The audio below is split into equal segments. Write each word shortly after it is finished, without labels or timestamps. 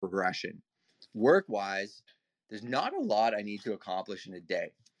progression. Work wise, there's not a lot I need to accomplish in a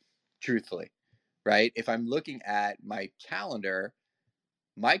day, truthfully, right? If I'm looking at my calendar,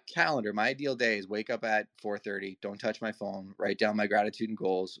 my ideal day is wake up at 4:30, don't touch my phone, write down my gratitude and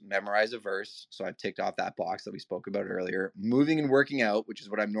goals, memorize a verse. So I've ticked off that box that we spoke about earlier. Moving and working out, which is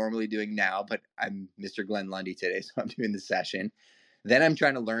what I'm normally doing now, but I'm Mr. Glenn Lundy today, so I'm doing the session. Then I'm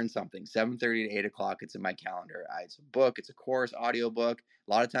trying to learn something. 7:30 to 8 o'clock, it's in my calendar. It's a book, it's a course, audio book.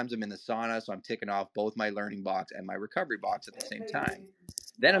 A lot of times I'm in the sauna, so I'm ticking off both my learning box and my recovery box at the same time.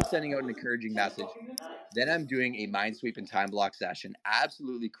 Then I'm sending out an encouraging message. Then I'm doing a mind sweep and time block session.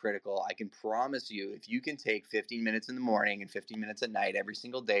 Absolutely critical. I can promise you, if you can take 15 minutes in the morning and 15 minutes at night every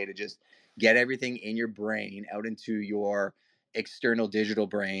single day to just get everything in your brain out into your external digital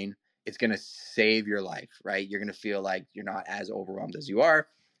brain, it's going to save your life, right? You're going to feel like you're not as overwhelmed as you are.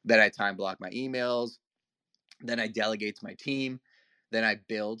 Then I time block my emails. Then I delegate to my team. Then I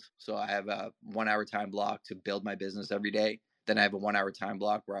build. So I have a 1 hour time block to build my business every day. Then I have a 1 hour time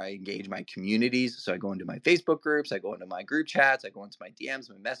block where I engage my communities. So I go into my Facebook groups, I go into my group chats, I go into my DMs,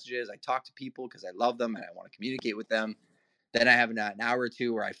 my messages, I talk to people because I love them and I want to communicate with them. Then I have an hour or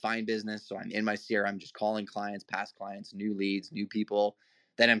two where I find business. So I'm in my CRM, just calling clients, past clients, new leads, new people.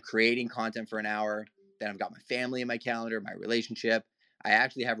 Then I'm creating content for an hour. Then I've got my family in my calendar, my relationship. I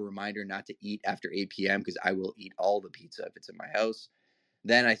actually have a reminder not to eat after 8 p.m. because I will eat all the pizza if it's in my house.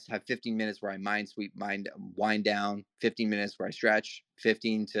 Then I have 15 minutes where I wind down, 15 minutes where I stretch,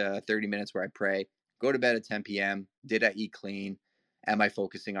 15 to 30 minutes where I pray, go to bed at 10 p.m. Did I eat clean? Am I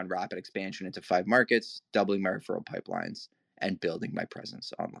focusing on rapid expansion into 5 markets, doubling my referral pipelines, and building my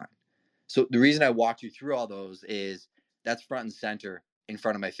presence online? So the reason I walked you through all those is that's front and center in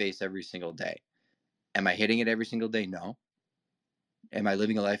front of my face every single day. Am I hitting it every single day? No. Am I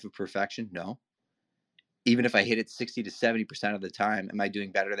living a life of perfection? No. Even if I hit it 60 to 70% of the time, am I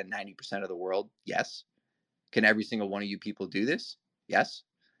doing better than 90% of the world? Yes. Can every single one of you people do this? Yes.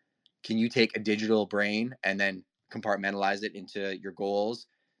 Can you take a digital brain and then compartmentalize it into your goals,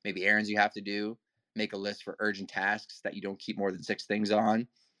 maybe errands you have to do, make a list for urgent tasks that you don't keep more than 6 things on,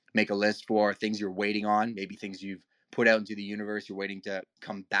 make a list for things you're waiting on, maybe things you've put out into the universe, you're waiting to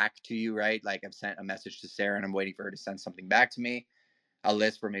come back to you, right? Like I've sent a message to Sarah and I'm waiting for her to send something back to me, a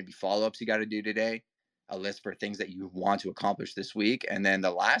list for maybe follow-ups you got to do today, a list for things that you want to accomplish this week. And then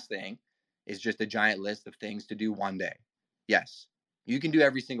the last thing is just a giant list of things to do one day. Yes, you can do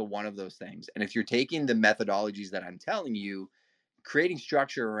every single one of those things. And if you're taking the methodologies that I'm telling you, creating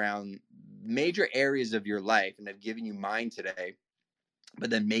structure around major areas of your life, and I've given you mine today, but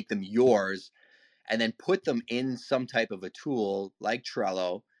then make them yours and then put them in some type of a tool like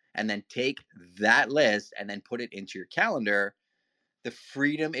Trello, and then take that list and then put it into your calendar, the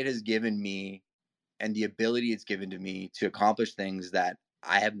freedom it has given me and the ability it's given to me to accomplish things that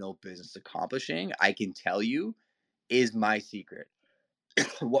I have no business accomplishing, I can tell you, is my secret.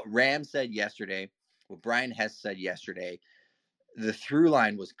 What Ram said yesterday, what Brian Hess said yesterday, the through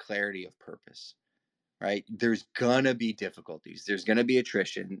line was clarity of purpose, right? There's gonna be difficulties. There's gonna be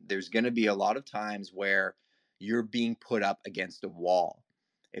attrition. There's gonna be a lot of times where you're being put up against a wall.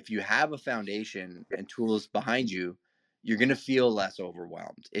 If you have a foundation and tools behind you, you're going to feel less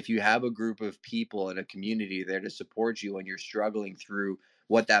overwhelmed. If you have a group of people in a community there to support you and you're struggling through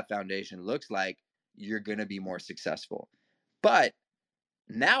what that foundation looks like, you're going to be more successful. But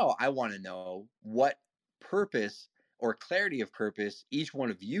now I want to know what purpose or clarity of purpose each one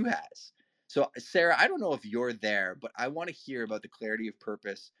of you has. So, Sarah, I don't know if you're there, but I want to hear about the clarity of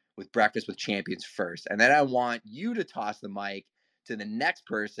purpose with Breakfast with Champions first. And then I want you to toss the mic to the next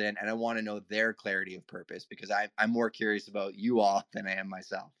person, and I want to know their clarity of purpose because I'm more curious about you all than I am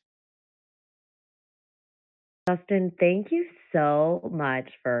myself. Justin, thank you so much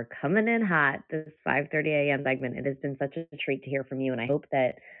for coming in hot this 5:30 a.m. segment. It has been such a treat to hear from you, and I hope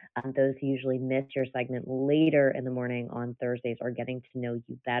that those who usually miss your segment later in the morning on Thursdays are getting to know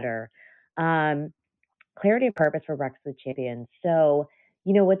you better. Um, Clarity of purpose for Breakfast with Champions. So,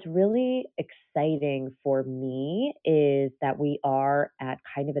 what's really exciting for me is that we are at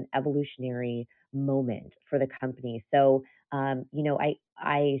kind of an evolutionary moment for the company. So,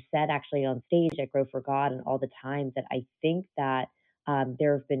 I said actually on stage at Grow for God and all the times that I think that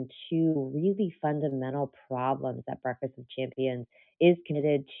there have been 2 really fundamental problems that Breakfast with Champions is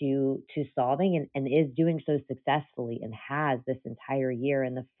committed to solving and is doing so successfully and has this entire year.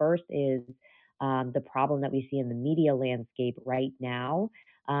 And the first is the problem that we see in the media landscape right now,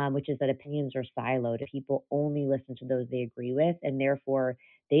 which is that opinions are siloed. People only listen to those they agree with, and therefore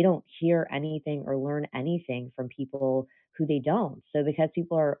they don't hear anything or learn anything from people who they don't. So because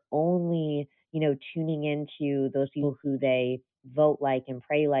people are only, tuning into those people who they vote like and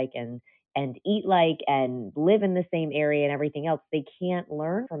pray like and eat like and live in the same area and everything else. They can't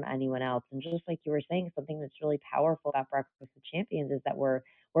learn from anyone else. And just like you were saying, something that's really powerful about Breakfast with Champions is that we're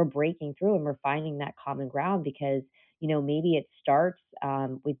breaking through and we're finding that common ground because maybe it starts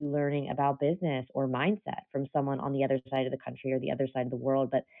with learning about business or mindset from someone on the other side of the country or the other side of the world.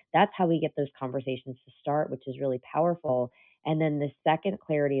 But that's how we get those conversations to start, which is really powerful. And then the second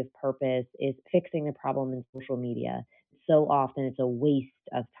clarity of purpose is fixing the problem in social media. So often it's a waste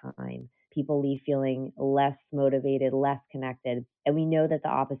of time. People leave feeling less motivated, less connected. And we know that the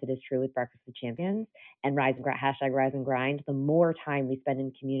opposite is true with Breakfast with Champions and hashtag Rise and Grind. The more time we spend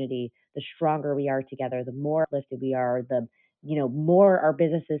in community, the stronger we are together, the more uplifted we are, the more our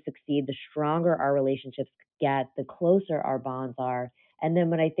businesses succeed, the stronger our relationships get, the closer our bonds are. And then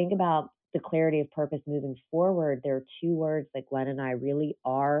when I think about the clarity of purpose moving forward, there are two words that Glenn and I really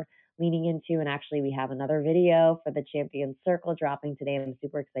are leaning into. And actually, we have another video for the Champion Circle dropping today. I'm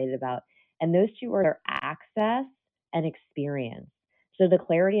super excited about. And those two words are access and experience. So the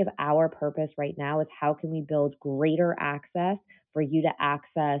clarity of our purpose right now is how can we build greater access for you to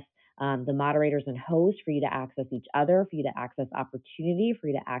access the moderators and hosts, for you to access each other, for you to access opportunity, for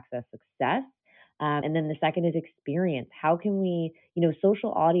you to access success. And then the second is experience. How can we,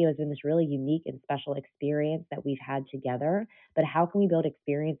 social audio has been this really unique and special experience that we've had together, but how can we build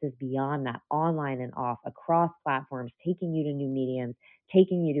experiences beyond that, online and off, across platforms, taking you to new mediums,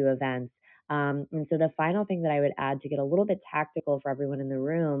 taking you to events? And so the final thing that I would add to get a little bit tactical for everyone in the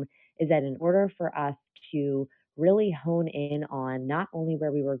room is that in order for us to really hone in on not only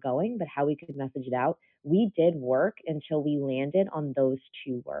where we were going, but how we could message it out, we did work until we landed on those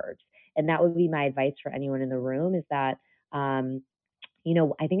two words. And that would be my advice for anyone in the room is that,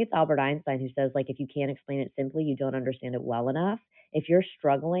 I think it's Albert Einstein who says, like, if you can't explain it simply, you don't understand it well enough. If you're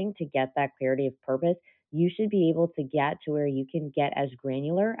struggling to get that clarity of purpose, you should be able to get to where you can get as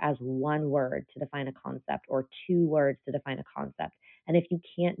granular as one word to define a concept or two words to define a concept. And if you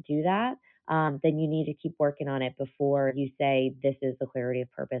can't do that, then you need to keep working on it before you say, this is the clarity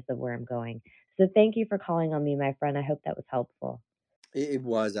of purpose of where I'm going. So thank you for calling on me, my friend. I hope that was helpful. It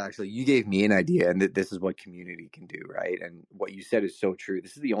was actually. You gave me an idea, and this is what community can do, right? And what you said is so true.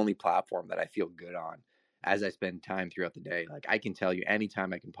 This is the only platform that I feel good on as I spend time throughout the day. Like I can tell you,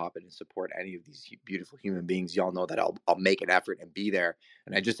 anytime I can pop in and support any of these beautiful human beings, y'all know that I'll make an effort and be there.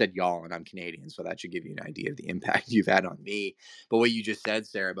 And I just said y'all, and I'm Canadian, so that should give you an idea of the impact you've had on me. But what you just said,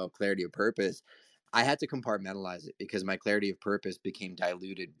 Sarah, about clarity of purpose, I had to compartmentalize it because my clarity of purpose became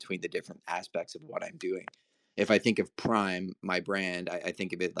diluted between the different aspects of what I'm doing. If I think of Prime, my brand, I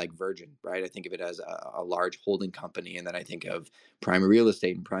think of it like Virgin, right? I think of it as a large holding company. And then I think of Prime Real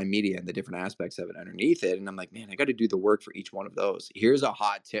Estate and Prime Media and the different aspects of it underneath it. And I'm like, man, I got to do the work for each one of those. Here's a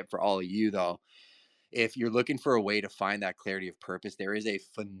hot tip for all of you, though. If you're looking for a way to find that clarity of purpose, there is a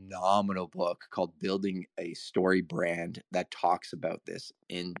phenomenal book called Building a Story Brand that talks about this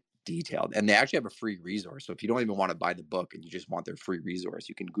in detail. And they actually have a free resource. So if you don't even want to buy the book and you just want their free resource,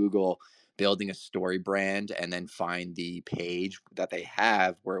 you can Google Building a Story Brand and then find the page that they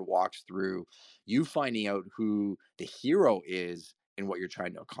have where it walks through you finding out who the hero is in what you're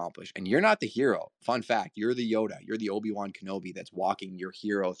trying to accomplish. And you're not the hero. Fun fact, you're the Yoda, you're the Obi-Wan Kenobi that's walking your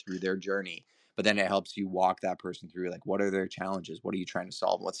hero through their journey. But then it helps you walk that person through, like, what are their challenges? What are you trying to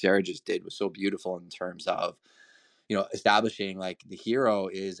solve? And what Sarah just did was so beautiful in terms of, establishing like the hero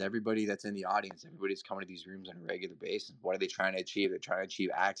is everybody that's in the audience. Everybody's coming to these rooms on a regular basis. What are they trying to achieve? They're trying to achieve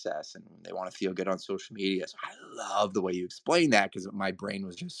access and they want to feel good on social media. So I love the way you explained that because my brain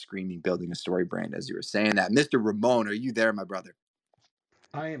was just screaming building a story brand as you were saying that. Mr. Ramon, are you there, my brother?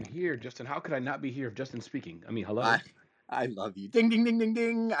 I am here, Justin. How could I not be here if Justin's speaking? I mean, I hello. I love you. Ding ding ding ding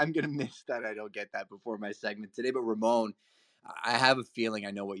ding. I'm gonna miss that. I don't get that before my segment today. But Ramon, I have a feeling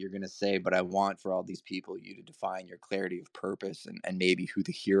I know what you're gonna say, but I want for all these people you to define your clarity of purpose and maybe who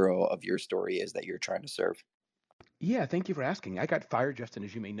the hero of your story is that you're trying to serve. Yeah, thank you for asking. I got fired, Justin,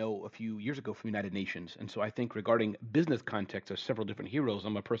 as you may know, a few years ago from United Nations. And so I think regarding business context, there's several different heroes.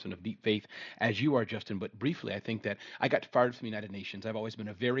 I'm a person of deep faith, as you are, Justin. But briefly, I think that I got fired from the United Nations. I've always been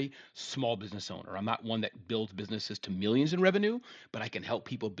a very small business owner. I'm not one that builds businesses to millions in revenue, but I can help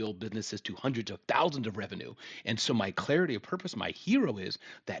people build businesses to hundreds of thousands of revenue. And so my clarity of purpose, my hero is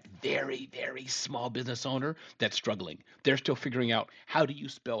that very, very small business owner that's struggling. They're still figuring out how do you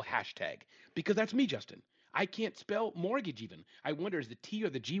spell hashtag? Because that's me, Justin. I can't spell mortgage even. I wonder is the T or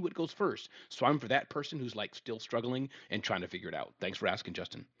the G what goes first? So I'm for that person who's like still struggling and trying to figure it out. Thanks for asking,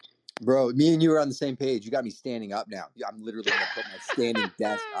 Justin. Bro, me and you are on the same page. You got me standing up now. I'm literally gonna put my standing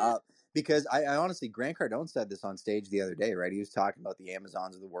desk up. Because I honestly, Grant Cardone said this on stage the other day, right? He was talking about the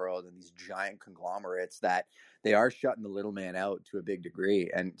Amazons of the world and these giant conglomerates that they are shutting the little man out to a big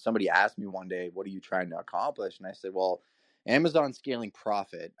degree. And somebody asked me one day, what are you trying to accomplish? And I said, well, Amazon scaling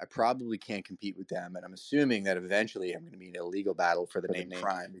profit, I probably can't compete with them. And I'm assuming that eventually I'm going to be in a legal battle for the name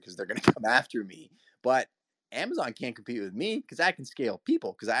Prime because they're going to come after me. But Amazon can't compete with me because I can scale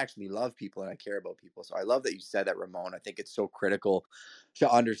people, because I actually love people and I care about people. So I love that you said that, Ramon. I think it's so critical to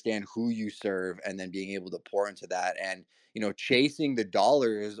understand who you serve and then being able to pour into that. And, chasing the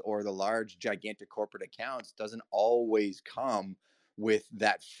dollars or the large, gigantic corporate accounts doesn't always come with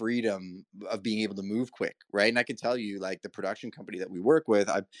that freedom of being able to move quick, right? And I can tell you, like the production company that we work with,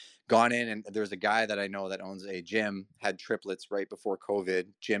 I've gone in and there's a guy that I know that owns a gym, had triplets right before COVID.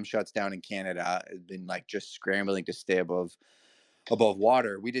 Gym shuts down in Canada, has been like just scrambling to stay above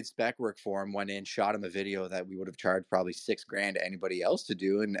water. We did spec work for him, went in, shot him a video that we would have charged probably $6,000 to anybody else to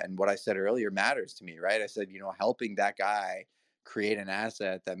do. And what I said earlier matters to me, right? I said, helping that guy create an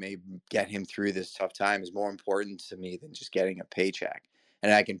asset that may get him through this tough time is more important to me than just getting a paycheck.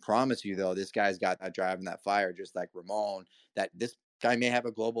 And I can promise you, though, this guy's got that drive and that fire, just like Ramon, that this guy may have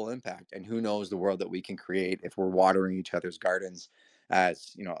a global impact. And who knows the world that we can create if we're watering each other's gardens.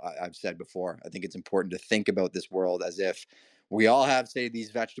 As I've said before, I think it's important to think about this world as if we all have, say, these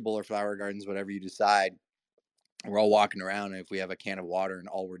vegetable or flower gardens, whatever you decide. We're all walking around, and if we have a can of water and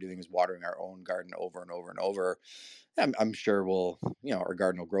all we're doing is watering our own garden over and over and over, I'm sure our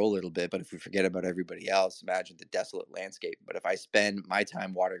garden will grow a little bit. But if we forget about everybody else, imagine the desolate landscape. But if I spend my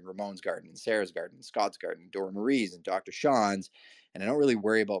time watering Ramon's garden and Sarah's garden and Scott's garden, Dora Marie's and Dr. Sean's, and I don't really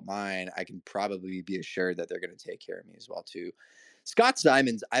worry about mine, I can probably be assured that they're going to take care of me as well too. Scott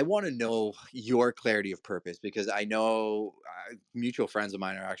Simons, I want to know your clarity of purpose, because I know mutual friends of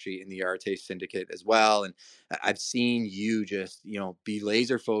mine are actually in the Arte Syndicate as well. And I've seen you just, be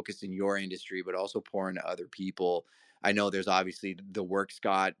laser focused in your industry, but also pour into other people. I know there's obviously the work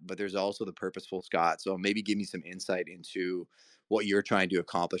Scott, but there's also the purposeful Scott. So maybe give me some insight into what you're trying to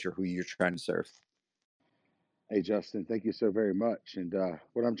accomplish or who you're trying to serve. Hey, Justin, thank you so very much. And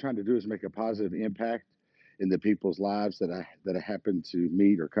what I'm trying to do is make a positive impact in the people's lives that I happen to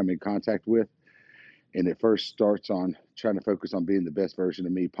meet or come in contact with. And it first starts on trying to focus on being the best version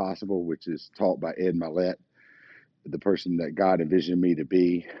of me possible, which is taught by Ed Mylett, the person that God envisioned me to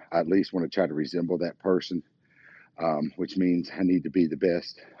be. I at least want to try to resemble that person, which means I need to be the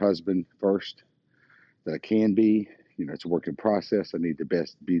best husband first that I can be. It's a work in process. I need to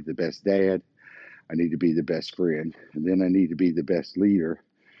be the best dad. I need to be the best friend. And then I need to be the best leader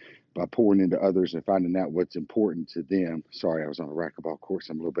by pouring into others and finding out what's important to them. Sorry, I was on a racquetball course.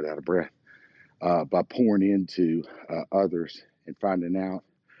 I'm a little bit out of breath. By pouring into others and finding out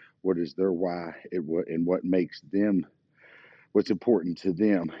what is their why and what makes them, what's important to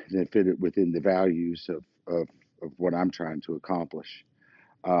them, and then fit it within the values of what I'm trying to accomplish.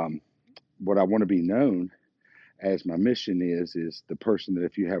 What I want to be known as my mission is the person that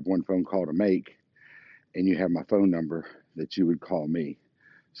if you have one phone call to make and you have my phone number, that you would call me.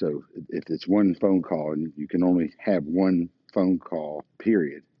 So if it's one phone call and you can only have one phone call,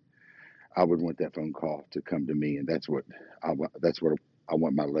 period, I would want that phone call to come to me, and that's what I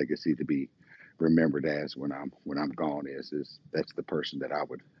want my legacy to be remembered as when I'm gone. Is that's the person that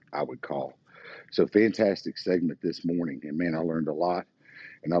I would call. So fantastic segment this morning, and man, I learned a lot,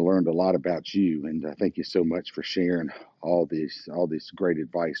 and I learned a lot about you, and thank you so much for sharing all this great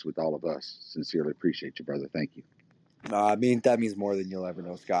advice with all of us. Sincerely appreciate you, brother. Thank you. I mean, that means more than you'll ever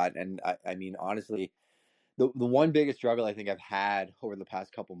know, Scott. And I mean, honestly, the one biggest struggle I think I've had over the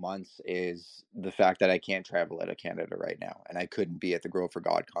past couple months is the fact that I can't travel out of Canada right now. And I couldn't be at the Grow for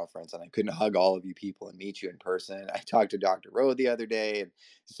God conference, and I couldn't hug all of you people and meet you in person. I talked to Dr. Rowe the other day, and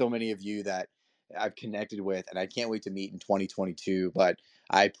so many of you that I've connected with, and I can't wait to meet in 2022. But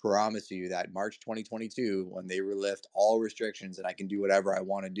I promise you that March 2022, when they lift all restrictions and I can do whatever I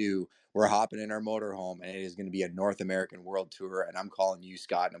want to do, we're hopping in our motorhome, and it is going to be a North American world tour. And I'm calling you,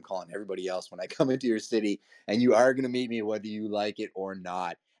 Scott, and I'm calling everybody else when I come into your city, and you are going to meet me whether you like it or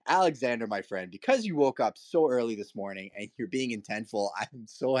not. Alexander, my friend, because you woke up so early this morning and you're being intentful, I'm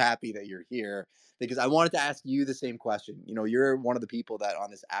so happy that you're here, because I wanted to ask you the same question. You're one of the people that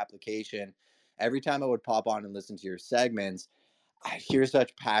on this application, every time I would pop on and listen to your segments, I hear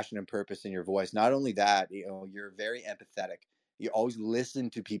such passion and purpose in your voice. Not only that, you're very empathetic. You always listen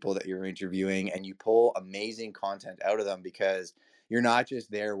to people that you're interviewing, and you pull amazing content out of them, because you're not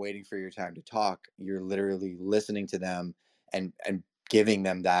just there waiting for your time to talk. You're literally listening to them and giving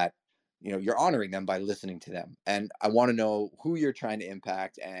them that, you're honoring them by listening to them. And I want to know who you're trying to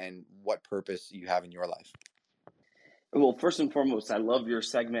impact and what purpose you have in your life. Well, first and foremost, I love your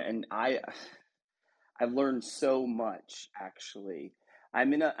segment, and I've learned so much actually.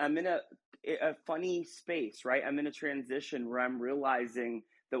 I'm in a funny space, right? I'm in a transition where I'm realizing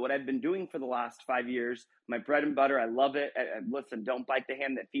that what I've been doing for the last 5 years, my bread and butter, I love it. Listen, don't bite the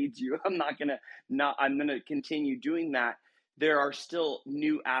hand that feeds you. I'm gonna continue doing that. There are still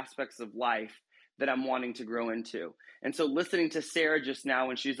new aspects of life that I'm wanting to grow into. And so listening to Sarah just now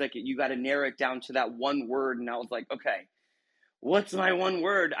when she's like, you got to narrow it down to that one word. And I was like, okay, what's my one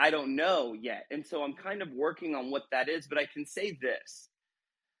word? I don't know yet. And so I'm kind of working on what that is, but I can say this.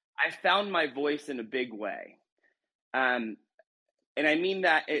 I found my voice in a big way. Um, and I mean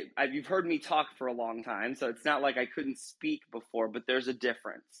that you've heard me talk for a long time, so it's not like I couldn't speak before, but there's a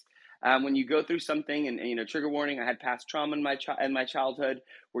difference. When you go through something, and trigger warning, I had past trauma in my childhood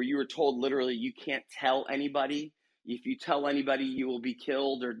where you were told literally you can't tell anybody. If you tell anybody, you will be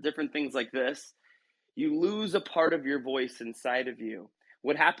killed, or different things like this. You lose a part of your voice inside of you.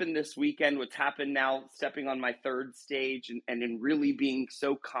 What happened this weekend, what's happened now, stepping on my third stage and in really being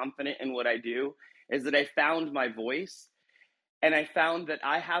so confident in what I do, is that I found my voice. And I found that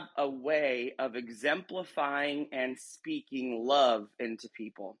I have a way of exemplifying and speaking love into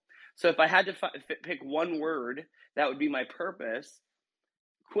people. So if I had to pick one word that would be my purpose,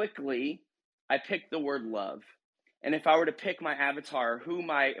 quickly, I picked the word love. And if I were to pick my avatar, who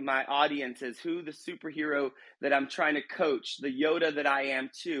my audience is, who the superhero that I'm trying to coach, the Yoda that I am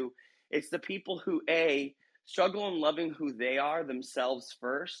too, it's the people who struggle in loving who they are themselves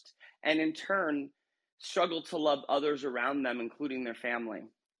first, and in turn struggle to love others around them, including their family.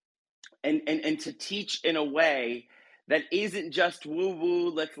 And to teach in a way that isn't just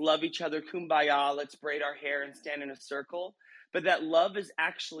woo-woo, let's love each other, kumbaya, let's braid our hair and stand in a circle, but that love is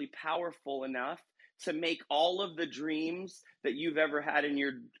actually powerful enough to make all of the dreams that you've ever had in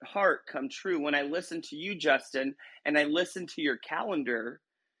your heart come true. When I listen to you, Justin, and I listen to your calendar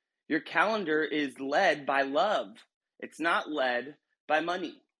is led by love. It's not led by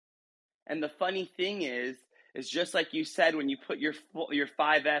money. And the funny thing is just like you said, when you put your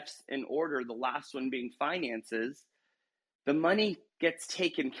 5 F's in order, the last one being finances, the money gets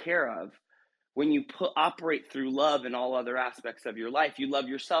taken care of when you operate through love in all other aspects of your life. You love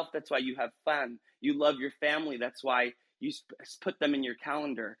yourself, that's why you have fun. You love your family, that's why you put them in your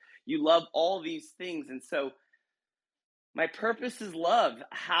calendar. You love all these things. And so my purpose is love.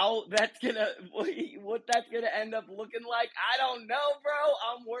 How that's gonna, what that's gonna end up looking like, I don't know, bro.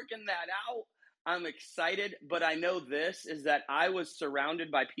 I'm working that out. I'm excited, but I know this is that I was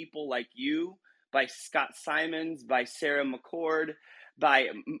surrounded by people like you, by Scott Simons, by Sarah McCord, by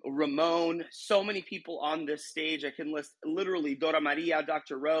Ramon, so many people on this stage. I can list literally Dora Maria,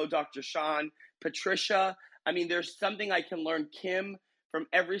 Dr. Rowe, Dr. Sean, Patricia. I mean, there's something I can learn, Kim, from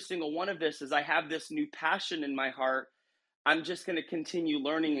every single one of this. Is I have this new passion in my heart. I'm just going to continue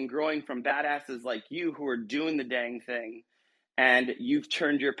learning and growing from badasses like you who are doing the dang thing. And you've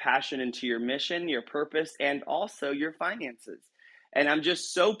turned your passion into your mission, your purpose, and also your finances. And I'm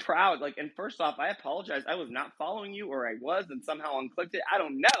just so proud. And first off, I apologize. I was not following you, or I was, and somehow unclicked it. I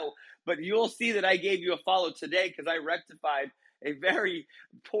don't know. But you'll see that I gave you a follow today because I rectified a very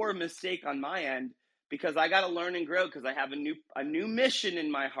poor mistake on my end, because I got to learn and grow, because I have a new mission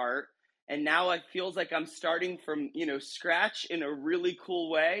in my heart. And now it feels like I'm starting from, scratch in a really cool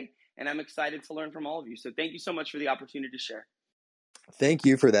way. And I'm excited to learn from all of you. So thank you so much for the opportunity to share. Thank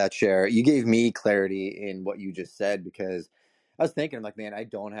you for that share. You gave me clarity in what you just said, because I was thinking, I'm like, man, I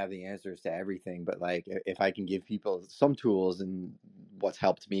don't have the answers to everything, but like, if I can give people some tools and what's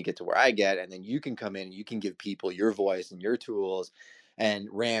helped me get to where I get, and then you can come in and you can give people your voice and your tools, and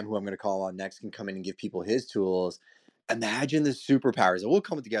Ram, who I'm going to call on next, can come in and give people his tools. Imagine the superpowers that will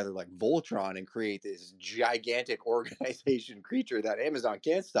come together like Voltron and create this gigantic organization creature that Amazon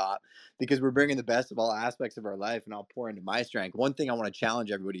can't stop, because we're bringing the best of all aspects of our life, and I'll pour into my strength. One thing I want to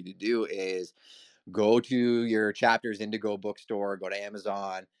challenge everybody to do is go to your Chapters Indigo bookstore, go to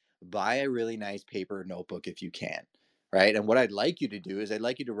Amazon, buy a really nice paper notebook if you can, right? And what I'd like you to do is I'd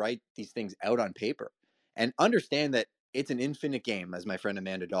like you to write these things out on paper and understand that it's an infinite game, as my friend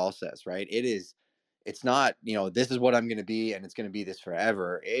Amanda Dahl says, right? It's not, this is what I'm going to be and it's going to be this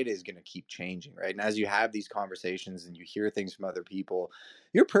forever. It is going to keep changing, right? And as you have these conversations and you hear things from other people,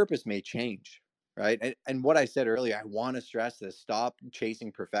 your purpose may change, right? And what I said earlier, I want to stress this: stop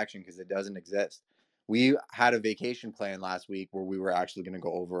chasing perfection, because it doesn't exist. We had a vacation plan last week where we were actually going to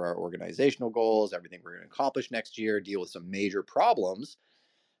go over our organizational goals, everything we're going to accomplish next year, deal with some major problems.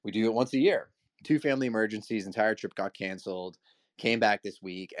 We do it once a year. 2 family emergencies, entire trip got canceled, came back this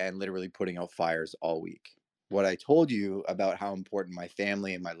week, and literally putting out fires all week. What I told you about how important my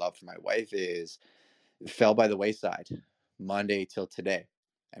family and my love for my wife is fell by the wayside. Monday till today.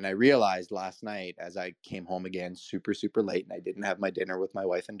 And I realized last night as I came home again super, super late, and I didn't have my dinner with my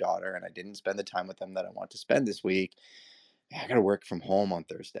wife and daughter, and I didn't spend the time with them that I want to spend this week. I got to work from home on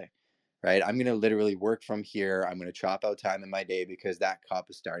Thursday, right? I'm going to literally work from here. I'm going to chop out time in my day because that cup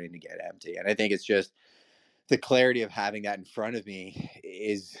is starting to get empty. And I think it's just the clarity of having that in front of me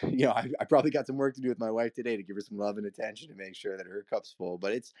is, I probably got some work to do with my wife today to give her some love and attention to make sure that her cup's full.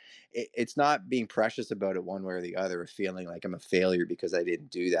 But it's not being precious about it one way or the other, or feeling like I'm a failure because I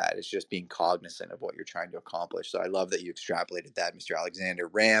didn't do that. It's just being cognizant of what you're trying to accomplish. So I love that you extrapolated that, Mr. Alexander.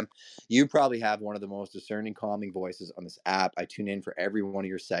 Ram, you probably have one of the most discerning, calming voices on this app. I tune in for every one of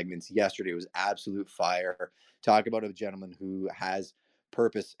your segments. Yesterday was absolute fire. Talk about a gentleman who has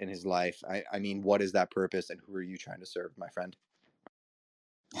purpose in his life. I mean, what is that purpose, and who are you trying to serve, my friend?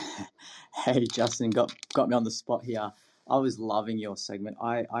 Hey, Justin, got me on the spot here. I was loving your segment.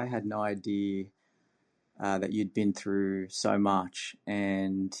 I had no idea that you'd been through so much,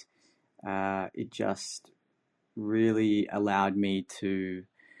 and it just really allowed me to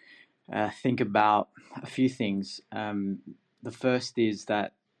think about a few things. The first is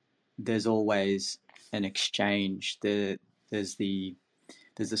that there's always an exchange. There's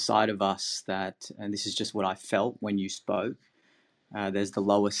the side of us that, and this is just what I felt when you spoke. There's the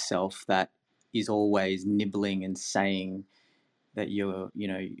lowest self that is always nibbling and saying that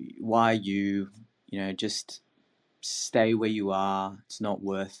why just stay where you are. It's not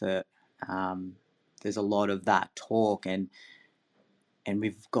worth it. There's a lot of that talk, and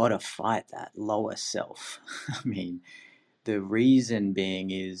we've got to fight that lower self. I mean, the reason being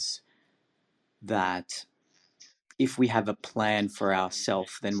is that if we have a plan for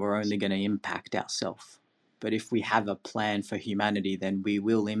ourselves, then we're only going to impact ourselves. But if we have a plan for humanity, then we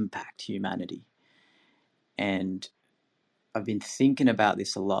will impact humanity. And I've been thinking about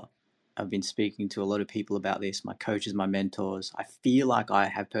this a lot. I've been speaking to a lot of people about this, my coaches, my mentors. I feel like I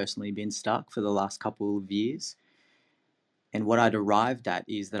have personally been stuck for the last couple of years. And what I'd arrived at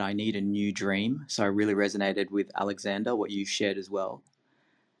is that I need a new dream. So I really resonated with Alexander, what you shared as well,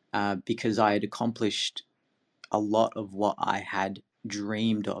 because I had accomplished a lot of what I had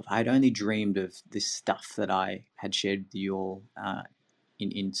dreamed of. I'd only dreamed of this stuff that I had shared with you all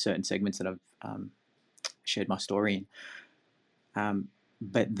in certain segments that I've shared my story in.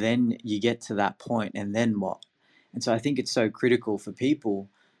 But then you get to that point, and then what? And so I think it's so critical for people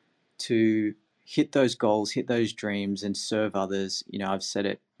to hit those goals, hit those dreams, and serve others. I've said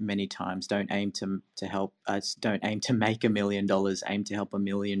it many times. Don't aim to help. Don't aim to make $1 million. Aim to help 1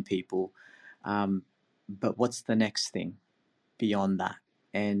 million people. But what's the next thing beyond that?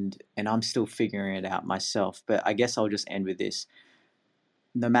 And I'm still figuring it out myself. But I guess I'll just end with this.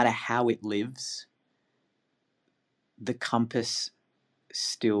 No matter how it lives, the compass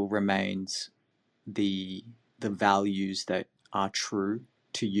still remains the values that are true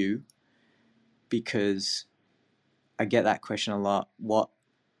to you. Because I get that question a lot. What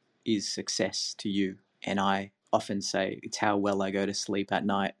is success to you? And I often say it's how well I go to sleep at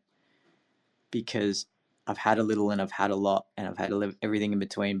night, because I've had a little and I've had a lot and I've had everything in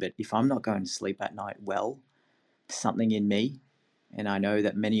between. But if I'm not going to sleep at night well, something in me, and I know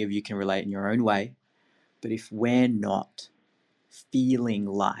that many of you can relate in your own way, but if we're not feeling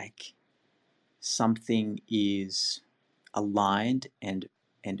like something is aligned and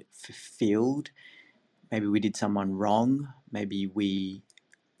fulfilled, maybe we did someone wrong, maybe we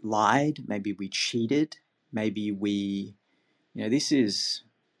lied, maybe we cheated, maybe we, this is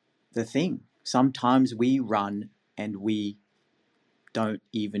the thing. Sometimes we run and we don't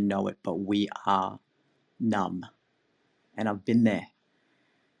even know it, but we are numb. And I've been there.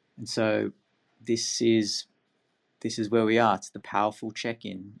 And so this is where we are. It's the powerful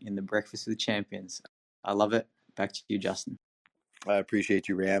check-in in the Breakfast of the Champions. I love it. Back to you, Justin. I appreciate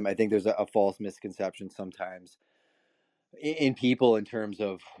you, Ram. I think there's a false misconception sometimes in people in terms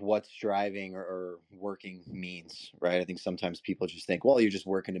of what striving or working means, right? I think sometimes people just think, well, you're just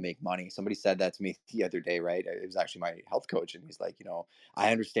working to make money. Somebody said that to me the other day, right? It was actually my health coach, and he's like,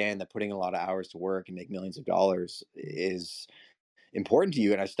 I understand that putting a lot of hours to work and make millions of dollars is important to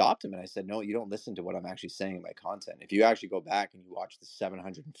you. And I stopped him and I said, no, you don't listen to what I'm actually saying in my content. If you actually go back and you watch the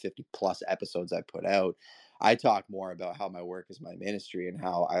 750 plus episodes I put out, I talk more about how my work is my ministry and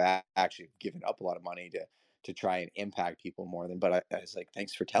how I actually given up a lot of money to try and impact people more than. But I was like,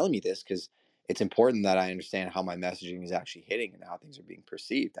 thanks for telling me this, because it's important that I understand how my messaging is actually hitting and how things are being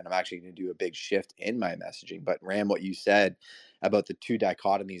perceived. And I'm actually going to do a big shift in my messaging. But Ram, what you said about the two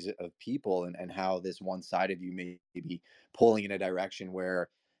dichotomies of people and how this one side of you may be pulling in a direction where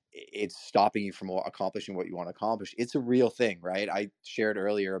it's stopping you from accomplishing what you want to accomplish. It's a real thing, right? I shared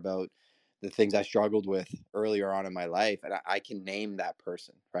earlier about the things I struggled with earlier on in my life, and I can name that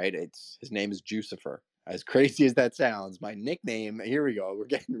person, right? His name is Jucifer. As crazy as that sounds, my nickname, here we go, we're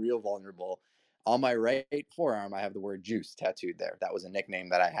getting real vulnerable. On my right forearm, I have the word juice tattooed there. That was a nickname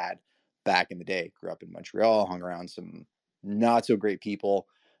that I had back in the day. Grew up in Montreal, hung around some not so great people.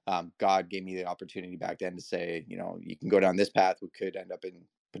 God gave me the opportunity back then to say, you can go down this path, we could end up in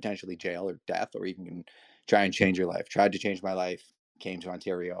potentially jail or death, or you can try and change your life. Tried to change my life, came to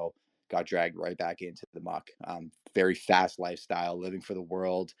Ontario, got dragged right back into the muck. Very fast lifestyle, living for the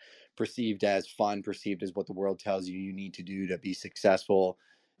world, perceived as fun, perceived as what the world tells you need to do to be successful.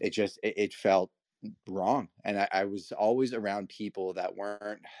 It felt wrong. And I was always around people that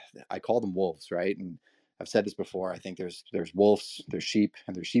weren't, I call them wolves, right? And I've said this before. I think there's wolves, there's sheep,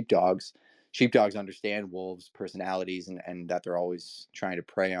 and there's sheepdogs. Sheepdogs understand wolves' personalities and that they're always trying to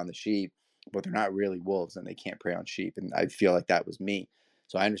prey on the sheep, but they're not really wolves and they can't prey on sheep. And I feel like that was me.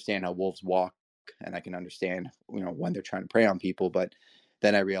 So I understand how wolves walk, and I can understand, when they're trying to prey on people. But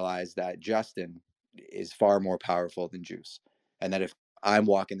then I realized that Justin is far more powerful than Juice. And that if I'm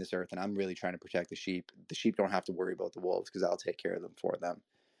walking this earth and I'm really trying to protect the sheep don't have to worry about the wolves because I'll take care of them for them.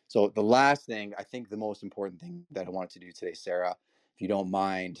 So the last thing, I think the most important thing that I wanted to do today, Sarah, if you don't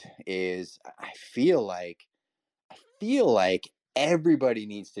mind, is I feel like everybody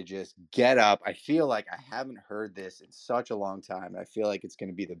needs to just get up. I feel like I haven't heard this in such a long time. I feel like it's going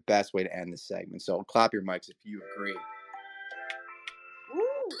to be the best way to end this segment. So clap your mics if you agree. Woo,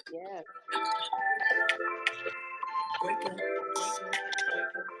 yes. Wake up, wake up,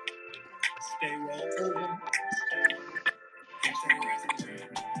 wake up. Stay woke.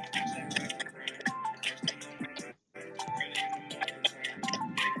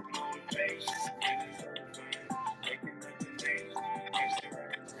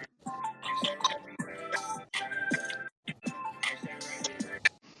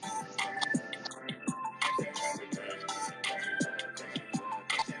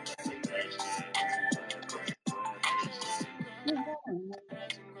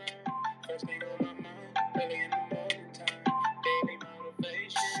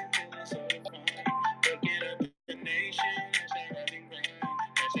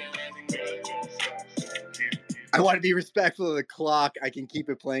 I want to be respectful of the clock. I can keep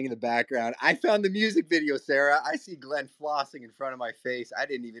it playing in the background. I found the music video, Sarah. I see Glenn flossing in front of my face. I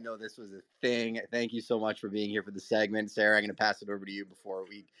didn't even know this was a thing. Thank you so much for being here for the segment. Sarah, I'm going to pass it over to you before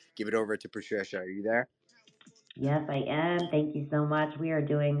we give it over to Patricia. Are you there? Yes, I am. Thank you so much. We are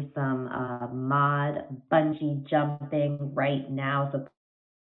doing some mod bungee jumping right now. So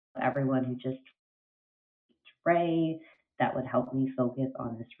everyone who just Ray, that would help me focus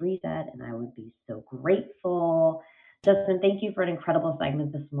on this reset, and I would be so grateful. Justin, thank you for an incredible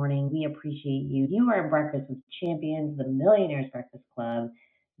segment this morning. We appreciate you. You are in Breakfast with Champions, the Millionaires Breakfast Club,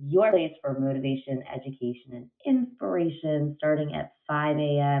 your place for motivation, education, and inspiration, starting at 5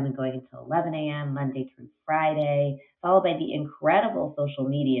 a.m. and going until 11 a.m., Monday through Friday, followed by the incredible social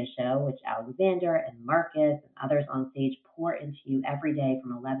media show, which Alexander and Marcus and others on stage pour into you every day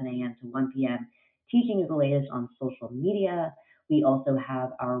from 11 a.m. to 1 p.m., teaching you the latest on social media. We also have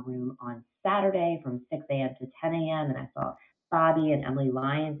our room on Saturday from 6 a.m. to 10 a.m. And I saw Bobby and Emily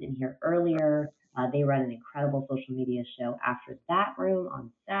Lyons in here earlier. They run an incredible social media show after that room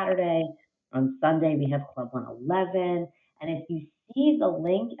on Saturday. On Sunday, we have Club 111. And if you see the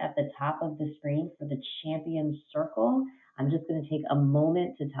link at the top of the screen for the Champions Circle, I'm just going to take a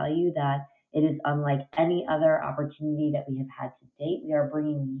moment to tell you that it is unlike any other opportunity that we have had to date. We are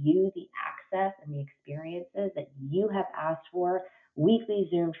bringing you the access and the experiences that you have asked for, weekly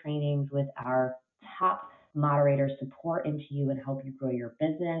Zoom trainings with our top moderators to pour into you and help you grow your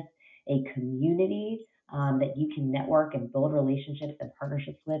business, a community that you can network and build relationships and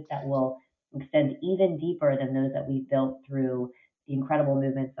partnerships with that will extend even deeper than those that we've built through the incredible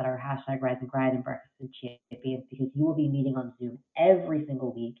movements that are hashtag Rise and Grind and Breakfast with Champions, because you will be meeting on Zoom every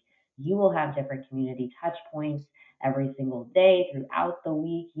single week. You will have different community touch points every single day throughout the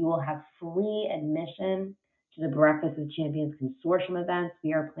week. You will have free admission to the Breakfast with Champions Consortium events.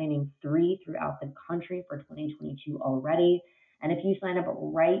 We are planning 3 throughout the country for 2022 already. And if you sign up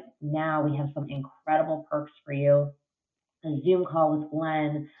right now, we have some incredible perks for you. A Zoom call with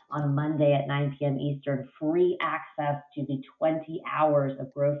Glenn on Monday at 9 p.m. Eastern, free access to the 20 hours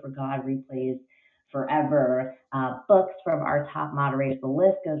of Grow for God replays forever, books from our top moderators. The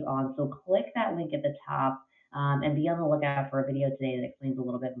list goes on. So click that link at the top and be on the lookout for a video today that explains a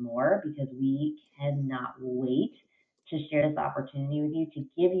little bit more, because we cannot wait to share this opportunity with you, to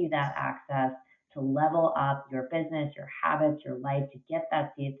give you that access to level up your business, your habits, your life, to get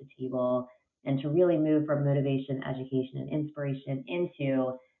that seat at the table, and to really move from motivation, education, and inspiration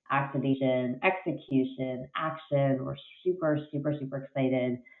into activation, execution, action. We're super, super, super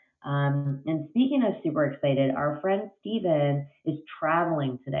excited. And speaking of super excited, our friend Steven is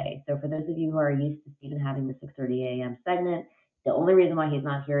traveling today. So for those of you who are used to Steven having the 6:30 a.m. segment, the only reason why he's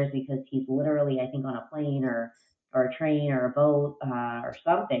not here is because he's literally, I think, on a plane or a train or a boat or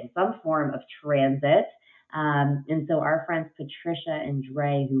something, some form of transit. And so our friends Patricia and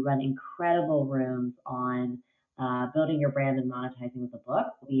Dre, who run incredible rooms on building your brand and monetizing with a book,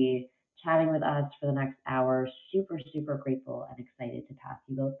 will be chatting with us for the next hour. Super, super grateful and excited to pass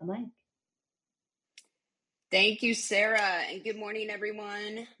you both the mic. Thank you, Sarah, and good morning,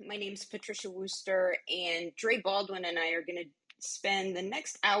 everyone. My name is Patricia Wooster, and Dre Baldwin and I are going to spend the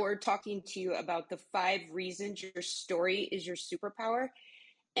next hour talking to you about the 5 reasons your story is your superpower.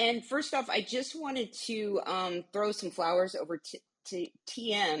 And first off, I just wanted to throw some flowers over to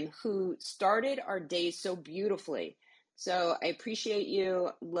TM, who started our day so beautifully. So I appreciate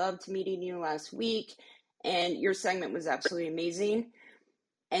you. Loved meeting you last week, and your segment was absolutely amazing.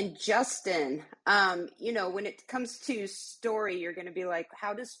 And Justin, when it comes to story, you're going to be like,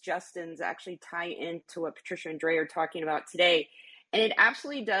 how does Justin's actually tie into what Patricia and Dre are talking about today? And it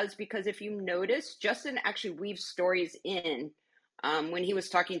absolutely does, because if you notice, Justin actually weaves stories in when he was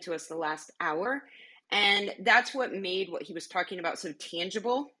talking to us the last hour. And that's what made what he was talking about so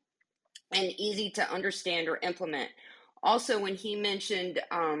tangible and easy to understand or implement. Also, when he mentioned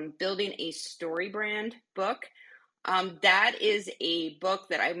building a story brand book, that is a book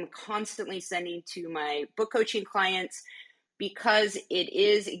that I'm constantly sending to my book coaching clients, because it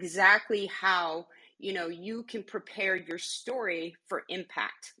is exactly how you can prepare your story for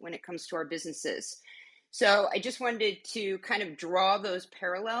impact when it comes to our businesses. So I just wanted to kind of draw those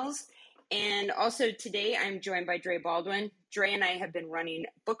parallels. And also today I'm joined by Dre Baldwin. Dre and I have been running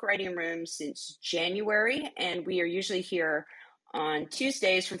book writing rooms since January, and we are usually here on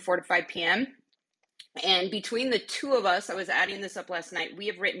Tuesdays from 4 to 5 p.m. And between the two of us, I was adding this up last night, we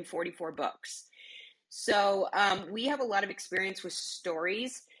have written 44 books. So we have a lot of experience with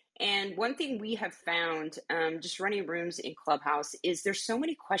stories. And one thing we have found just running rooms in Clubhouse is there's so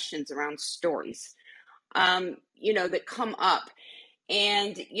many questions around stories, that come up.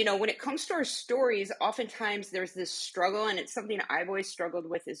 And, when it comes to our stories, oftentimes there's this struggle, and it's something I've always struggled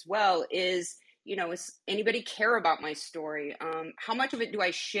with as well, is, does anybody care about my story? How much of it do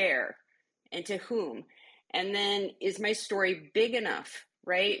I share? And to whom? And then, is my story big enough,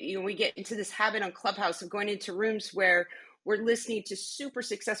 right? We get into this habit on Clubhouse of going into rooms where we're listening to super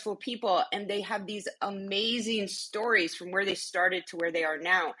successful people, and they have these amazing stories from where they started to where they are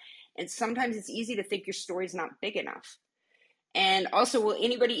now. And sometimes it's easy to think your story's not big enough. And also, will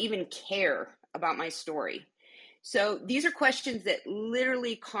anybody even care about my story? So these are questions that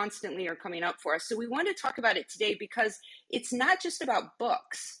literally constantly are coming up for us. So we want to talk about it today, because it's not just about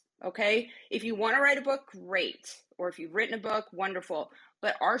books, okay? If you want to write a book, great. Or if you've written a book, wonderful.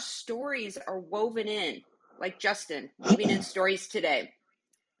 But our stories are woven in, like Justin, weaving in stories today.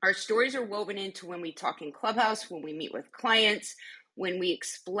 Our stories are woven into when we talk in Clubhouse, when we meet with clients, when we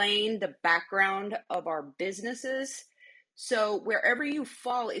explain the background of our businesses. So wherever you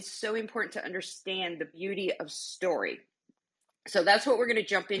fall, it's so important to understand the beauty of story. So that's what we're going to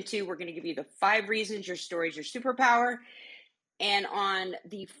jump into. We're going to give you the 5 reasons your story is your superpower. And on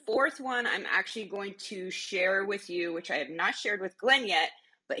the 4th one, I'm actually going to share with you, which I have not shared with Glenn yet,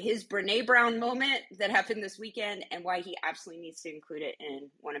 but his Brene Brown moment that happened this weekend and why he absolutely needs to include it in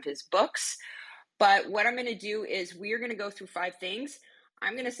one of his books. But what I'm going to do is we are going to go through 5 things.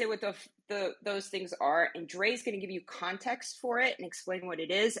 I'm going to say what those things are, and Dre's going to give you context for it and explain what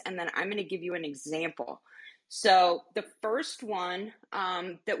it is, and then I'm going to give you an example. So the first one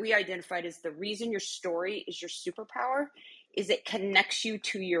that we identified as the reason your story is your superpower is it connects you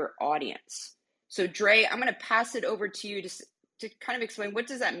to your audience. So Dre, I'm going to pass it over to you to kind of explain, what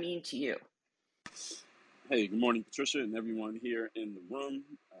does that mean to you? Hey, good morning, Patricia, and everyone here in the room.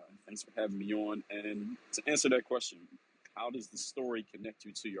 Thanks for having me on. And to answer that question, how does the story connect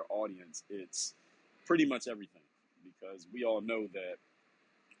you to your audience? It's pretty much everything, because we all know that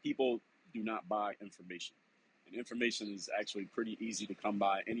people do not buy information. And information is actually pretty easy to come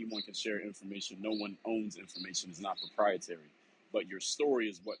by. Anyone can share information. No one owns information. It's not proprietary. But your story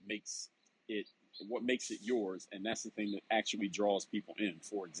is what makes it yours, and that's the thing that actually draws people in.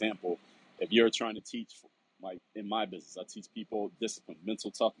 For example, if you're trying to teach, like in my business, I teach people discipline,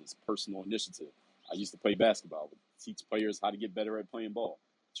 mental toughness, personal initiative. I used to play basketball, teach players how to get better at playing ball.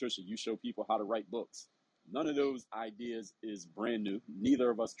 Patricia, you show people how to write books. None of those ideas is brand new. Neither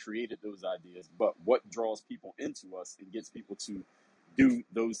of us created those ideas, but what draws people into us and gets people to do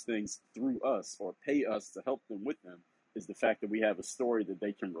those things through us or pay us to help them with them is the fact that we have a story that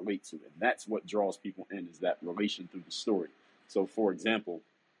they can relate to. And that's what draws people in, is that relation through the story. So, for example,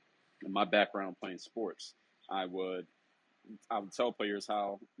 in my background playing sports, I would tell players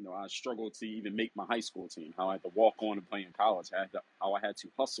how I struggled to even make my high school team, how I had to walk on and play in college, how I had to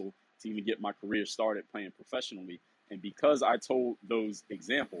hustle to even get my career started playing professionally. And because I told those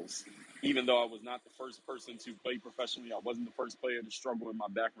examples, even though I was not the first person to play professionally, I wasn't the first player to struggle in my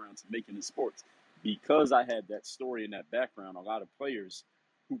background to make it in sports. Because I had that story and that background, a lot of players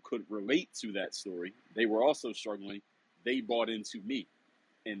who could relate to that story, they were also struggling. They bought into me,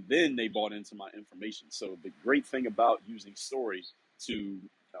 and then they bought into my information. So the great thing about using story to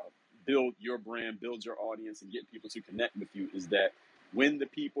build your brand, build your audience, and get people to connect with you is that when the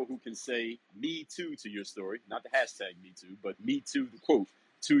people who can say me too to your story, not the hashtag me too, but me too, the quote,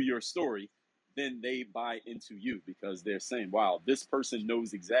 to your story, then they buy into you because they're saying, wow, this person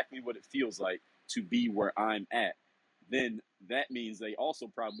knows exactly what it feels like to be where I'm at. Then that means they also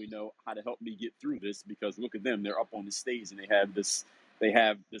probably know how to help me get through this, because look at them, they're up on the stage and they have this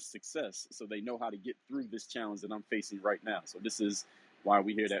success. So they know how to get through this challenge that I'm facing right now. So this is why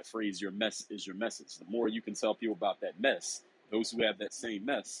we hear that phrase, your mess is your message. The more you can tell people about that mess, those who have that same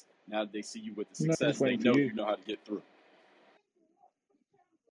mess, now that they see you with the No, just success, they waiting for know you. you know how to get through.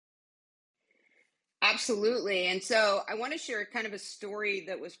 Absolutely. And so I want to share kind of a story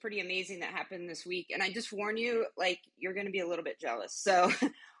that was pretty amazing that happened this week. And I just warn you, like, you're going to be a little bit jealous. So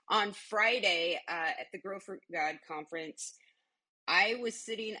on Friday at the Grow for God conference, I was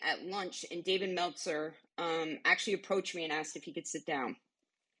sitting at lunch and David Meltzer actually approached me and asked if he could sit down.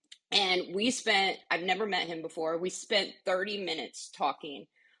 And I've never met him before. We spent 30 minutes talking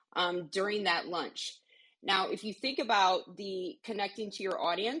during that lunch. Now, if you think about the connecting to your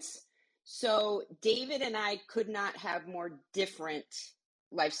audience, so David and I could not have more different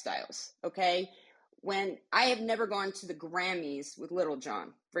lifestyles, okay? When I have never gone to the Grammys with Little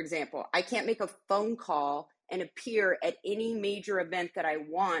John, for example, I can't make a phone call and appear at any major event that I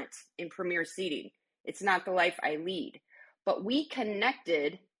want in premier seating. It's not the life I lead. But we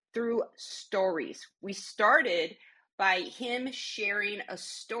connected through stories. We started by him sharing a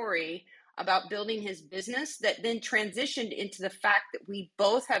story about building his business that then transitioned into the fact that we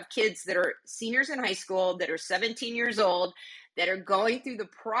both have kids that are seniors in high school, that are 17 years old, that are going through the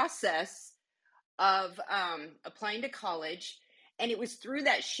process of applying to college. And it was through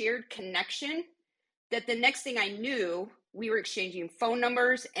that shared connection that the next thing I knew, we were exchanging phone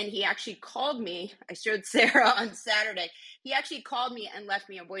numbers, and he actually called me. I showed Sarah on Saturday. He actually called me and left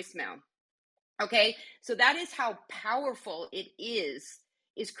me a voicemail. Okay, so that is how powerful it is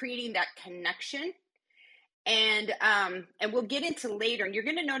creating that connection. And we'll get into later, and you're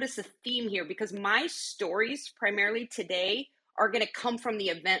going to notice a theme here, because my stories primarily today are going to come from the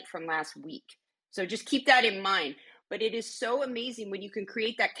event from last week. So just keep that in mind. But it is so amazing when you can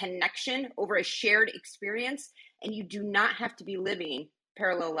create that connection over a shared experience, and you do not have to be living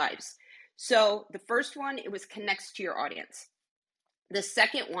parallel lives. So the first one, it was connects to your audience. The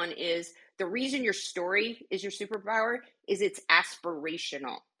second one is the reason your story is your superpower is it's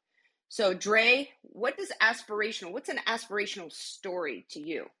aspirational. So Dre, what's an aspirational story to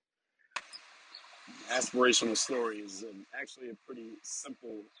you? Aspirational story is actually a pretty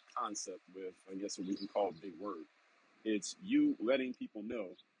simple concept with, I guess, what we can call a big word. It's you letting people know,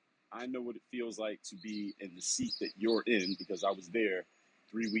 I know what it feels like to be in the seat that you're in, because I was there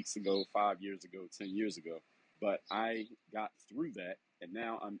 3 weeks ago, 5 years ago, 10 years ago. But I got through that, and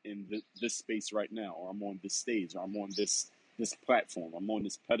now I'm in this space right now, or I'm on this stage, or I'm on this platform, I'm on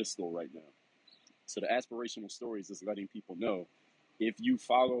this pedestal right now. So the aspirational story is just letting people know, if you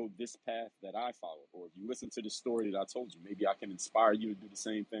follow this path that I followed, or if you listen to the story that I told you, maybe I can inspire you to do the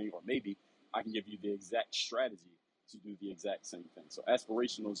same thing, or maybe I can give you the exact strategy to do the exact same thing. So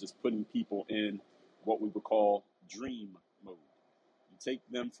aspirational is just putting people in what we would call dream mode. You take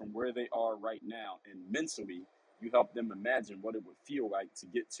them from where they are right now, and mentally you help them imagine what it would feel like to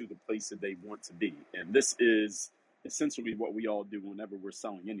get to the place that they want to be. And this is essentially what we all do whenever we're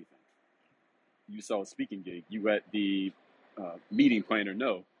selling anything. You saw a speaking gig, you let the meeting planner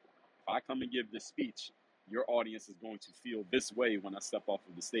know, if I come and give this speech, your audience is going to feel this way when I step off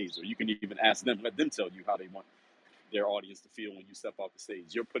of the stage. Or you can even ask them, let them tell you how they want their audience to feel when you step off the stage.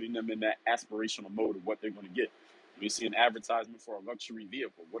 You're putting them in that aspirational mode of what they're going to get. When you see an advertisement for a luxury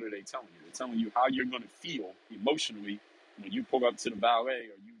vehicle, what are they telling you? They're telling you how you're going to feel emotionally when you pull up to the valet,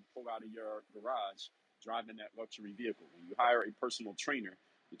 or you pull out of your garage driving that luxury vehicle. When you hire a personal trainer,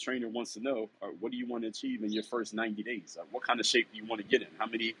 the trainer wants to know, what do you want to achieve in your first 90 days? What kind of shape do you want to get in? How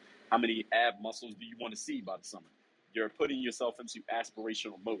many ab muscles do you want to see by the summer? You're putting yourself into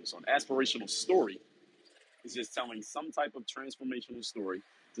aspirational mode. So an aspirational story is just telling some type of transformational story,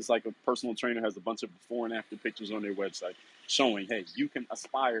 just like a personal trainer has a bunch of before and after pictures on their website showing, hey, you can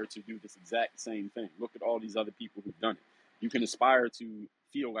aspire to do this exact same thing. Look at all these other people who've done it. You can aspire to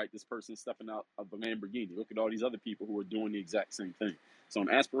feel like this person stepping out of a Lamborghini. Look at all these other people who are doing the exact same thing. So an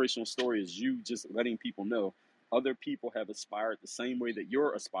aspirational story is you just letting people know other people have aspired the same way that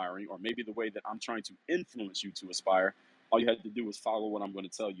you're aspiring, or maybe the way that I'm trying to influence you to aspire. All you have to do is follow what I'm going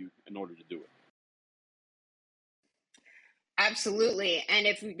to tell you in order to do it. Absolutely. And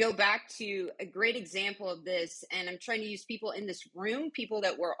if we go back to a great example of this, and I'm trying to use people in this room, people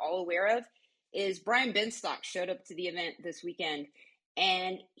that we're all aware of, is Brian Benstock showed up to the event this weekend,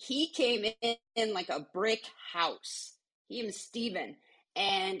 and he came in like a brick house. He and Steven.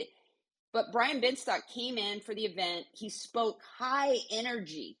 But Brian Benstock came in for the event. He spoke high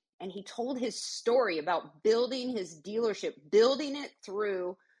energy, and he told his story about building his dealership, building it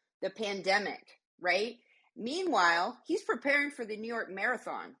through the pandemic, right? Meanwhile, he's preparing for the New York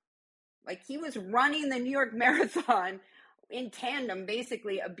Marathon. Like, he was running the New York Marathon in tandem,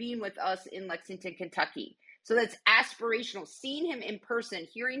 basically, of being with us in Lexington, Kentucky. So that's aspirational. Seeing him in person,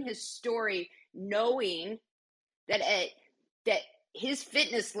 hearing his story, knowing that his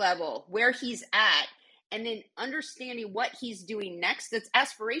fitness level, where he's at, and then understanding what he's doing next, that's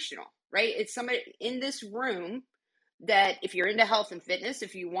aspirational, right? It's somebody in this room that if you're into health and fitness,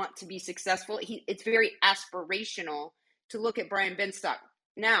 if you want to be successful, it's very aspirational to look at Brian Benstock.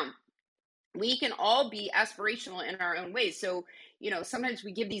 Now, we can all be aspirational in our own ways. So, sometimes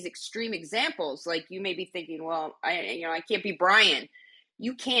we give these extreme examples, like you may be thinking, well, I can't be Brian.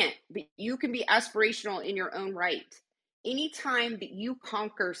 You can't, but you can be aspirational in your own right. Anytime that you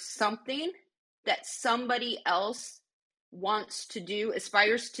conquer something that somebody else wants to do,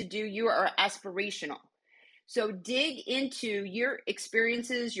 aspires to do, you are aspirational. So dig into your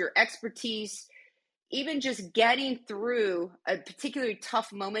experiences, your expertise, even just getting through a particularly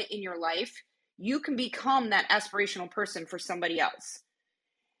tough moment in your life. You can become that aspirational person for somebody else.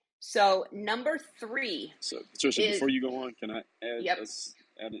 So number 3. So Patricia, before you go on, can I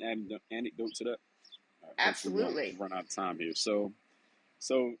add an anecdote to that? Absolutely. Run out of time here. So,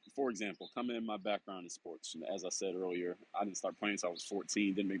 for example, coming in my background in sports, as I said earlier, I didn't start playing until I was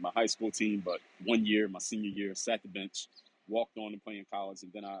 14, didn't make my high school team, but 1 year, my senior year, sat the bench, walked on to play in college,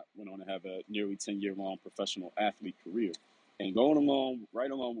 and then I went on to have a nearly 10-year-long professional athlete career. And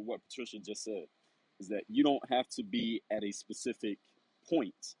right along with what Patricia just said, is that you don't have to be at a specific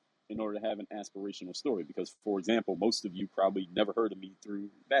point in order to have an aspirational story. Because, for example, most of you probably never heard of me through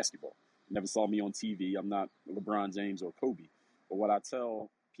basketball. Never saw me on TV. I'm not LeBron James or Kobe. But what I tell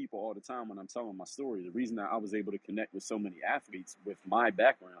people all the time when I'm telling my story, the reason that I was able to connect with so many athletes with my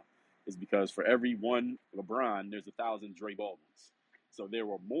background is because for every one LeBron, there's 1,000 Dre Baldwins. So there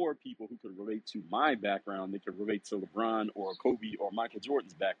were more people who could relate to my background that could relate to LeBron or Kobe or Michael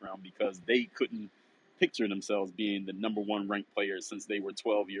Jordan's background, because they couldn't picture themselves being the number 1 ranked players since they were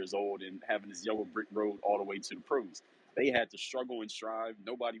 12 years old and having this yellow brick road all the way to the pros. They had to struggle and strive.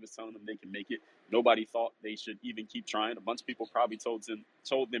 Nobody was telling them they can make it. Nobody thought they should even keep trying. A bunch of people probably told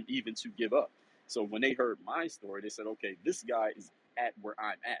them even to give up. So when they heard my story, they said, okay, this guy is at where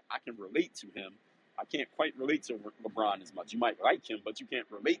I'm at. I can relate to him. I can't quite relate to LeBron as much. You might like him, but you can't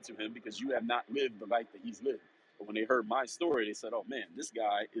relate to him because you have not lived the life that he's lived. But when they heard my story, they said, oh man, this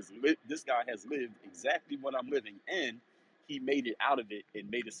guy has lived exactly what I'm living, and he made it out of it and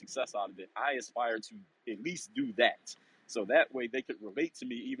made a success out of it. I aspire to at least do that. So that way they could relate to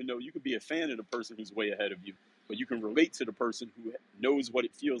me, even though you could be a fan of the person who's way ahead of you, but you can relate to the person who knows what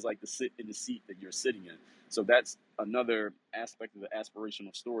it feels like to sit in the seat that you're sitting in. So that's another aspect of the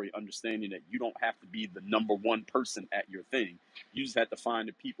aspirational story, understanding that you don't have to be the number 1 person at your thing. You just have to find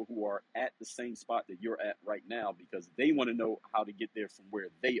the people who are at the same spot that you're at right now, because they want to know how to get there from where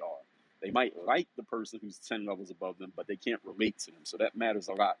they are. They might like the person who's 10 levels above them, but they can't relate to them. So that matters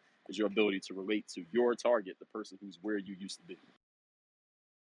a lot, is your ability to relate to your target, the person who's where you used to be.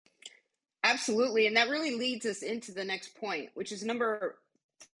 Absolutely. And that really leads us into the next point, which is number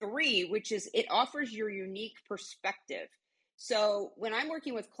 3, which is it offers your unique perspective. So when I'm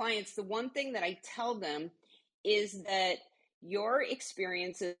working with clients, the one thing that I tell them is that your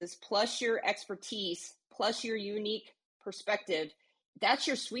experiences plus your expertise plus your unique perspective, that's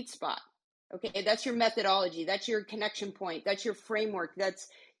your sweet spot. Okay, that's your methodology, that's your connection point, that's your framework, that's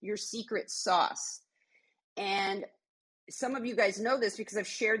your secret sauce. And some of you guys know this because I've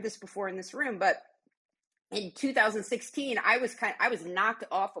shared this before in this room, but in 2016, I was knocked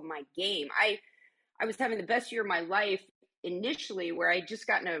off of my game. I was having the best year of my life initially, where I had just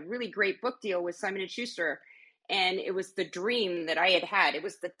gotten a really great book deal with Simon & Schuster, and it was the dream that I had. It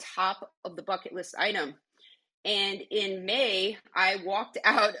was the top of the bucket list item. And in May, I walked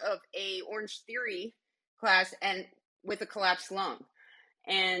out of a Orange Theory class and with a collapsed lung,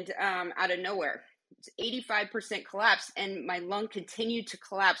 and out of nowhere, it's 85% collapse, and my lung continued to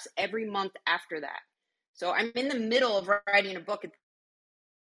collapse every month after that. So I'm in the middle of writing a book.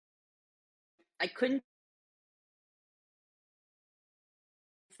 I couldn't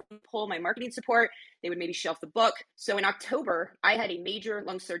pull my marketing support. They would maybe shelf the book. So in October, I had a major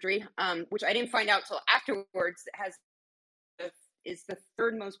lung surgery, which I didn't find out till afterwards. Is the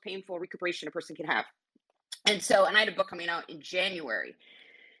third most painful recuperation a person can have. And I had a book coming out in January.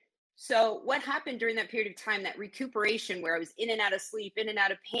 So what happened during that period of time, that recuperation where I was in and out of sleep, in and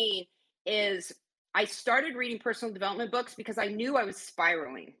out of pain, is I started reading personal development books because I knew I was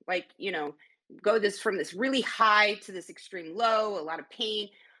spiraling, like, go from this really high to this extreme low, a lot of pain,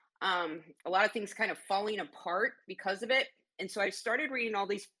 a lot of things kind of falling apart because of it. And so I started reading all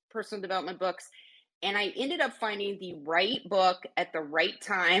these personal development books, and I ended up finding the right book at the right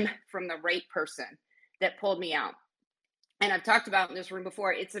time from the right person that pulled me out. And I've talked about in this room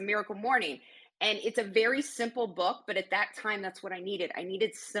before, it's A Miracle Morning. And it's a very simple book, but at that time, that's what I needed. I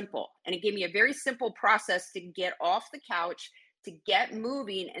needed simple. And it gave me a very simple process to get off the couch, to get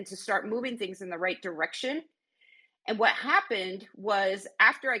moving, and to start moving things in the right direction. And what happened was,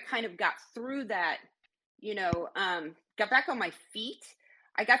 after I kind of got through that, got back on my feet,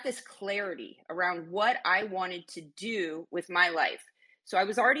 I got this clarity around what I wanted to do with my life. So I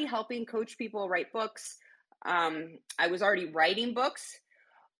was already helping coach people write books. I was already writing books,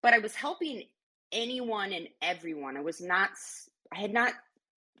 but I was helping anyone and everyone. I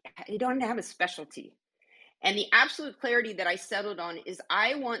don't have a specialty. And the absolute clarity that I settled on is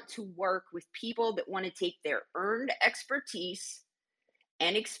I want to work with people that want to take their earned expertise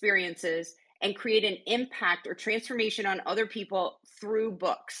and experiences and create an impact or transformation on other people through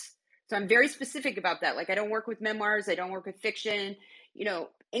books. So I'm very specific about that. Like, I don't work with memoirs. I don't work with fiction,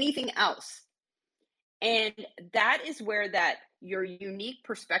 anything else. And that is where that your unique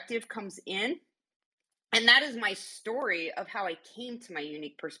perspective comes in. And that is my story of how I came to my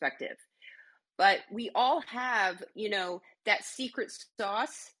unique perspective. But we all have, that secret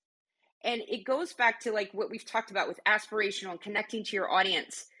sauce. And it goes back to like what we've talked about with aspirational and connecting to your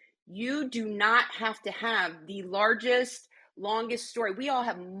audience. You do not have to have the largest, longest story. We all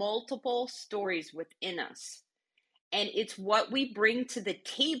have multiple stories within us. And it's what we bring to the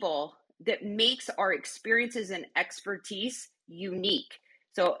table that makes our experiences and expertise unique.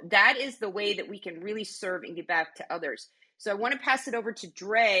 So that is the way that we can really serve and give back to others. So I want to pass it over to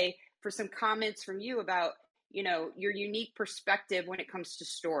Dre for some comments from you about, your unique perspective when it comes to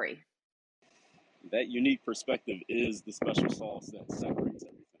story. That unique perspective is the special sauce that separates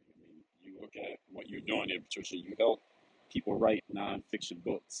everything. I mean, you look at what you're doing here, Patricia. You help people write nonfiction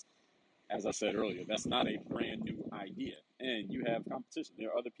books. As I said earlier, that's not a brand new idea. And you have competition. There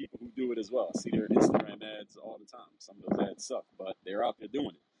are other people who do it as well. I see their Instagram ads all the time. Some of those ads suck, but they're out there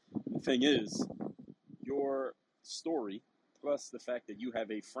doing it. The thing is, your story, plus the fact that you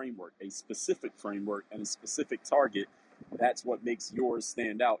have a framework, a specific framework, and a specific target, that's what makes yours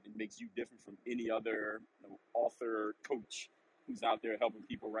stand out and makes you different from any other author, coach who's out there helping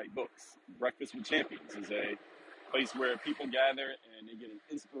people write books. Breakfast with Champions is a place where people gather and they get an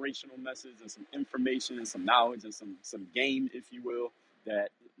inspirational message and some information and some knowledge and some game, if you will, that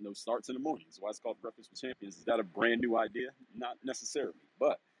starts in the morning. That's why it's called Breakfast with Champions. Is that a brand new idea? Not necessarily,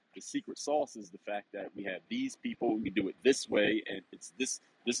 but the secret sauce is the fact that we have these people, we do it this way, and it's this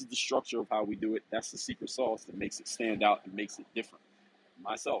is the structure of how we do it. That's the secret sauce that makes it stand out and makes it different.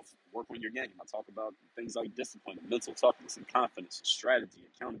 Myself, work on your game. I talk about things like discipline, mental toughness, and confidence, and strategy,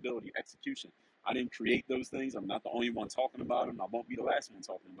 accountability, execution. I didn't create those things. I'm not the only one talking about them. I won't be the last one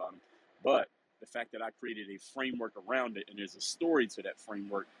talking about them. But the fact that I created a framework around it and there's a story to that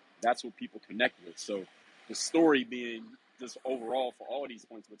framework, that's what people connect with. So the story being just overall for all these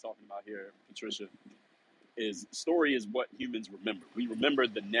points we're talking about here, Patricia, is story is what humans remember. We remember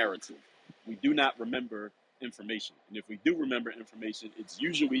the narrative. We do not remember information. And if we do remember information, it's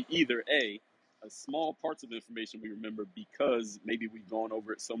usually either a small parts of information we remember because maybe we've gone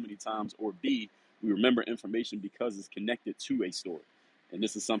over it so many times, or B, we remember information because it's connected to a story. And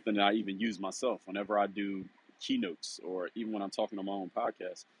this is something that I even use myself whenever I do keynotes or even when I'm talking on my own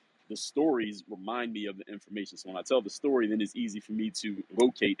podcast. The stories remind me of the information. So when I tell the story, then it's easy for me to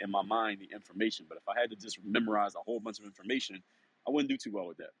locate in my mind the information. But if I had to just memorize a whole bunch of information, I wouldn't do too well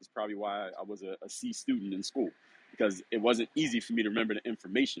with that. That's probably why I was a C student in school, because it wasn't easy for me to remember the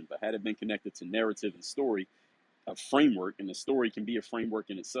information. But had it been connected to narrative and story, a framework, and the story can be a framework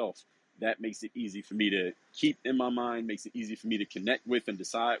in itself, that makes it easy for me to keep in my mind, makes it easy for me to connect with and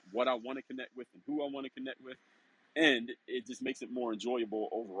decide what I want to connect with and who I want to connect with. And it just makes it more enjoyable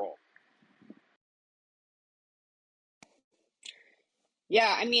overall.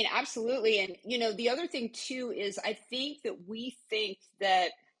 Yeah, I mean, absolutely. And, the other thing too is I think that we think that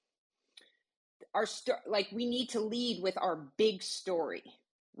we need to lead with our big story,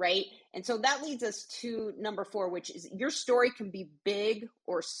 right? And so that leads us to number 4, which is your story can be big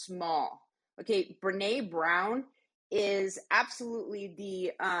or small. Okay, Brene Brown is absolutely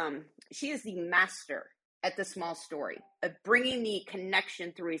she is the master at the small story, of bringing the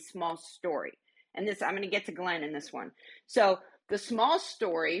connection through a small story. And this, I'm going to get to Glenn in this one. So the small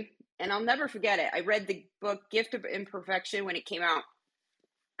story, and I'll never forget it. I read the book Gift of Imperfection when it came out,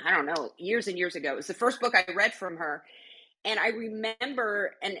 I don't know, years and years ago. It was the first book I read from her. And I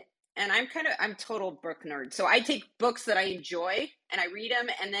remember, and I'm total book nerd. So I take books that I enjoy and I read them,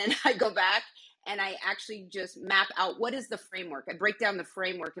 and then I go back and I actually just map out what is the framework. I break down the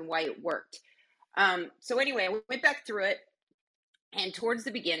framework and why it worked. So anyway, I went back through it, and towards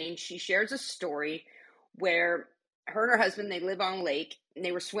the beginning, she shares a story where her and her husband, they live on a lake, and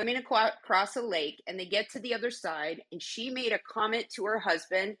they were swimming across a lake, and they get to the other side, and she made a comment to her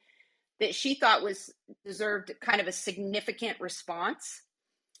husband that she thought deserved kind of a significant response,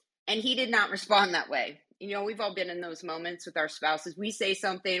 and he did not respond that way. We've all been in those moments with our spouses. We say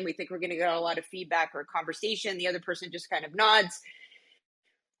something, we think we're going to get a lot of feedback or a conversation, the other person just kind of nods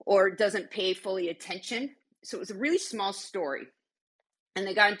or doesn't pay fully attention. So it was a really small story, and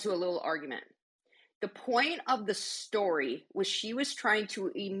they got into a little argument. The point of the story was she was trying to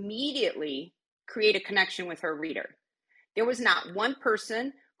immediately create a connection with her reader. There was not one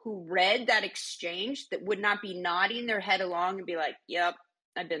person who read that exchange that would not be nodding their head along and be like, yep,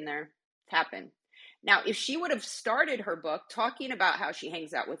 I've been there. It's happened. Now, if she would have started her book talking about how she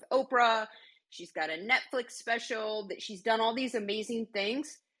hangs out with Oprah, she's got a Netflix special, that she's done all these amazing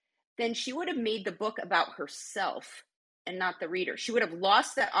things, then she would have made the book about herself and not the reader. She would have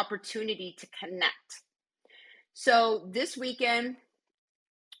lost that opportunity to connect. So this weekend,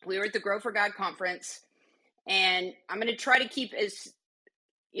 we were at the Grow for God conference, and I'm going to try to keep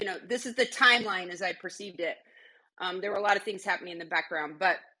this is the timeline as I perceived it. There were a lot of things happening in the background,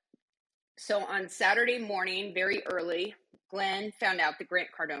 but so on Saturday morning, very early, Glenn found out that Grant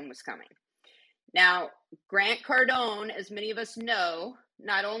Cardone was coming. Now, Grant Cardone, as many of us know,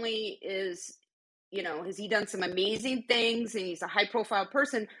 not only has he done some amazing things and he's a high profile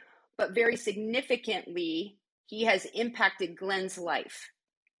person, but very significantly, he has impacted Glenn's life.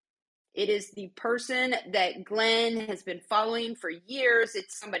 It is the person that Glenn has been following for years.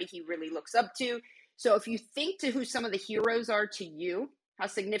 It's somebody he really looks up to. So if you think to who some of the heroes are to you, how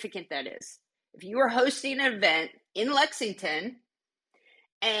significant that is. If you are hosting an event in Lexington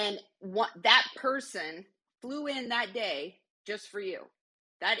and that person flew in that day just for you,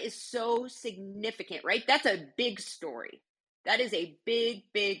 that is so significant, right? That's a big story. That is a big,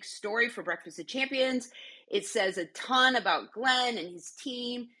 big story for Breakfast of Champions. It says a ton about Glenn and his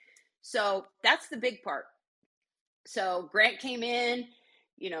team. So that's the big part. So Grant came in,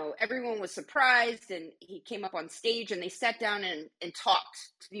 everyone was surprised, and he came up on stage and they sat down and talked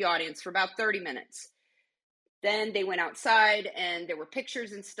to the audience for about 30 minutes. Then they went outside and there were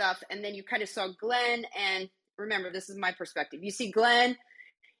pictures and stuff. And then you kind of saw Glenn, and remember, this is my perspective. You see Glenn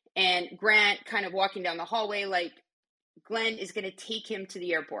and Grant kind of walking down the hallway like Glenn is going to take him to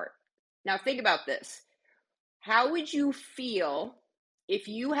the airport. Now think about this. How would you feel if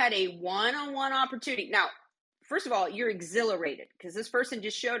you had a one-on-one opportunity? Now, first of all, you're exhilarated because this person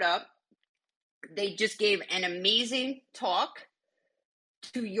just showed up. They just gave an amazing talk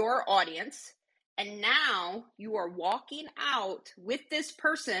to your audience. And now you are walking out with this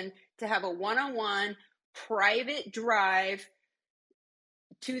person to have a one-on-one private drive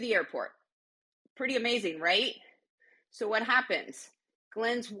to the airport. Pretty amazing, right? So what happens?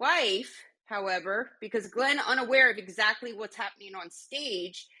 Glenn's wife, however, because Glenn, unaware of exactly what's happening on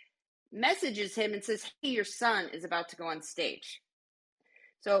stage, messages him and says, hey, your son is about to go on stage.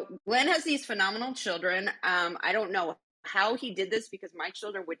 So Glenn has these phenomenal children. I don't know how he did this because my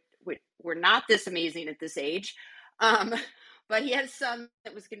children were not this amazing at this age. But he had a son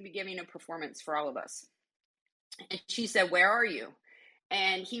that was going to be giving a performance for all of us. And she said, where are you?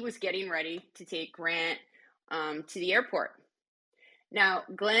 And he was getting ready to take Grant to the airport. Now,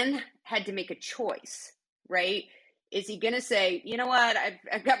 Glenn had to make a choice, right? Is he going to say, you know what,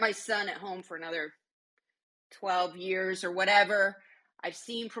 I've got my son at home for another 12 years or whatever. I've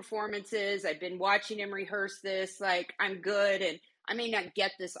seen performances. I've been watching him rehearse this. Like, I'm good. And I may not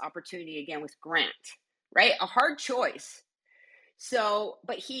get this opportunity again with Grant, right? A hard choice. So,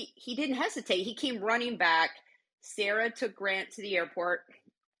 but he didn't hesitate. He came running back. Sarah took Grant to the airport,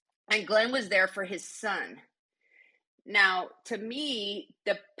 and Glenn was there for his son. Now, to me,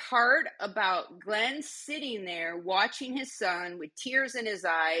 the part about Glenn sitting there watching his son with tears in his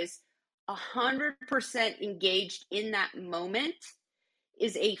eyes, 100% engaged in that moment,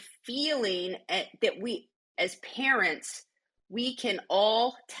 is a feeling that we, as parents, we can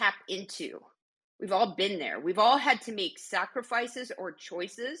all tap into. We've all been there. We've all had to make sacrifices or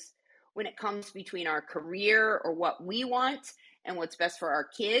choices when it comes between our career or what we want and what's best for our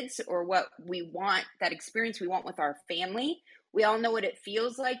kids, or what we want, that experience we want with our family. We all know what it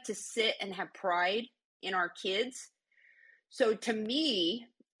feels like to sit and have pride in our kids. So to me,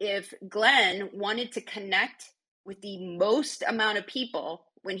 if Glenn wanted to connect with the most amount of people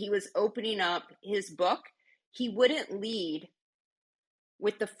when he was opening up his book, he wouldn't lead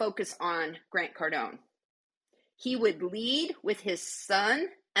with the focus on Grant Cardone. He would lead with his son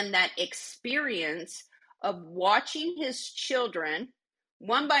and that experience of watching his children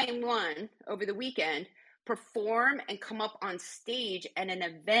one by one over the weekend perform and come up on stage at an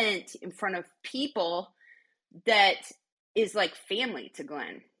event in front of people that is like family to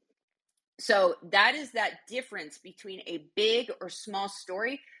Glenn. So that is that difference between a big or small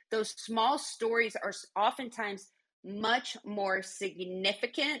story. Those small stories are oftentimes much more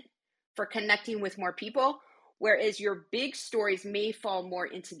significant for connecting with more people, whereas your big stories may fall more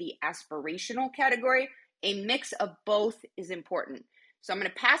into the aspirational category. A mix of both is important. So I'm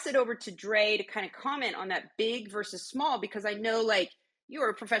going to pass it over to Dre to kind of comment on that big versus small, because I know, like, you're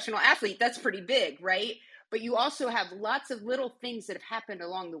a professional athlete. That's pretty big, right? But you also have lots of little things that have happened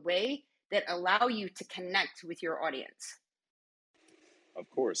along the way that allow you to connect with your audience. Of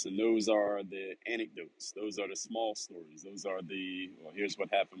course, and those are the anecdotes. Those are the small stories. Those are the, well, here's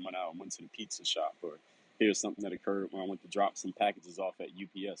what happened when I went to the pizza shop, or here's something that occurred when I went to drop some packages off at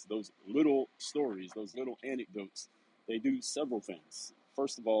UPS. Those little stories, those little anecdotes, they do several things.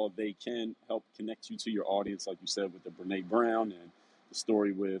 First of all, they can help connect you to your audience, like you said, with the Brene Brown and the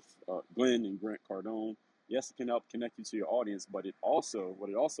story with Glenn and Grant Cardone. Yes, it can help connect you to your audience, but what it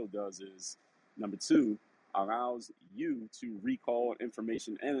also does is, number two, allows you to recall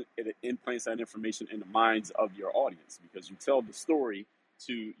information, and it implants that information in the minds of your audience, because you tell the story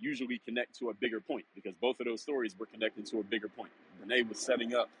to usually connect to a bigger point, because both of those stories were connecting to a bigger point. Renee was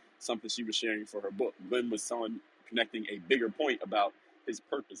setting up something she was sharing for her book. Glenn was connecting a bigger point about his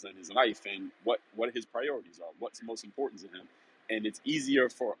purpose and his life and what his priorities are, what's most important to him. And it's easier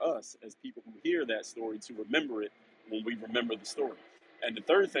for us as people who hear that story to remember it when we remember the story. And the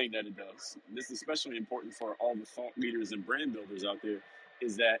third thing that it does, and this is especially important for all the thought leaders and brand builders out there,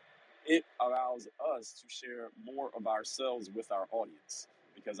 is that it allows us to share more of ourselves with our audience.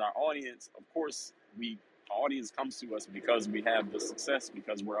 Because our audience, of course, our audience comes to us because we have the success,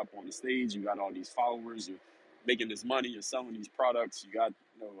 because we're up on the stage, you got all these followers, you're making this money, you're selling these products, you got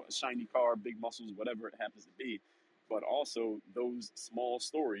a shiny car, big muscles, whatever it happens to be. But also those small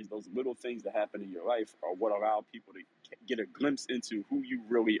stories, those little things that happen in your life are what allow people to get a glimpse into who you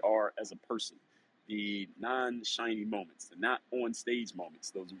really are as a person. The non-shiny moments, the not on stage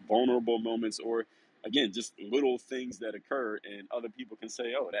moments, those vulnerable moments, or again, just little things that occur and other people can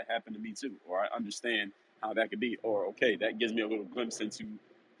say, oh, that happened to me too, or I understand how that could be, or okay, that gives me a little glimpse into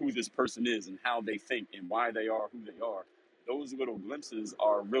who this person is and how they think and why they are who they are. Those little glimpses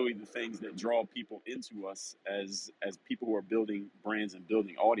are really the things that draw people into us as people who are building brands and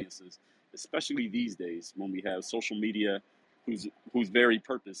building audiences, especially these days when we have social media, whose very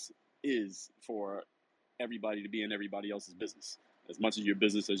purpose is for everybody to be in everybody else's business, as much of your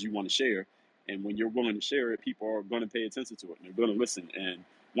business as you want to share. And when you're willing to share it, people are going to pay attention to it and they're going to listen. And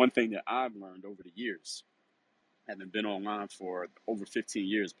one thing that I've learned over the years, having been online for over 15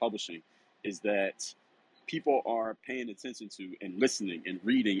 years publishing, is that people are paying attention to and listening and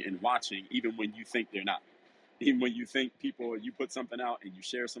reading and watching, even when you think they're not. Even when you think you put something out and you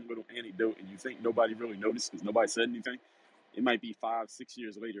share some little anecdote and you think nobody really noticed because nobody said anything, it might be 5-6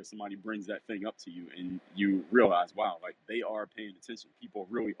 years later, somebody brings that thing up to you and you realize, wow, like they are paying attention. People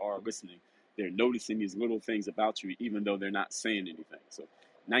really are listening. They're noticing these little things about you, even though they're not saying anything. So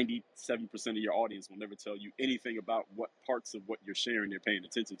 97% of your audience will never tell you anything about what parts of what you're sharing they're paying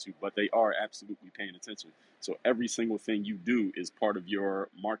attention to, but they are absolutely paying attention. So every single thing you do is part of your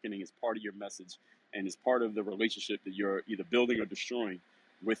marketing, is part of your message, and is part of the relationship that you're either building or destroying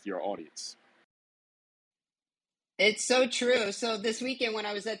with your audience. It's so true. So this weekend when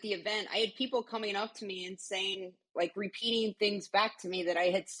I was at the event, I had people coming up to me and saying, like, repeating things back to me that I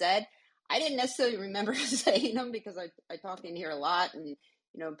had said. I didn't necessarily remember saying them because I talk in here a lot and,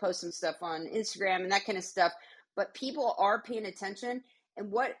 post some stuff on Instagram and that kind of stuff. but people are paying attention. And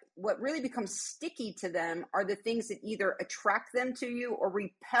what really becomes sticky to them are the things that either attract them to you or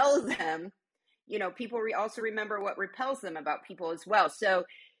repel them. You know, people also remember what repels them about people as well. So,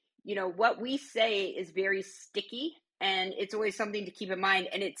 you know, what we say is very sticky, and it's always something to keep in mind,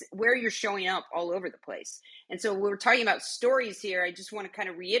 and it's where you're showing up all over the place. And so we're talking about stories here. I just want to kind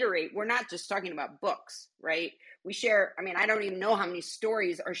of reiterate, we're not just talking about books, right? We share, I mean, I don't even know how many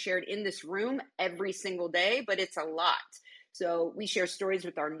stories are shared in this room every single day, but it's a lot. So we share stories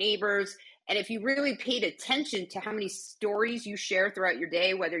with our neighbors. And if you really paid attention to how many stories you share throughout your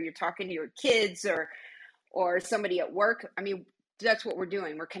day, whether you're talking to your kids or somebody at work, I mean, that's what we're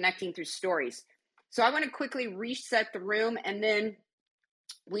doing. We're connecting through stories. So I want to quickly reset the room, and then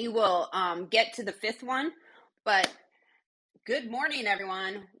we will get to the fifth one. But good morning,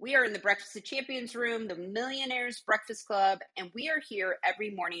 everyone. We are in the Breakfast of Champions room, the Millionaires Breakfast Club, and we are here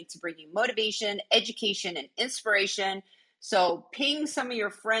every morning to bring you motivation, education, and inspiration. So ping some of your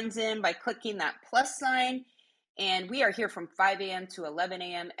friends in by clicking that plus sign. And we are here from 5 a.m. to 11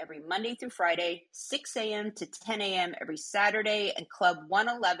 a.m. every Monday through Friday, 6 a.m. to 10 a.m. every Saturday, and Club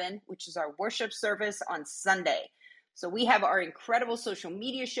 111, which is our worship service, on Sunday. So we have our incredible social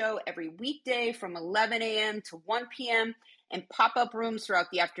media show every weekday from 11 a.m. to 1 p.m. and pop-up rooms throughout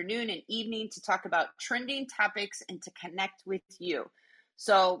the afternoon and evening to talk about trending topics and to connect with you.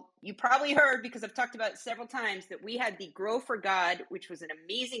 So you probably heard, because I've talked about it several times, that we had the Grow for God, which was an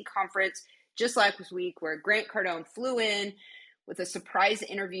amazing conference just like this week, where Grant Cardone flew in with a surprise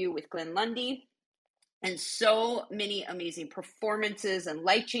interview with Glenn Lundy, and so many amazing performances and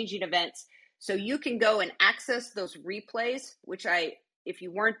life-changing events. So you can go and access those replays, which if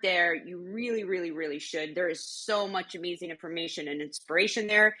you weren't there, you really, really, really should. There is so much amazing information and inspiration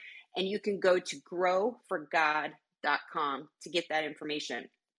there. And you can go to growforgod.com to get that information.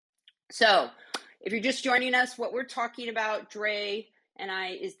 So if you're just joining us, what we're talking about, Dre and I,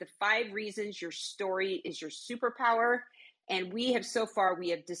 is the 5 reasons your story is your superpower. And we have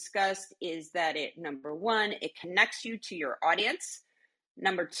discussed is that number 1, it connects you to your audience.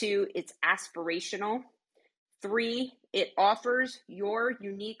 Number 2, it's aspirational. 3, it offers your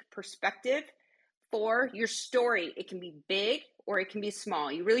unique perspective. 4, your story, it can be big or it can be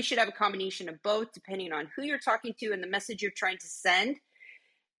small. You really should have a combination of both, depending on who you're talking to and the message you're trying to send.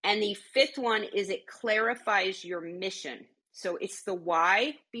 And the 5th one is it clarifies your mission. So it's the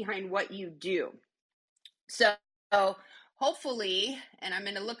why behind what you do. So hopefully, and I'm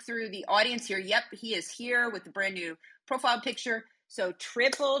going to look through the audience here. Yep, he is here with the brand new profile picture. So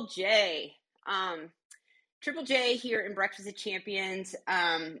Triple J. Triple J here in Breakfast of Champions.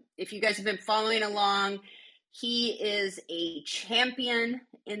 If you guys have been following along, he is a champion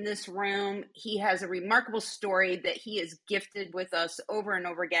in this room. He has a remarkable story that he is gifted with us over and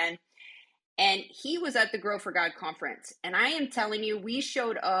over again. And he was at the Grow for God conference. And I am telling you, we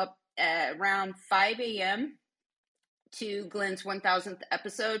showed up at around 5 a.m. to Glenn's 1000th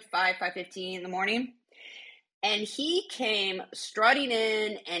episode, 5:15 in the morning. And he came strutting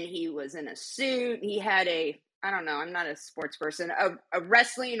in, and he was in a suit. He had I don't know, I'm not a sports person, a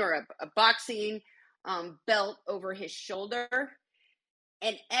wrestling or a boxing belt over his shoulder.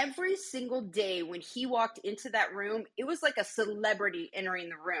 And every single day when he walked into that room, it was like a celebrity entering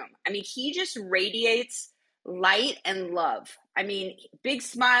the room. I mean, he just radiates light and love. I mean, big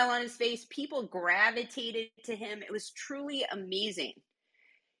smile on his face. People gravitated to him. It was truly amazing.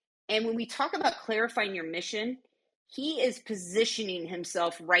 And when we talk about clarifying your mission, he is positioning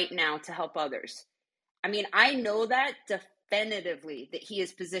himself right now to help others. I mean, I know that definitively, that he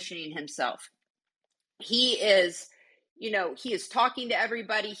is positioning himself. He is, he is talking to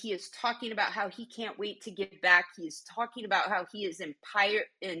everybody. He is talking about how he can't wait to give back. He is talking about how he is empowered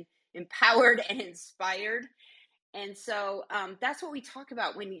and inspired. And so that's what we talk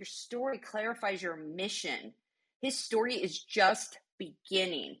about when your story clarifies your mission. His story is just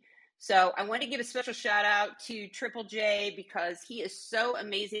beginning. So I want to give a special shout out to Triple J, because he is so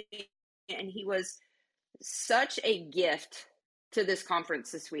amazing, and he was such a gift to this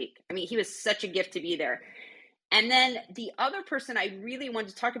conference this week. I mean, he was such a gift to be there. And then the other person I really wanted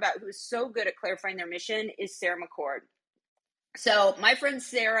to talk about who is so good at clarifying their mission is Sarah McCord. So my friend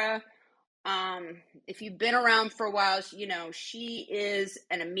Sarah, if you've been around for a while, she is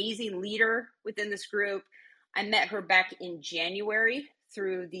an amazing leader within this group. I met her back in January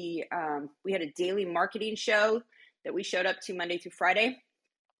through we had a daily marketing show that we showed up to Monday through Friday.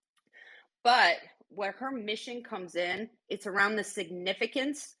 But where her mission comes in, it's around the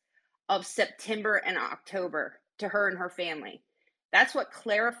significance of September and October to her and her family. That's what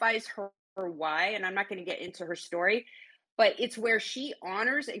clarifies her why, and I'm not going to get into her story, but it's where she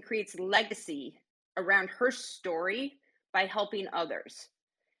honors and creates legacy around her story by helping others.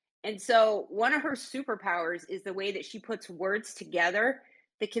 And so one of her superpowers is the way that she puts words together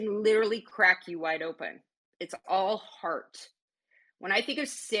that can literally crack you wide open. It's all heart. When I think of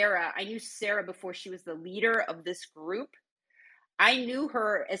Sarah, I knew Sarah before she was the leader of this group. I knew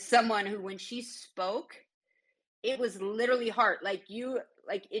her as someone who, when she spoke, it was literally heart. Like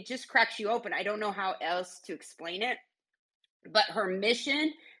it just cracks you open. I don't know how else to explain it, but her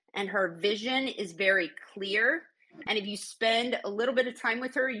mission and her vision is very clear. And if you spend a little bit of time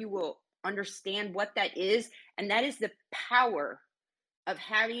with her, you will understand what that is. And that is the power of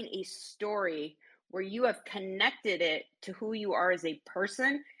having a story where you have connected it to who you are as a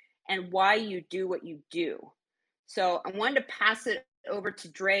person and why you do what you do. So I wanted to pass it over to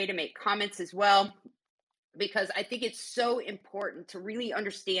Dre to make comments as well, because I think it's so important to really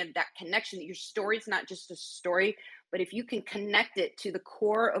understand that connection, that your story is not just a story, but if you can connect it to the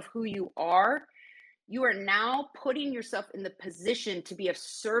core of who you are now putting yourself in the position to be of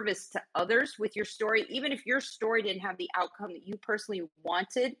service to others with your story. Even if your story didn't have the outcome that you personally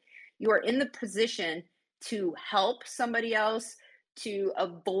wanted, you are in the position to help somebody else, to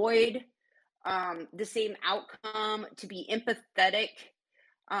avoid the same outcome, to be empathetic,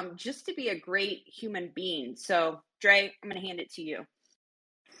 just to be a great human being. So, Dre, I'm going to hand it to you.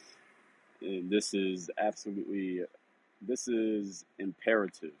 And this is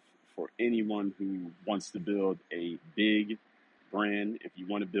imperative for anyone who wants to build a big brand. If you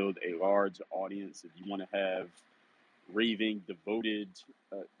want to build a large audience, if you want to have raving, devoted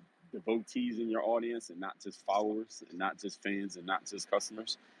devotees in your audience, and not just followers, and not just fans, and not just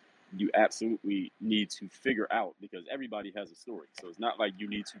customers, you absolutely need to figure out, because everybody has a story. So it's not like you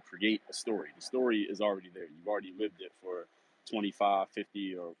need to create a story. The story is already there. You've already lived it for 25,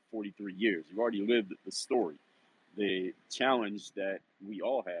 50, or 43 years. You've already lived the story. The challenge that we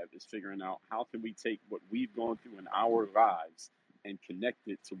all have is figuring out how can we take what we've gone through in our lives and connect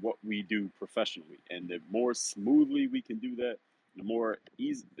it to what we do professionally. And the more smoothly we can do that, the more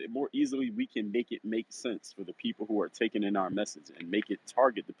easily we can make it make sense for the people who are taking in our message, and make it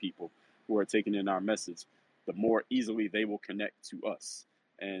target the people who are taking in our message, the more easily they will connect to us,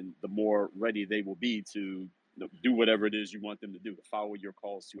 and the more ready they will be to do whatever it is you want them to do, to follow your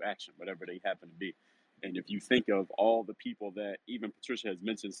calls to action, whatever they happen to be. And if you think of all the people that even Patricia has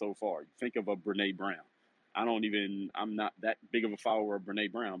mentioned so far, you think of a Brene Brown. I'm not that big of a follower of Brene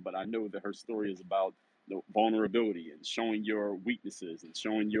Brown, but I know that her story is about vulnerability and showing your weaknesses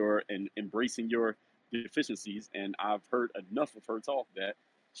and and embracing your deficiencies. And I've heard enough of her talk that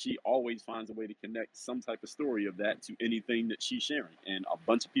she always finds a way to connect some type of story of that to anything that she's sharing. And a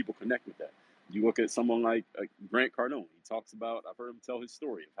bunch of people connect with that. You look at someone like Grant Cardone. He talks about, I've heard him tell his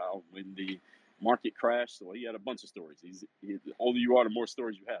story of how when the market crashed, well, he had a bunch of stories. The older you are, the more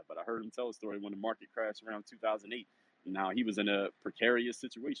stories you have. But I heard him tell a story when the market crashed around 2008. Now he was in a precarious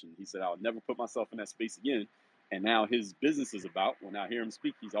situation. He said, I'll never put myself in that space again. And now his business is about, when I hear him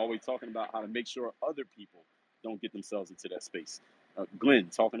speak, he's always talking about how to make sure other people don't get themselves into that space. Glenn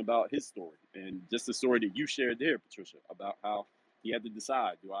talking about his story, and just the story that you shared there, Patricia, about how he had to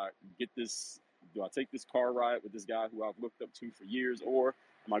decide, do I take this car ride with this guy who I've looked up to for years, or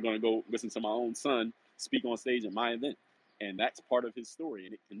am I going to go listen to my own son speak on stage at my event? And that's part of his story,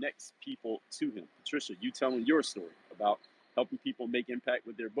 and it connects people to him. Patricia, you telling your story about helping people make impact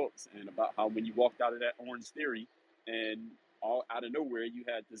with their books, and about how when you walked out of that Orange Theory and all out of nowhere you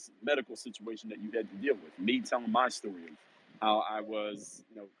had this medical situation that you had to deal with. Me telling my story of how I was,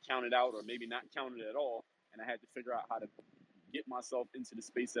 counted out, or maybe not counted at all, and I had to figure out how to get myself into the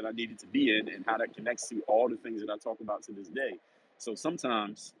space that I needed to be in, and how that connects to all the things that I talk about to this day. So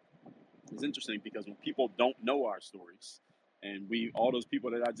sometimes it's interesting, because when people don't know our stories, and all those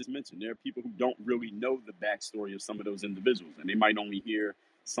people that I just mentioned, there are people who don't really know the backstory of some of those individuals, and they might only hear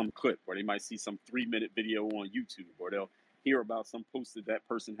some clip, or they might see some 3-minute video on YouTube, or they'll hear about some post that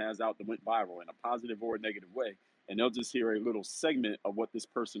person has out that went viral in a positive or a negative way, and they'll just hear a little segment of what this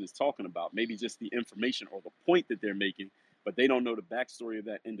person is talking about, maybe just the information or the point that they're making, but they don't know the backstory of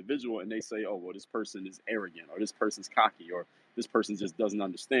that individual, and they say, oh, well, this person is arrogant, or this person's cocky, or this person just doesn't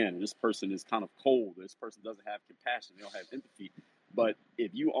understand, or this person is kind of cold, or this person doesn't have compassion, they don't have empathy. But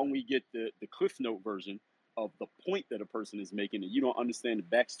if you only get the Cliff Note version of the point that a person is making, and you don't understand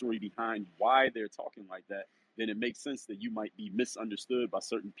the backstory behind why they're talking like that, then it makes sense that you might be misunderstood by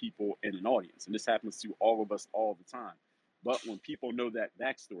certain people in an audience. And this happens to all of us all the time. But when people know that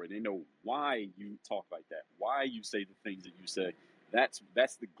backstory, they know why you talk like that, why you say the things that you say, that's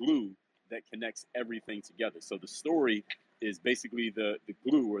the glue that connects everything together. So the story is basically the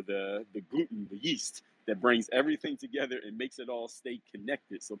glue, or the gluten, the yeast that brings everything together and makes it all stay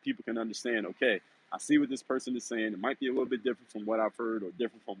connected so people can understand, okay, I see what this person is saying. It might be a little bit different from what I've heard or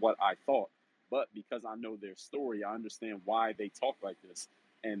different from what I thought, but because I know their story, I understand why they talk like this.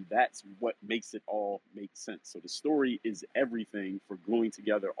 And that's what makes it all make sense. So the story is everything for gluing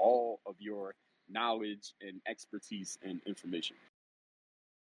together all of your knowledge and expertise and information.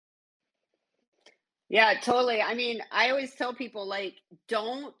 Yeah, totally. I mean, I always tell people, like,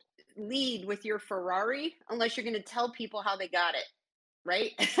 don't lead with your Ferrari unless you're going to tell people how they got it,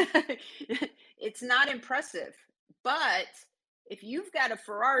 right? It's not impressive. But if you've got a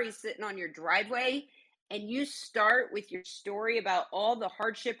Ferrari sitting on your driveway and you start with your story about all the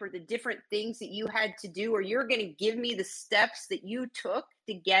hardship or the different things that you had to do, or you're going to give me the steps that you took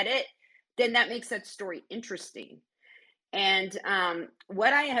to get it, then that makes that story interesting. And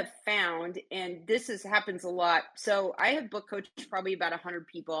what I have found, and happens a lot. So I have book coached probably about 100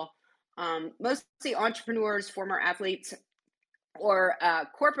 people, mostly entrepreneurs, former athletes, or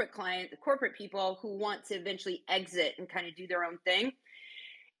corporate people who want to eventually exit and kind of do their own thing.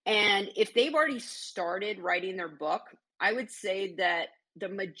 And if they've already started writing their book, I would say that the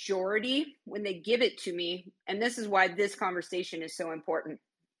majority, when they give it to me, and this is why this conversation is so important,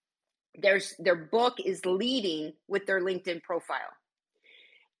 their book is leading with their LinkedIn profile.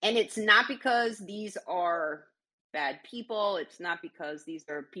 And it's not because these are bad people. It's not because these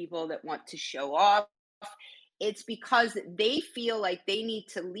are people that want to show off. It's because they feel like they need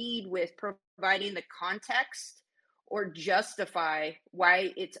to lead with providing the context or justify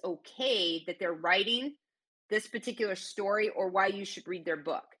why it's okay that they're writing this particular story or why you should read their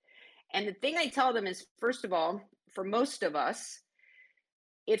book. And the thing I tell them is, first of all, for most of us,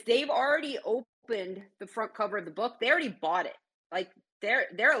 if they've already opened the front cover of the book, they already bought it. Like they're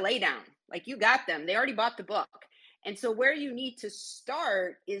a laydown. Like you got them. They already bought the book. And so where you need to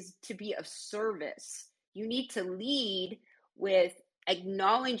start is to be of service. You need to lead with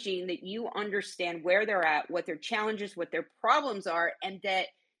acknowledging that you understand where they're at, what their challenges, what their problems are, and that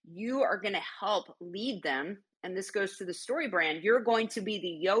you are going to help lead them. And this goes to the story brand. You're going to be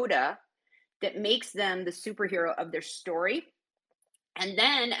the Yoda that makes them the superhero of their story. And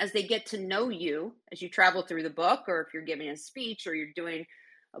then as they get to know you, as you travel through the book, or if you're giving a speech or you're doing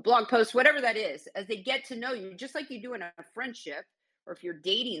a blog post, whatever that is, as they get to know you, just like you do in a friendship, or if you're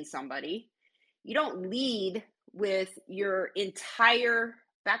dating somebody, you don't lead with your entire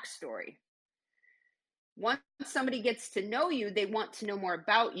backstory. Once somebody gets to know you, they want to know more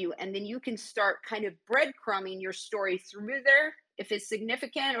about you. And then you can start kind of breadcrumbing your story through there, if it's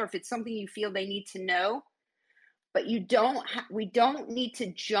significant or if it's something you feel they need to know. But we don't need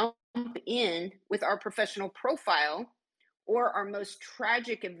to jump in with our professional profile or our most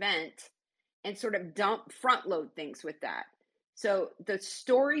tragic event and sort of front load things with that. So the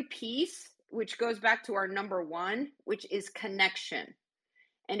story piece, which goes back to our number one, which is connection.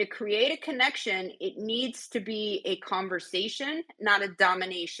 And to create a connection, it needs to be a conversation, not a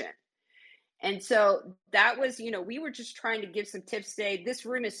domination. And so that was, we were just trying to give some tips today. This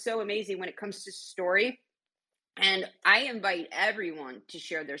room is so amazing when it comes to story. And I invite everyone to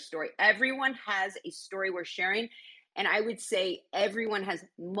share their story. Everyone has a story we're sharing. And I would say everyone has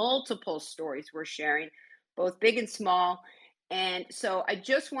multiple stories we're sharing, both big and small. And so I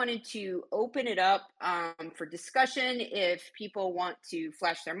just wanted to open it up for discussion. If people want to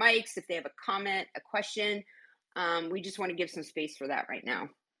flash their mics, if they have a comment, a question, we just want to give some space for that right now.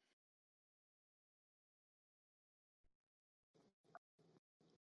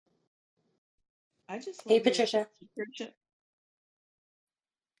 Hey, Patricia.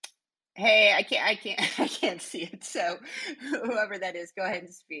 Hey, I can't see it. So whoever that is, go ahead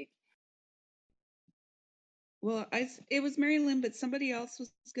and speak. Well, it was Mary Lynn, but somebody else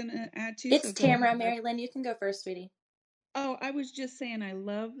was going to add too. It's Tamara. Mary Lynn, you can go first, sweetie. Oh, I was just saying I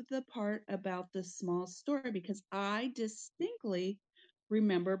love the part about the small story because I distinctly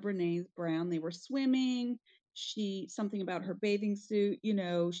remember Brene Brown. They were swimming. Something about her bathing suit,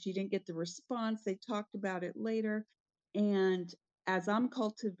 she didn't get the response. They talked about it later. And as I'm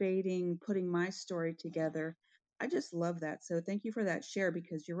cultivating, putting my story together, I just love that. So thank you for that share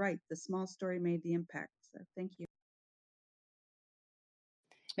because you're right. The small story made the impact. So thank you.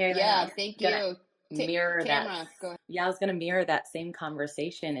 Mary Lynn, Yeah, thank you. Mirror Tamara, that. go ahead. Yeah, I was going to mirror that same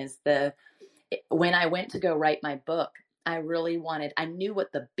conversation. When I went to go write my book, I knew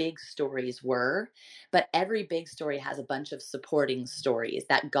what the big stories were, but every big story has a bunch of supporting stories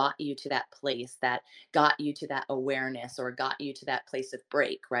that got you to that place, that got you to that awareness, or got you to that place of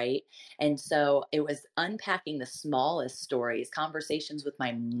break, right? And so it was unpacking the smallest stories, conversations with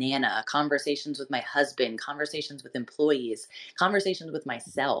my Nana, conversations with my husband, conversations with employees, conversations with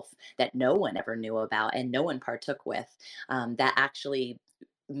myself that no one ever knew about and no one partook with, that actually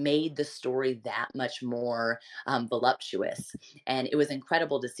made the story that much more voluptuous. And it was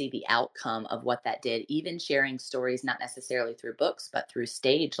incredible to see the outcome of what that did, even sharing stories, not necessarily through books, but through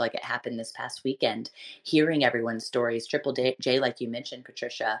stage, like it happened this past weekend, hearing everyone's stories, Triple J, like you mentioned,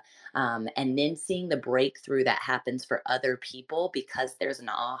 Patricia, and then seeing the breakthrough that happens for other people because there's an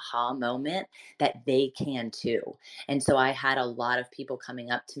aha moment that they can too. And so I had a lot of people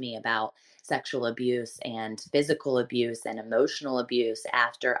coming up to me about sexual abuse and physical abuse and emotional abuse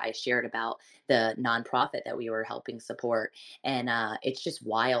after I shared about the nonprofit that we were helping support. And it's just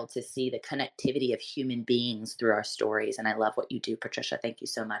wild to see the connectivity of human beings through our stories. And I love what you do, Patricia. Thank you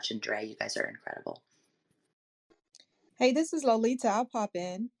so much. And Dre, you guys are incredible. Hey, this is Lolita. I'll pop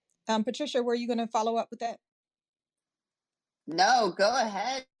in. Patricia, were you going to follow up with that? No, go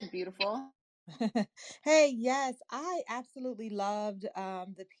ahead, beautiful. Hey, yes, I absolutely loved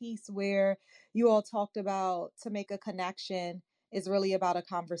the piece where you all talked about to make a connection is really about a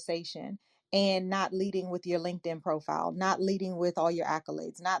conversation and not leading with your LinkedIn profile, not leading with all your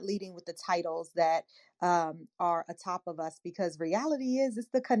accolades, not leading with the titles that are atop of us, because reality is it's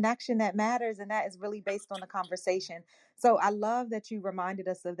the connection that matters, and that is really based on the conversation. So I love that you reminded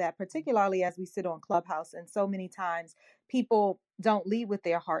us of that, particularly as we sit on Clubhouse, and so many times people don't lead with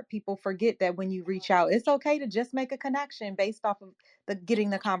their heart. People forget that when you reach out, it's okay to just make a connection based off of getting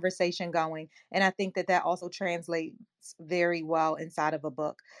the conversation going. And I think that that also translates very well inside of a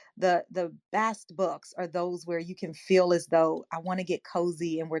book. The best books are those where you can feel as though I want to get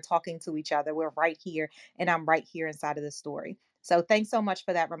cozy and we're talking to each other. We're right here and I'm right here inside of the story. So thanks so much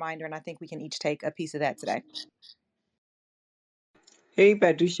for that reminder. And I think we can each take a piece of that today. Hey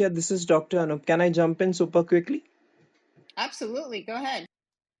Patricia, this is Dr. Anup. Can I jump in super quickly? Absolutely, go ahead.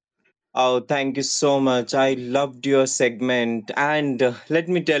 Oh, thank you so much. I loved your segment. And let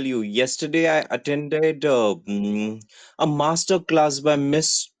me tell you, yesterday I attended a master class by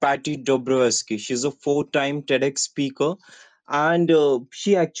Miss Patty Dobrowski. She's a four-time TEDx speaker. And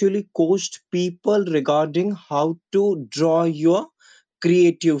she actually coached people regarding how to draw your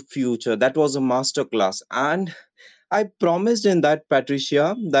creative future. That was a master class. And I promised in that,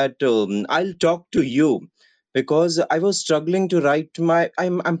 Patricia, that I'll talk to you because I was struggling to write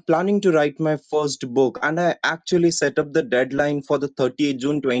I'm planning to write my first book, and I actually set up the deadline for the 30th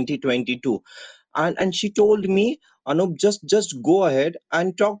June 2022. And she told me, Anup, just go ahead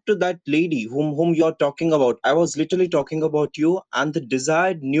and talk to that lady whom you're talking about. I was literally talking about you, and the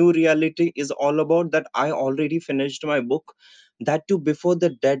desired new reality is all about that. I already finished my book, that too before the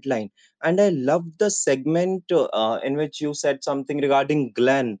deadline. And I loved the segment in which you said something regarding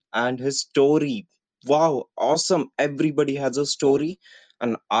Glenn and his story. Wow, awesome. Everybody has a story,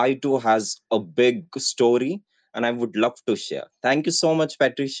 and I too has a big story, and I would love to share. Thank you so much,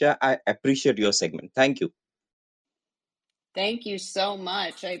 Patricia. I appreciate your segment. Thank you. Thank you so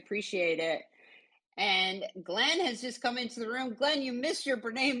much. I appreciate it. And Glenn has just come into the room. Glenn, you missed your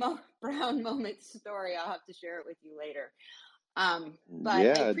Brown moment story. I'll have to share it with you later. But I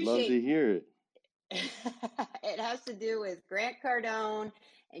Yeah, I'd love appreciate to hear it. it has to do with Grant Cardone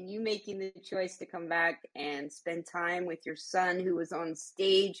and you making the choice to come back and spend time with your son who was on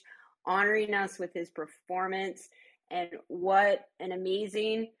stage honoring us with his performance. And what an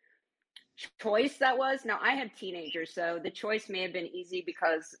amazing choice that was. Now, I have teenagers, so the choice may have been easy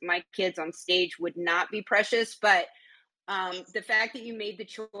because my kids on stage would not be precious, but the fact that you made the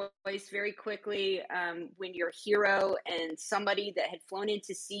choice very quickly when your hero and somebody that had flown in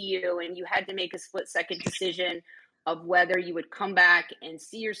to see you and you had to make a split-second decision of whether you would come back and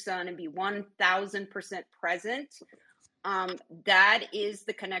see your son and be 1,000% present, that is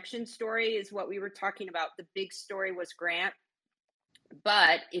the connection story, is what we were talking about. The big story was Grant.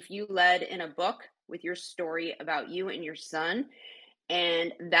 But if you led in a book with your story about you and your son,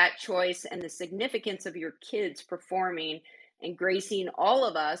 and that choice and the significance of your kids performing and gracing all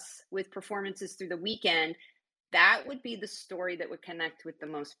of us with performances through the weekend, that would be the story that would connect with the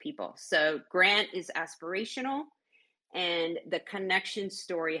most people. So Grant is aspirational, and the connection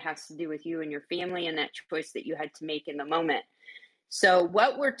story has to do with you and your family and that choice that you had to make in the moment. So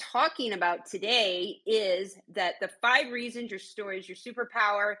what we're talking about today is that the 5 reasons your story is your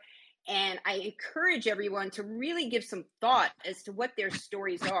superpower. And I encourage everyone to really give some thought as to what their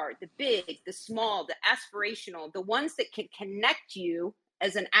stories are, the big, the small, the aspirational, the ones that can connect you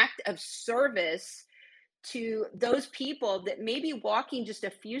as an act of service to those people that may be walking just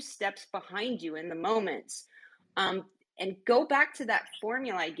a few steps behind you in the moments. And go back to that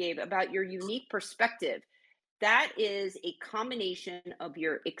formula I gave about your unique perspective. That is a combination of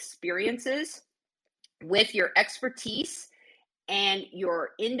your experiences with your expertise and your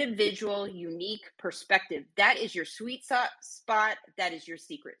individual unique perspective. That is your sweet spot. That is your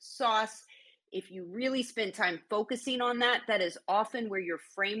secret sauce. If you really spend time focusing on that, that is often where your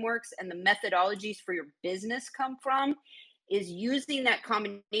frameworks and the methodologies for your business come from. Is using that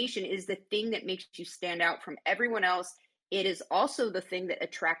combination is the thing that makes you stand out from everyone else. It is also the thing that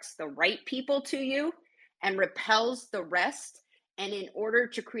attracts the right people to you and repels the rest. And in order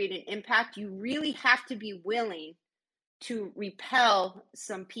to create an impact, you really have to be willing to repel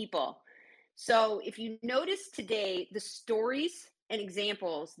some people. So if you notice today, the stories and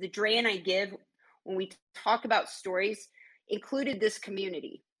examples that Dre and I give when we talk about stories included this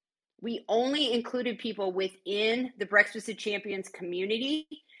community. We only included people within the Breakfast of Champions community,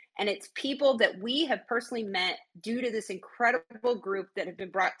 and it's people that we have personally met due to this incredible group that have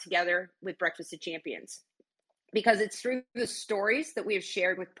been brought together with Breakfast of Champions. Because it's through the stories that we have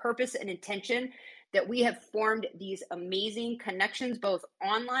shared with purpose and intention that we have formed these amazing connections, both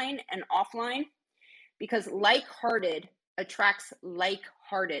online and offline, because like-hearted attracts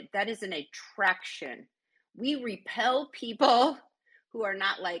like-hearted. That is an attraction. We repel people who are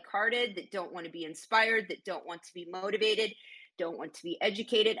not like-hearted, that don't want to be inspired, that don't want to be motivated, don't want to be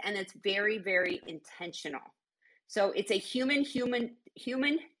educated, and it's very, very intentional. So it's a human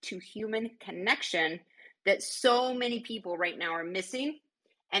to human connection that so many people right now are missing,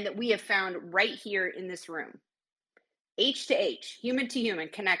 and that we have found right here in this room. H to H, human to human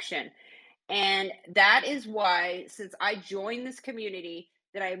connection. And that is why, since I joined this community,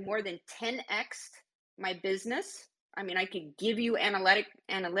 that I have more than 10x'd my business. I mean, I could give you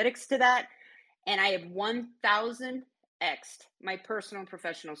analytics to that. And I have 1,000x'd my personal and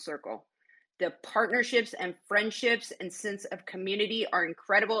professional circle. The partnerships and friendships and sense of community are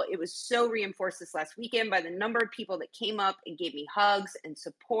incredible. It was so reinforced this last weekend by the number of people that came up and gave me hugs and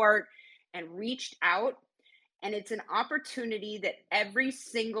support and reached out. And it's an opportunity that every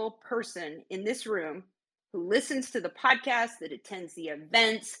single person in this room who listens to the podcast, that attends the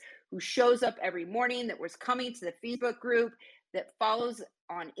events, who shows up every morning, that was coming to the Facebook group, that follows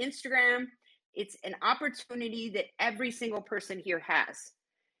on Instagram, it's an opportunity that every single person here has.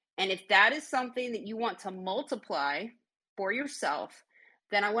 And if that is something that you want to multiply for yourself,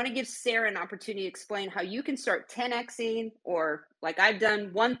 then I want to give Sarah an opportunity to explain how you can start 10xing, or like I've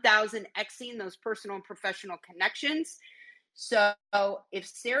done, 1,000xing those personal and professional connections. So if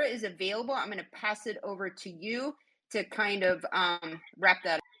Sarah is available, I'm going to pass it over to you to kind of wrap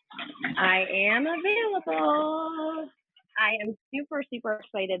that up. I am available. I am super, super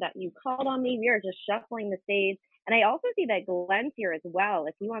excited that you called on me. We are just shuffling the stage. And I also see that Glenn's here as well,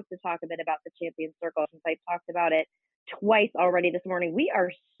 if he wants to talk a bit about the Champion Circle, since I talked about it twice already this morning. We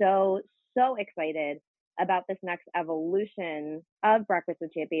are so, so excited about this next evolution of Breakfast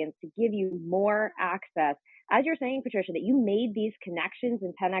with Champions to give you more access. As you're saying, Patricia, that you made these connections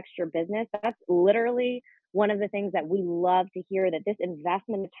in 10x your business, that's literally one of the things that we love to hear, that this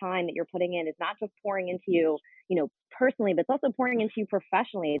investment of time that you're putting in is not just pouring into you, personally, but it's also pouring into you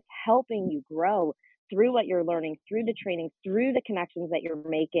professionally. It's helping you grow through what you're learning, through the training, through the connections that you're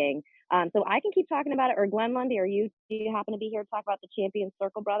making. So I can keep talking about it. Or Glenn Lundy, do you happen to be here to talk about the Champion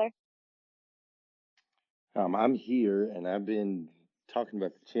Circle, brother? I'm here, and I've been talking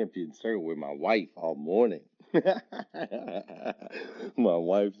about the Champion Circle with my wife all morning. My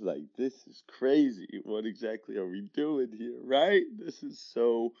wife's like, this is crazy. What exactly are we doing here, right? This is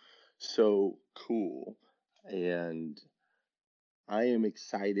so, so cool. And I am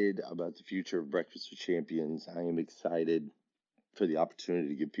excited about the future of Breakfast with Champions. I am excited for the opportunity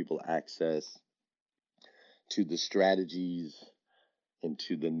to give people access to the strategies and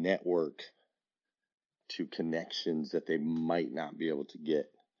to the network, to connections that they might not be able to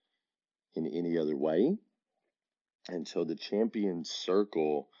get in any other way. And so the Champion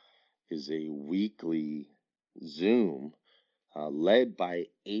Circle is a weekly Zoom led by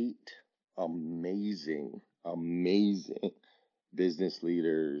 8 amazing business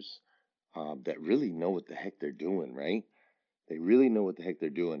leaders that really know what the heck they're doing, right? They really know what the heck they're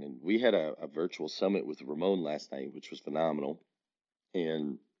doing. And we had a virtual summit with Ramon last night, which was phenomenal.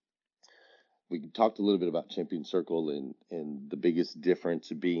 And we talked a little bit about Champion Circle and the biggest difference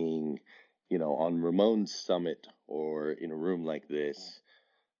being, on Ramon's summit or in a room like this,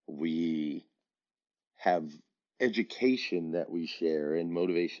 We have education that we share and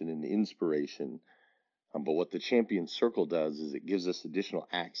motivation and inspiration. But what the Champion Circle does is it gives us additional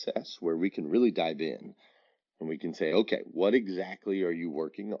access where we can really dive in and we can say, okay, what exactly are you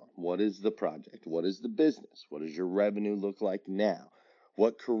working on? What is the project? What is the business? What does your revenue look like now?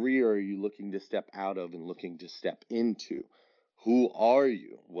 What career are you looking to step out of and looking to step into? Who are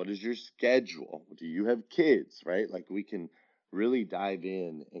you? What is your schedule? Do you have kids, right? Like we can really dive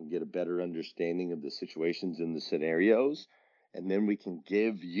in and get a better understanding of the situations and the scenarios. And then we can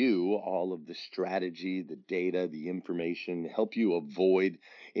give you all of the strategy, the data, the information, help you avoid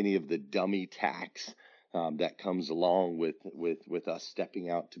any of the dummy tax that comes along with us stepping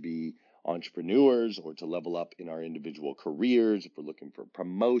out to be entrepreneurs or to level up in our individual careers, if we're looking for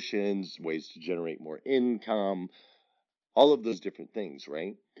promotions, ways to generate more income, all of those different things,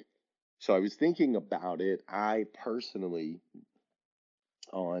 right? So I was thinking about it. I personally,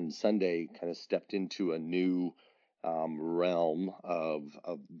 on Sunday, kind of stepped into a new realm of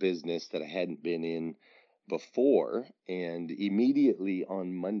business that I hadn't been in before. And immediately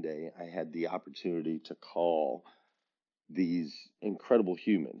on Monday, I had the opportunity to call these incredible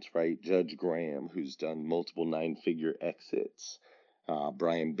humans, right? Judge Graham, who's done multiple nine-figure exits.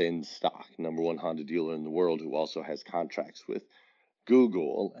 Brian Benstock, number one Honda dealer in the world, who also has contracts with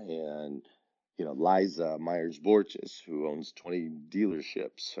Google, and Liza Myers Borges, who owns 20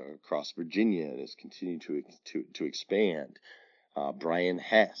 dealerships across Virginia and is continuing to expand. Brian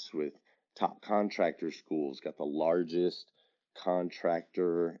Hess with Top Contractor Schools, got the largest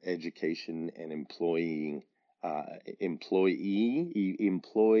contractor education and employing. I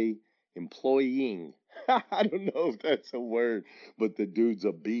don't know if that's a word, but the dude's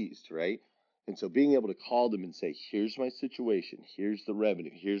a beast, right? And so being able to call them and say, here's my situation, here's the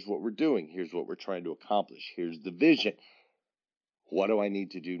revenue, here's what we're doing, here's what we're trying to accomplish, here's the vision. What do I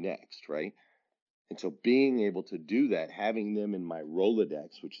need to do next, right? And so being able to do that, having them in my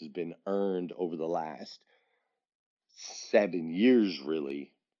Rolodex, which has been earned over the last 7 years,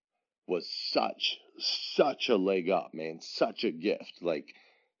 really, was such a leg up, man, such a gift. Like,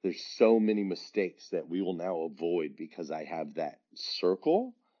 there's so many mistakes that we will now avoid because I have that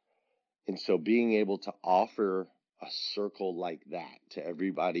circle. And so being able to offer a circle like that to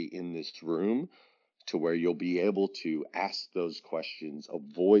everybody in this room, to where you'll be able to ask those questions,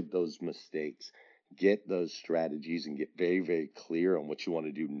 avoid those mistakes, get those strategies, and get very, very clear on what you want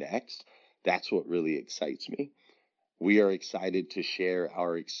to do next, that's what really excites me. We are excited to share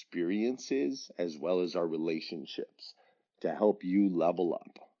our experiences as well as our relationships to help you level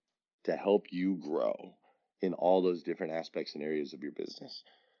up, to help you grow in all those different aspects and areas of your business.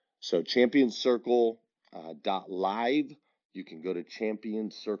 So championcircle.live. You can go to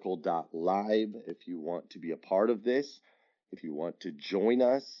championcircle.live if you want to be a part of this, if you want to join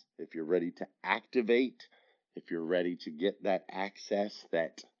us, if you're ready to activate, if you're ready to get that access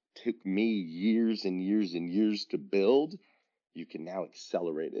that took me years and years and years to build, you can now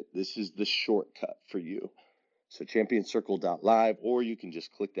accelerate it. This is the shortcut for you. So championcircle.live, or you can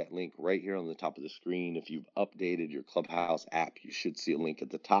just click that link right here on the top of the screen. If you've updated your Clubhouse app, you should see a link at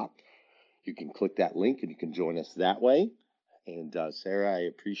the top. You can click that link and you can join us that way. And Sarah, I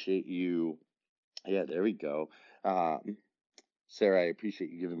appreciate you. Yeah, there we go. Sarah, I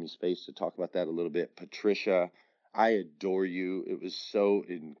appreciate you giving me space to talk about that a little bit. Patricia, I adore you. It was so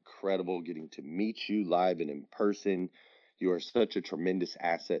incredible getting to meet you live and in person. You are such a tremendous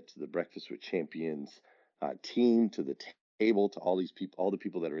asset to the Breakfast with Champions team, to the table, to all these people, all the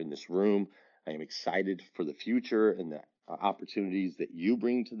people that are in this room. I am excited for the future and the opportunities that you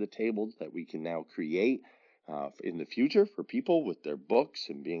bring to the table that we can now create in the future for people with their books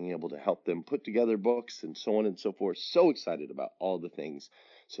and being able to help them put together books and so on and so forth. So excited about all the things.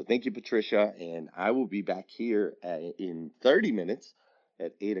 So thank you, Patricia. And I will be back here in 30 minutes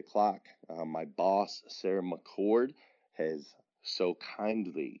at 8 o'clock. My boss, Sarah McCord, has so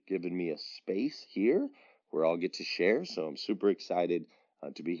kindly given me a space here where I'll get to share. So I'm super excited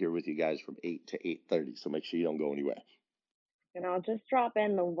to be here with you guys from 8 to 8:30. So make sure you don't go anywhere. And I'll just drop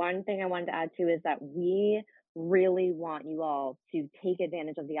in the one thing I wanted to add too is that we really want you all to take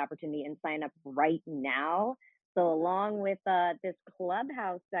advantage of the opportunity and sign up right now. So along with this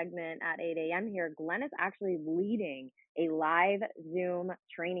Clubhouse segment at 8 a.m. here, Glenn is actually leading a live Zoom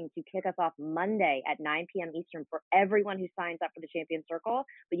training to kick us off Monday at 9 p.m. Eastern for everyone who signs up for the Champion Circle,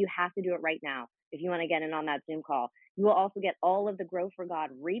 but you have to do it right now. if you want to get in on that Zoom call. You will also get all of the Grow for God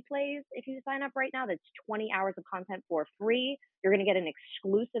replays if you sign up right now. That's 20 hours of content for free. You're going to get an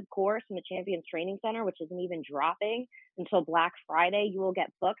exclusive course from the Champions Training Center, which isn't even dropping until Black Friday. You will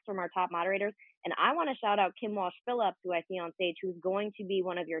get books from our top moderators. And I want to shout out Kim Walsh Phillips, who I see on stage, who's going to be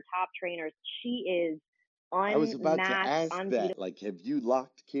one of your top trainers. She is I was about to unmatched, ask unbeatable. that. Like, have you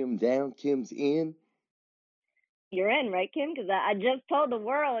locked Kim down? Kim's in? You're in, right, Kim? Because I just told the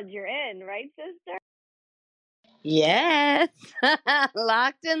world you're in, right, sister? Yes.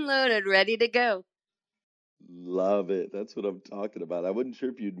 Locked and loaded, ready to go. Love it. That's what I'm talking about. I wasn't sure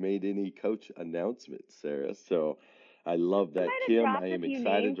if you'd made any coach announcements, Sarah. So I love that. Kim, I am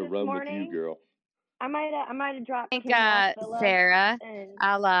excited to run with you, girl. I might have dropped I think, Kim Walsh Phillips. Sarah, And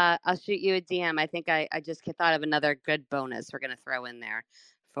I'll shoot you a DM. I think I just thought of another good bonus we're going to throw in there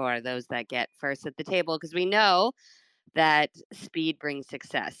for those that get first at the table, because we know that speed brings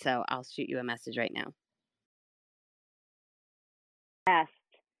success. So I'll shoot you a message right now.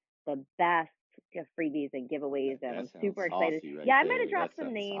 the best freebies and giveaways, and I'm super excited. Right I there. might have dropped That some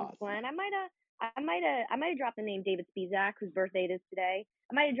sounds names, saucy. Glenn. I might have dropped the name David Spizak, whose birthday it is today.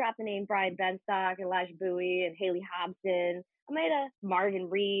 I might have dropped the name Brian Benstock, Elijah Bowie, and Haley Hobson. I might have Marvin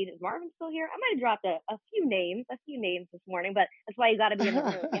Reed. Is Marvin still here? I might have dropped a few names this morning, but that's why you got to be in the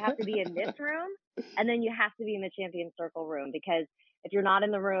room. You have to be in this room, and then you have to be in the Champion Circle room, because if you're not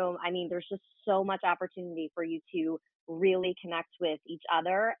in the room, I mean, there's just so much opportunity for you to really connect with each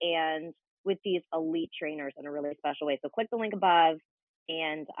other and with these elite trainers in a really special way. So click the link above,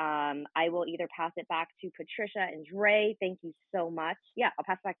 and I will either pass it back to Patricia and Dre. Thank you so much. Yeah, I'll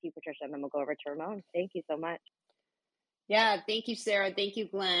pass it back to you, Patricia, and then we'll go over to Ramon. Thank you so much. Yeah, thank you, Sarah. Thank you,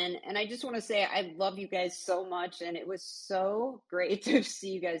 Glenn. And I just want to say I love you guys so much, and it was so great to see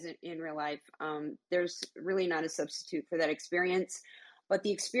you guys in real life. There's really not a substitute for that experience, but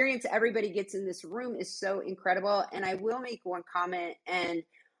the experience everybody gets in this room is so incredible. And I will make one comment, and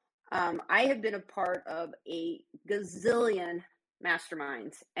I have been a part of a gazillion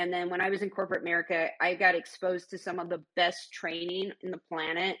masterminds. And then when I was in corporate America, I got exposed to some of the best training in the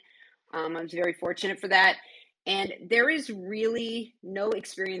planet. I was very fortunate for that. And there is really no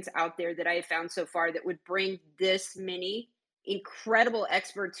experience out there that I have found so far that would bring this many incredible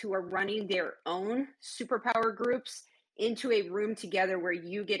experts who are running their own superpower groups into a room together where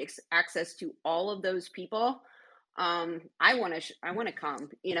you get access to all of those people. I want to come,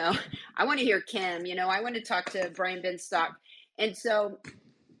 I want to hear Kim, I want to talk to Brian Benstock. And so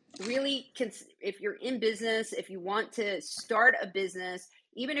really, if you're in business, if you want to start a business,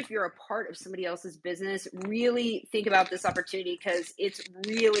 even if you're a part of somebody else's business, really think about this opportunity, because it's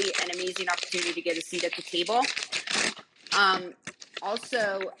really an amazing opportunity to get a seat at the table. I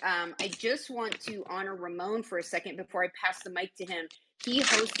just want to honor Ramon for a second before I pass the mic to him. He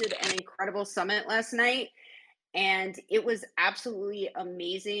hosted an incredible summit last night, and it was absolutely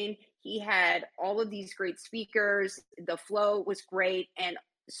amazing. He had all of these great speakers. The flow was great, and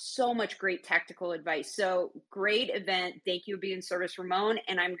so much great tactical advice. So great event. Thank you for being in service, Ramon.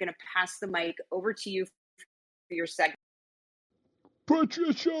 And I'm going to pass the mic over to you for your segment.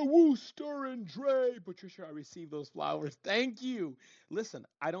 Patricia Wooster and Dre. Patricia, I received those flowers. Thank you. Listen,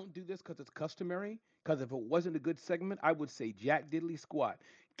 I don't do this because it's customary, because if it wasn't a good segment, I would say Jack Diddley Squat.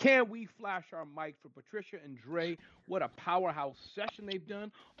 Can we flash our mic for Patricia and Dre? What a powerhouse session they've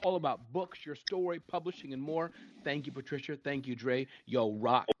done, all about books, your story, publishing, and more. Thank you, Patricia. Thank you, Dre. Yo,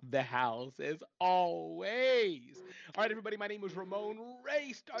 rock the house as always. All right, everybody, my name is Ramon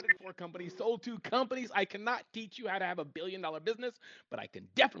Ray. Started 4 companies, sold 2 companies. I cannot teach you how to have a billion-dollar business, but I can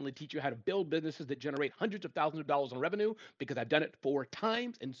definitely teach you how to build businesses that generate hundreds of thousands of dollars in revenue, because I've done it 4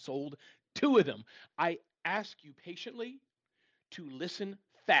 times and sold 2 of them. I ask you patiently to listen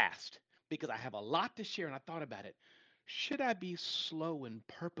fast, because I have a lot to share, and I thought about it. Should I be slow and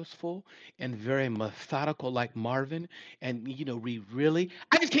purposeful and very methodical like Marvin and, really?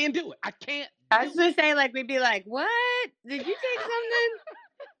 I just can't do it. I can't. I was going to say, we'd be like, what? Did you take something?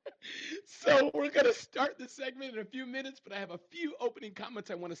 So we're going to start the segment in a few minutes, but I have a few opening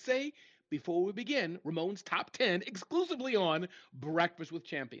comments I want to say before we begin Ramon's Top 10 exclusively on Breakfast with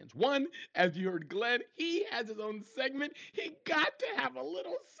Champions. 1, as you heard Glenn, he has his own segment. He got to have a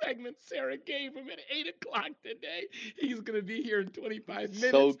little segment Sarah gave him at 8 o'clock today. He's going to be here in 25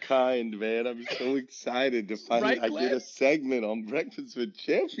 minutes. So kind, man. I'm so excited to find Right, I get a segment on Breakfast with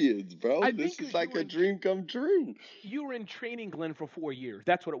Champions, bro. This is like a dream come true. You were in training, Glenn, for 4 years.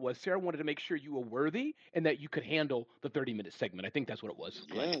 That's what it was. Sarah wanted to make sure you were worthy and that you could handle the 30-minute segment. I think that's what it was.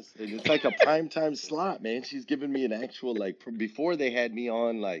 Yes, and it's like a primetime slot, man. She's giving me an actual, before they had me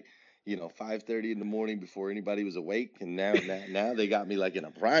on, 5:30 in the morning before anybody was awake, and now they got me like in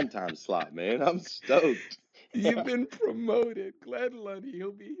a prime time slot, man. I'm stoked. You've been promoted. Glenn Lundy,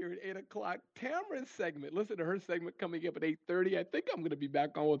 he'll be here at 8 o'clock. Tamara's segment, listen to her segment coming up at 8:30. I think I'm going to be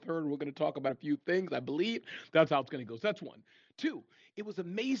back on with her, and we're going to talk about a few things. I believe that's how it's going to go. So that's one. Two, it was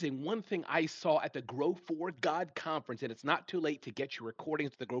amazing. One thing I saw at the Grow for God conference, and it's not too late to get your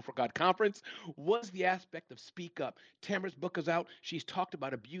recordings to the Grow for God conference, was the aspect of speak up. Tamara's book is out. She's talked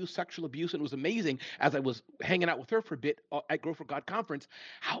about abuse, sexual abuse, and it was amazing as I was hanging out with her for a bit at Grow for God conference,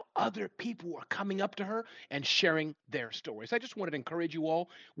 how other people were coming up to her and sharing their stories. I just wanted to encourage you all,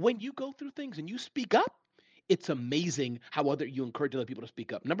 when you go through things and you speak up, it's amazing how you encourage other people to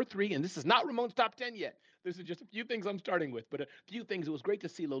speak up. Number three, and this is not Ramon's top 10 yet. This is just a few things I'm starting with, but a few things. It was great to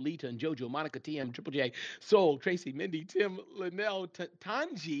see Lolita and JoJo, Monica, TM, Triple J, Soul, Tracy, Mindy, Tim, Linnell,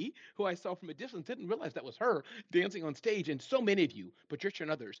 Tanji, who I saw from a distance, didn't realize that was her dancing on stage, and so many of you, Patricia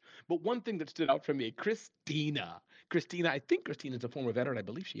and others. But one thing that stood out for me, Christina, I think Christina's a former veteran, I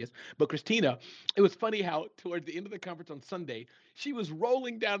believe she is, but Christina, it was funny how towards the end of the conference on Sunday, she was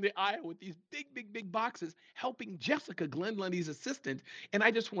rolling down the aisle with these big boxes, helping Jessica, Glenn Lundy's assistant. And I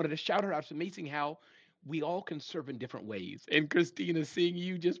just wanted to shout her out. It's amazing how we all can serve in different ways. And Christina, seeing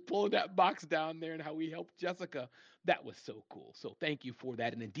you just pull that box down there and how we helped Jessica, that was so cool. So thank you for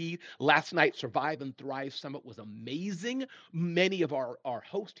that. And indeed, last night, Survive and Thrive Summit was amazing. Many of our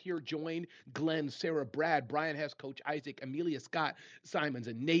hosts here joined: Glenn, Sarah, Brad, Brian Hess, Coach Isaac, Amelia Scott, Simons,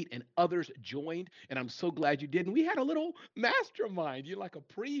 and Nate, and others joined. And I'm so glad you did. And we had a little mastermind, like a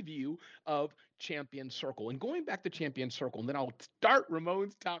preview of Champion Circle. And going back to Champion Circle, and then I'll start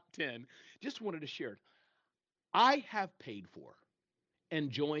Ramon's top 10, just wanted to share it. I have paid for and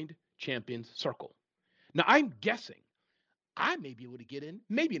joined Champions Circle. Now, I'm guessing I may be able to get in,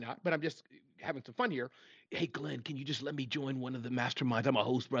 maybe not, but I'm just having some fun here. Hey, Glenn, can you just let me join one of the masterminds? I'm a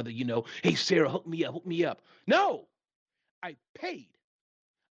host, brother. Hey, Sarah, hook me up. No, I paid.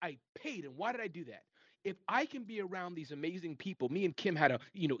 And why did I do that? If I can be around these amazing people, me and Kim had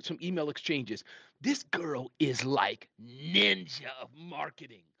some email exchanges. This girl is like ninja of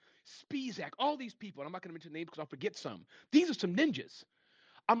marketing. Spizak, all these people, and I'm not going to mention names because I'll forget some. These are some ninjas.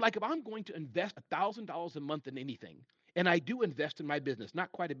 I'm like, if I'm going to invest $1,000 a month in anything, and I do invest in my business,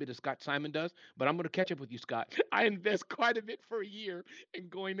 not quite a bit as Scott Simon does, but I'm going to catch up with you, Scott. I invest quite a bit for a year in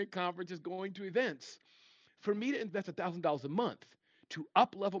going to conferences, going to events. For me to invest $1,000 a month to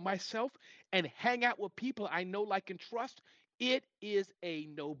up level myself and hang out with people I know, like, and trust, it is a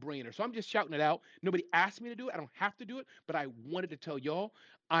no brainer. So I'm just shouting it out. Nobody asked me to do it. I don't have to do it, but I wanted to tell y'all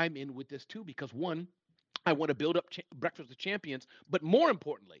I'm in with this too, because one, I want to build up Breakfast with Champions, but more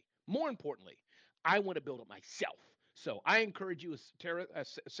importantly, I want to build up myself. So I encourage you, as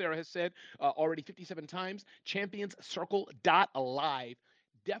Sarah has said already 57 times, championscircle.live.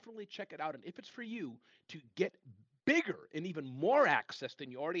 Definitely check it out. And if it's for you to get bigger and even more access than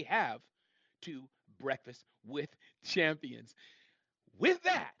you already have to Breakfast with Champions. With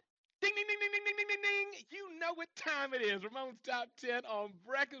that, ding, ding, ding, ding, ding, ding, ding, ding, ding. You know what time it is. Ramon's Top 10 on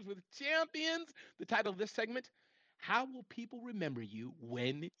Breakfast with Champions. The title of this segment, How Will People Remember You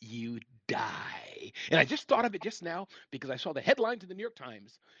When You Die? And I just thought of it just now because I saw the headlines in the New York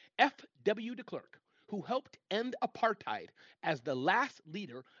Times. F.W. de Klerk, who helped end apartheid as the last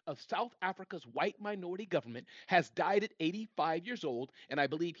leader of South Africa's white minority government, has died at 85 years old, and I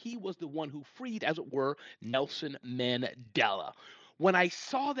believe he was the one who freed, as it were, Nelson Mandela. When I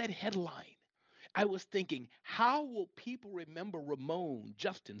saw that headline, I was thinking, how will people remember Ramon,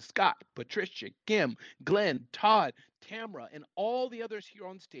 Justin, Scott, Patricia, Kim, Glenn, Todd, Tamara, and all the others here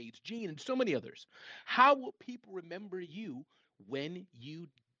on stage, Gene, and so many others? How will people remember you when you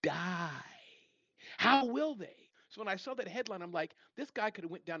die? How will they? So when I saw that headline, I'm like, this guy could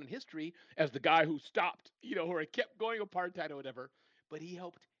have went down in history as the guy who stopped, or kept going apartheid or whatever, but he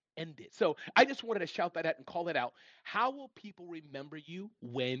helped end it. So I just wanted to shout that out and call that out. How will people remember you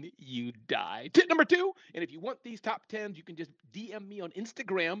when you die? Tip number 2, and if you want these top 10s, you can just DM me on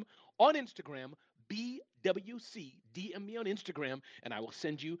Instagram, BWC. DM me on Instagram, and I will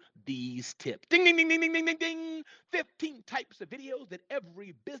send you these tips. Ding, ding, ding, ding, ding, ding, ding, ding. 15 types of videos that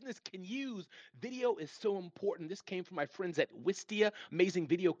every business can use. Video is so important. This came from my friends at Wistia, amazing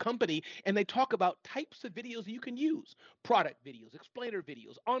video company, and they talk about types of videos you can use. Product videos, explainer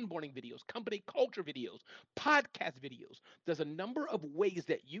videos, onboarding videos, company culture videos, podcast videos. There's a number of ways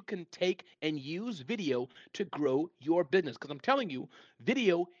that you can take and use video to grow your business, because I'm telling you,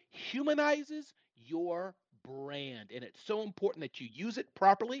 video humanizes your brand, and it's so important that you use it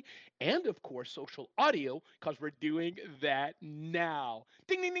properly. And of course, social audio, because we're doing that now.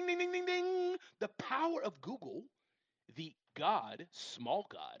 Ding, ding, ding, ding, ding, ding, ding. The power of Google, the small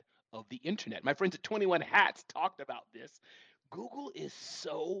god of the internet. My friends at 21 Hats talked about this. Google is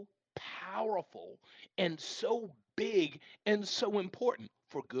so powerful and so big and so important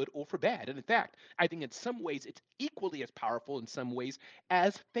for good or for bad. And in fact, I think in some ways it's equally as powerful in some ways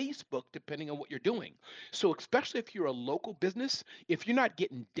as Facebook, depending on what you're doing. So, especially if you're a local business, if you're not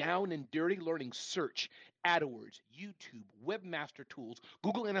getting down and dirty learning search, AdWords, YouTube, webmaster tools,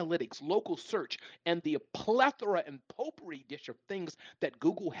 Google Analytics, local search, and the plethora and potpourri dish of things that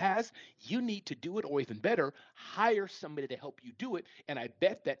Google has, you need to do it, or even better, hire somebody to help you do it. And I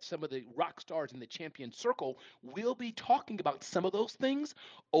bet that some of the rock stars in the champion circle will be talking about some of those things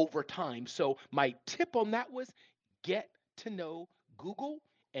over time. So my tip on that was get to know Google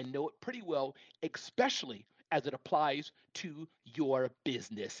and know it pretty well, especially as it applies to your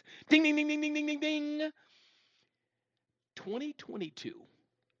business. Ding, ding, ding, ding, ding, ding, ding, ding. 2022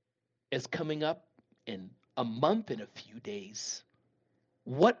 is coming up in a month and a few days.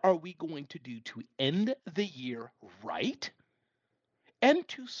 What are we going to do to end the year right and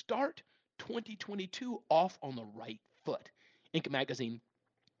to start 2022 off on the right foot? Inc. Magazine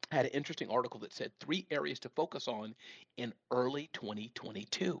had an interesting article that said 3 areas to focus on in early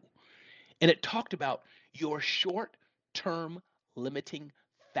 2022. And it talked about your short term limiting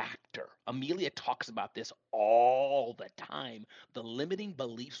factor. Amelia talks about this all the time, the limiting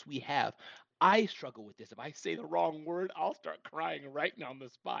beliefs we have. I struggle with this. If I say the wrong word, I'll start crying right now on the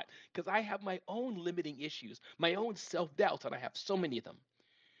spot because I have my own limiting issues, my own self doubts, and I have so many of them.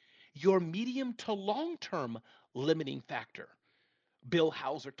 Your medium to long term limiting factor. Bill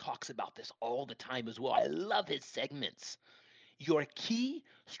Hauser talks about this all the time as well. I love his segments. Your key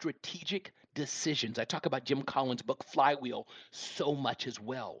strategic decisions. I talk about Jim Collins' book Flywheel so much as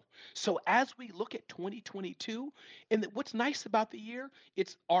well. So as we look at 2022, and what's nice about the year,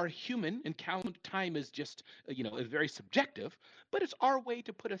 it's our human, and calendar time is just, is very subjective, but it's our way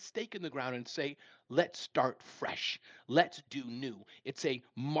to put a stake in the ground and say, let's start fresh. Let's do new. It's a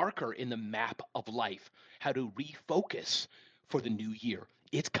marker in the map of life, how to refocus for the new year.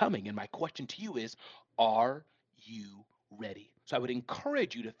 It's coming. And my question to you is, are you ready? So I would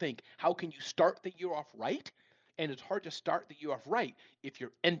encourage you to think, how can you start the year off right? And it's hard to start the year off right if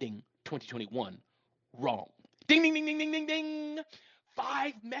you're ending 2021 wrong. Ding, ding, ding, ding, ding, ding, ding.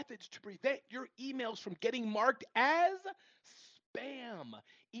 5 methods to prevent your emails from getting marked as spam.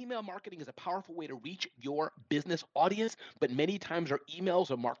 Email marketing is a powerful way to reach your business audience, but many times our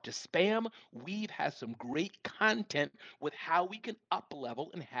emails are marked as spam. We've had some great content with how we can up level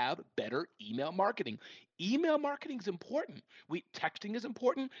and have better email marketing. Email marketing is important. Texting is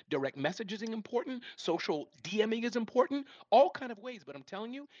important, direct messaging is important, social DMing is important, all kind of ways. But I'm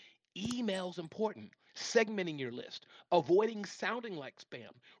telling you, email is important. Segmenting your list, avoiding sounding like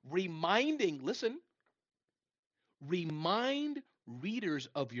spam, remind readers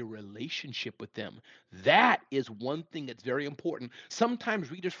of your relationship with them. That is one thing that's very important.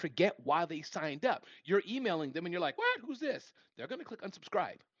 Sometimes readers forget why they signed up. You're emailing them and you're like, what? Who's this? They're going to click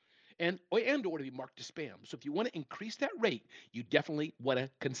unsubscribe and or to be marked as spam. So if you want to increase that rate, you definitely want to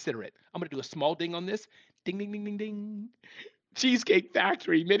consider it. I'm going to do a small ding on this. Ding, ding, ding, ding, ding. Cheesecake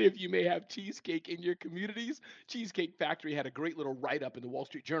Factory. Many of you may have cheesecake in your communities. Cheesecake Factory had a great little write-up in the Wall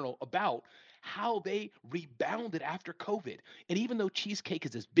Street Journal about how they rebounded after COVID. And even though cheesecake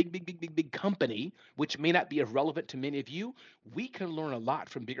is this big company, which may not be as relevant to many of you, we can learn a lot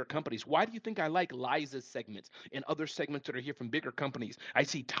from bigger companies. Why do you think I like Liza's segments and other segments that are here from bigger companies? I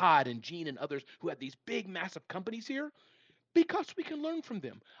see Todd and Gene and others who have these big, massive companies here because we can learn from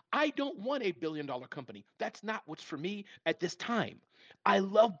them. I don't want a billion-dollar company. That's not what's for me at this time. I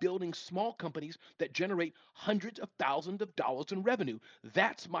love building small companies that generate hundreds of thousands of dollars in revenue.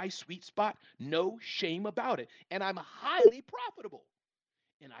 That's my sweet spot. No shame about it. And I'm highly profitable.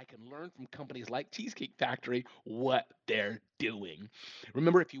 And I can learn from companies like Cheesecake Factory what they're doing.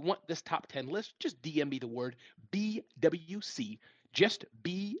 Remember, if you want this top 10 list, just DM me the word BWC. Just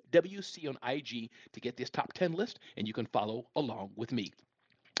BWC on IG to get this top 10 list, and you can follow along with me.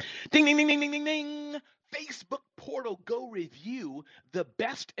 Ding, ding, ding, ding, ding, ding, ding. Facebook portal go review the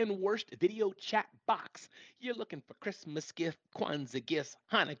best and worst video chat box. You're looking for Christmas gifts, Kwanzaa gifts,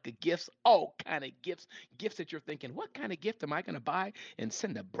 Hanukkah gifts, all kind of gifts. Gifts that you're thinking, what kind of gift am I going to buy and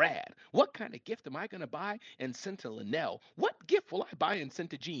send to Brad? What kind of gift am I going to buy and send to Linnell? What gift will I buy and send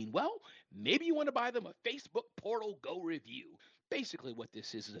to Jean? Well, maybe you want to buy them a Facebook portal go review. Basically what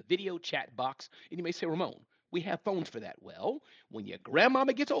this is a video chat box. And you may say, Ramon, we have phones for that. Well, when your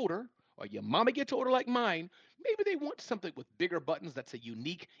grandmama gets older or your mama gets older like mine, maybe they want something with bigger buttons that's a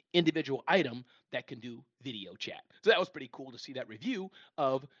unique individual item that can do video chat. So that was pretty cool to see that review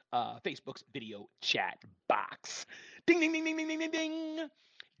of Facebook's video chat box. Ding, ding, ding, ding, ding, ding, ding,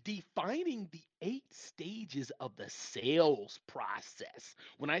 ding. defining the 8 stages of the sales process.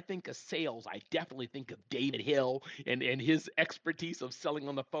 When I think of sales, I definitely think of David Hill and his expertise of selling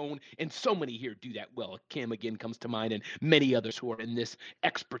on the phone. And so many here do that well. Kim again comes to mind, and many others who are in this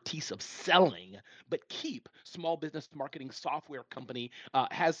expertise of selling. But Keep, small business marketing software company,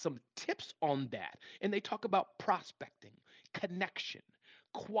 has some tips on that. And they talk about prospecting, connection,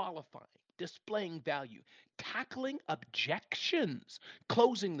 qualifying, displaying value, tackling objections,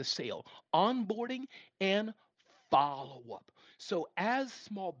 closing the sale, onboarding, and follow up. So, as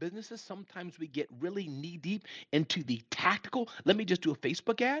small businesses, sometimes we get really knee deep into the tactical. Let me just do a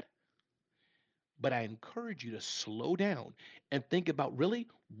Facebook ad. But I encourage you to slow down and think about really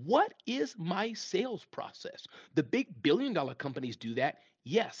what is my sales process? The big billion-dollar companies do that,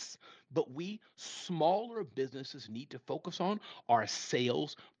 yes, but we smaller businesses need to focus on our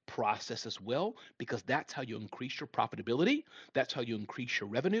sales process as well, because that's how you increase your profitability, that's how you increase your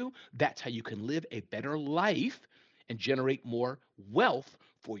revenue, that's how you can live a better life and generate more wealth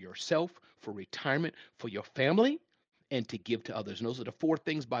for yourself, for retirement, for your family, and to give to others. And those are the 4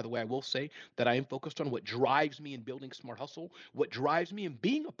 things, by the way, I will say that I am focused on, what drives me in building Smart Hustle, what drives me in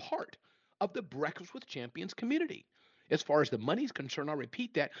being a part of the Breakfast with Champions community. As far as the money is concerned, I'll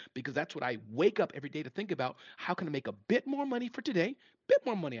repeat that because that's what I wake up every day to think about. How can I make a bit more money for today? Bit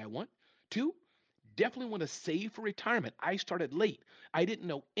more money I want. 2, definitely want to save for retirement. I started late. I didn't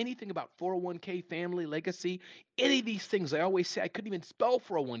know anything about 401k, family, legacy, any of these things. I always say I couldn't even spell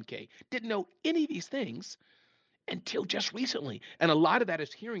 401k. Didn't know any of these things until just recently. And a lot of that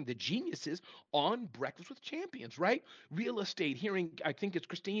is hearing the geniuses on Breakfast with Champions, right? Real estate, hearing, I think it's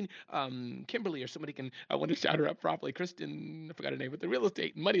Christine Kimberly, or somebody can, I want to shout her up properly. Kristen, I forgot her name, but the real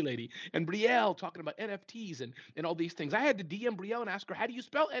estate money lady. And Brielle talking about NFTs and all these things. I had to DM Brielle and ask her, how do you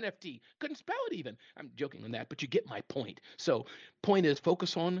spell NFT? Couldn't spell it even. I'm joking on that, but you get my point. So, point is,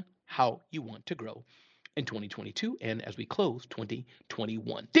 focus on how you want to grow in 2022 and as we close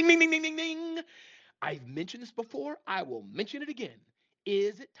 2021. Ding, ding, ding, ding, ding, ding. I've mentioned this before. I will mention it again.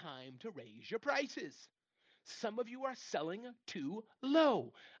 Is it time to raise your prices? Some of you are selling too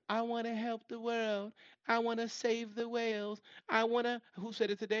low. I want to help the world. I want to save the whales. I want to, who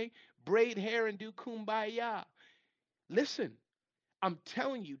said it today? Braid hair and do kumbaya. Listen, I'm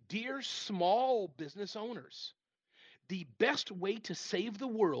telling you, dear small business owners, the best way to save the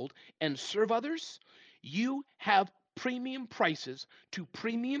world and serve others, you have premium prices to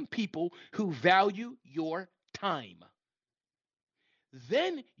premium people who value your time.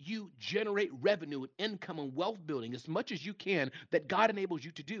 Then you generate revenue and income and wealth building as much as you can that God enables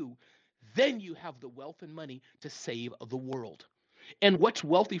you to do. Then you have the wealth and money to save the world. And what's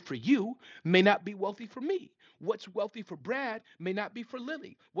wealthy for you may not be wealthy for me. What's wealthy for Brad may not be for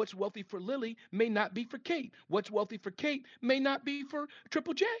Lily. What's wealthy for Lily may not be for Kate. What's wealthy for Kate may not be for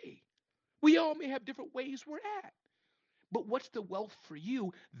Triple J. We all may have different ways we're at. But what's the wealth for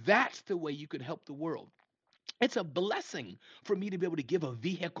you? That's the way you can help the world. It's a blessing for me to be able to give a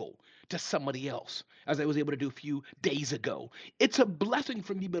vehicle to somebody else, as I was able to do a few days ago. It's a blessing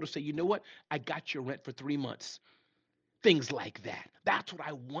for me to be able to say, you know what? I got your rent for 3 months. Things like that. That's what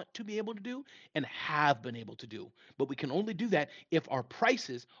I want to be able to do and have been able to do. But we can only do that if our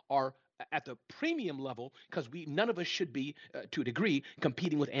prices are at the premium level, because we none of us should be, to a degree,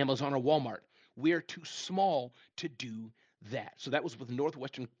 competing with Amazon or Walmart. We're too small to do that. So that was with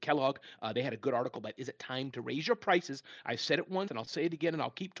Northwestern Kellogg. They had a good article about, is it time to raise your prices? I've said it once and I'll say it again, and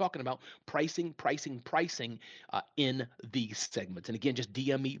I'll keep talking about pricing in these segments. And again, just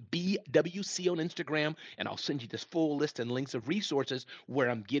DM me BWC on Instagram, and I'll send you this full list and links of resources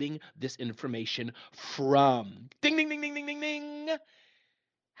where I'm getting this information from. Ding, ding, ding, ding, ding, ding, ding.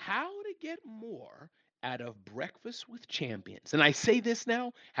 How to get more out of Breakfast with Champions. And I say this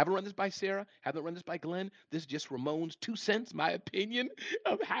now, haven't run this by Sarah, haven't run this by Glenn. This is just Ramon's 2 cents, my opinion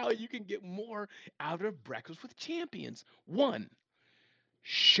of how you can get more out of Breakfast with Champions. 1,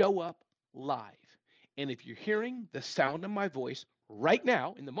 show up live. And if you're hearing the sound of my voice right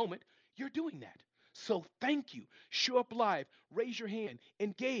now in the moment, you're doing that. So thank you. Show up live, raise your hand,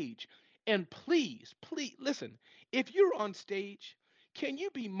 engage. And please, please listen, if you're on stage, can you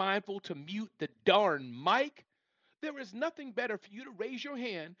be mindful to mute the darn mic? There is nothing better for you to raise your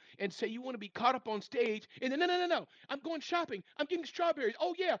hand and say you want to be caught up on stage. And then, no. I'm going shopping. I'm getting strawberries.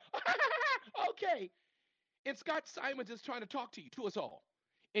 Oh, yeah. Okay. And Scott Simons is trying to talk to us all.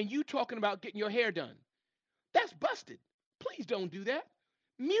 And you talking about getting your hair done. That's busted. Please don't do that.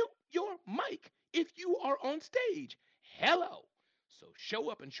 Mute your mic if you are on stage. Hello. So show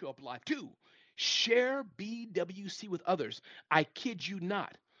up and show up live too. Share BWC with others. I kid you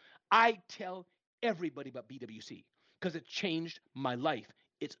not. I tell everybody about BWC because it changed my life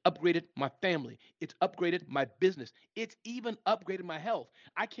It's upgraded my family. It's upgraded my business. It's even upgraded my health.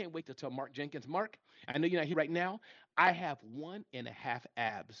 I can't wait to tell Mark Jenkins, Mark, I know you're not here right now. I have 1.5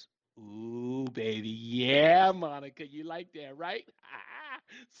 abs. Ooh, baby. Yeah, Monica, you like that, right?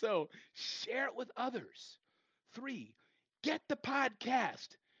 So share it with others. 3, get the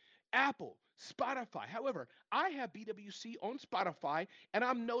podcast. Apple, Spotify. However, I have BWC on Spotify and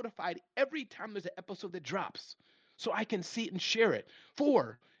I'm notified every time there's an episode that drops so I can see it and share it.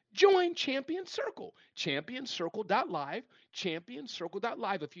 4, join Champion Circle, championscircle.live,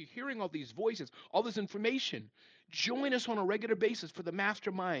 championscircle.live. If you're hearing all these voices, all this information, join us on a regular basis for the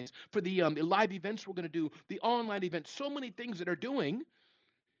masterminds, for the live events we're going to do, the online events, so many things that are doing.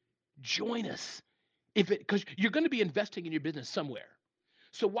 Join us. Because you're going to be investing in your business somewhere.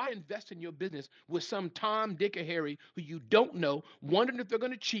 So why invest in your business with some Tom, Dick, or Harry who you don't know, wondering if they're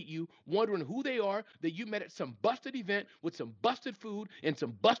going to cheat you, wondering who they are, that you met at some busted event with some busted food and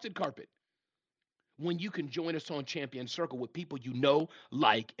some busted carpet, when you can join us on Champion Circle with people you know,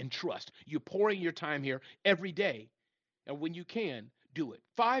 like, and trust. You're pouring your time here every day, and when you can, do it.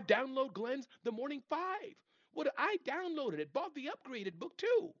 5, download Glenn's The Morning 5. What I downloaded it, bought the upgraded book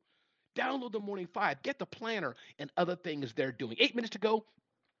too. Download The Morning 5, get the planner and other things they're doing. 8 minutes to go.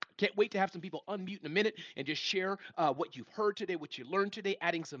 Can't wait to have some people unmute in a minute and just share what you've heard today, what you learned today,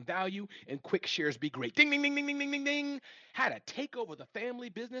 adding some value, and quick shares be great. Ding, ding, ding, ding, ding, ding, ding, ding. How to take over the family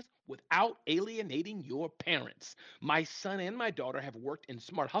business without alienating your parents. My son and my daughter have worked in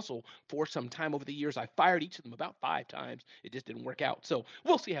Smart Hustle for some time over the years. I fired each of them about 5 times. It just didn't work out. So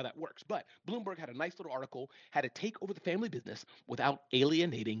we'll see how that works. But Bloomberg had a nice little article, how to take over the family business without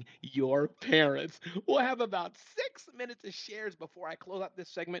alienating your parents. We'll have about 6 minutes of shares before I close out this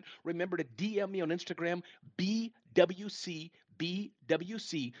segment. Remember to DM me on Instagram, BWC.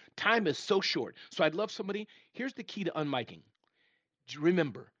 Time is so short. So I'd love somebody. Here's the key to unmiking.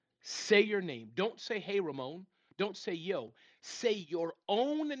 Remember, say your name. Don't say, hey, Ramon. Don't say, yo. Say your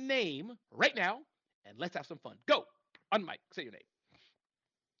own name right now, and let's have some fun. Go. Unmic. Say your name.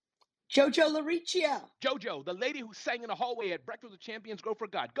 Jojo Laricia. Jojo, the lady who sang in the hallway at Breakfast with Champions, Grow for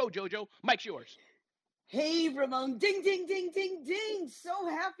God. Go, Jojo. Mic's yours. Hey, Ramon. Ding, ding, ding, ding, ding. So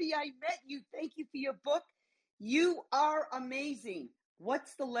happy I met you. Thank you for your book. You are amazing.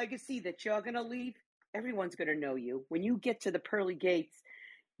 What's the legacy that you're going to leave? Everyone's going to know you. When you get to the pearly gates,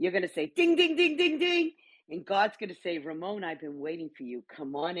 you're going to say, ding, ding, ding, ding, ding. And God's going to say, Ramon, I've been waiting for you.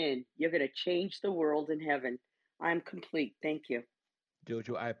 Come on in. You're going to change the world in heaven. I'm complete. Thank you.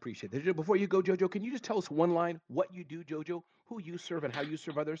 Jojo, I appreciate it. Before you go, Jojo, can you just tell us one line, what you do, Jojo, who you serve, and how you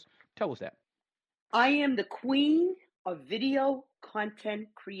serve others? Tell us that. I am the queen of video content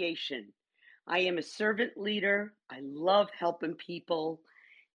creation. I am a servant leader. I love helping people.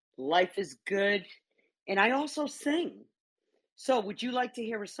 Life is good. And I also sing. So would you like to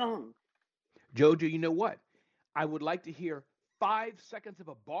hear a song? Jojo, you know what? I would like to hear 5 seconds of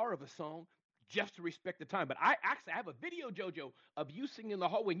a bar of a song just to respect the time. But I have a video, Jojo, of you singing in the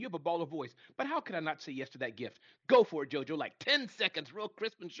hallway and you have a ball of voice. But how could I not say yes to that gift? Go for it, Jojo. Like 10 seconds, real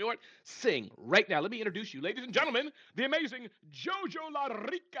crisp and short. Sing right now. Let me introduce you, ladies and gentlemen, the amazing Jojo La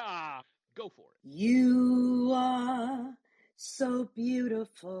Rica. Go for it. You are so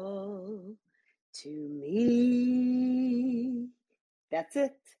beautiful to me. That's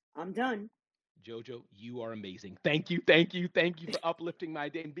it. I'm done. Jojo, you are amazing. Thank you for uplifting my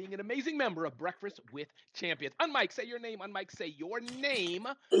day and being an amazing member of Breakfast with Champions. Unmike, say your name. Unmike, say your name.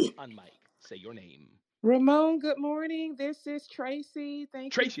 Unmike, say your name. Ramon, good morning. This is Tracy.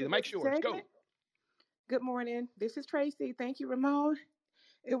 Thank you. Tracy, the mic's yours. Go. Good morning. This is Tracy. Thank you, Ramon.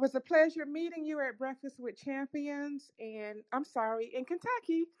 It was a pleasure meeting you at Breakfast with Champions, in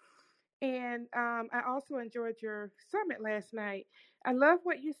Kentucky. And I also enjoyed your summit last night. I love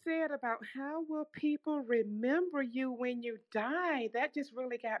what you said about how will people remember you when you die. That just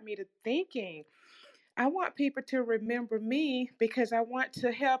really got me to thinking. I want people to remember me because I want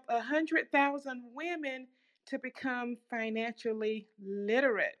to help 100,000 women to become financially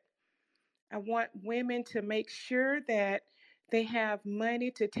literate. I want women to make sure that they have money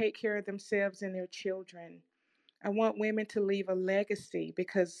to take care of themselves and their children. I want women to leave a legacy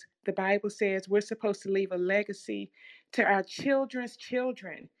because the Bible says we're supposed to leave a legacy to our children's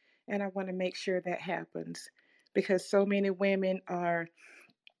children. And I want to make sure that happens because so many women are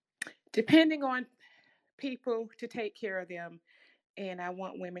depending on people to take care of them. And I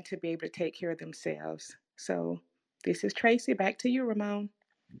want women to be able to take care of themselves. So this is Tracy. Back to you, Ramon.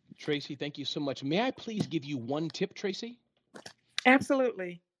 Tracy, thank you so much. May I please give you one tip, Tracy?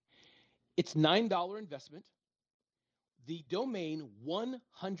 Absolutely. It's $9 investment. The domain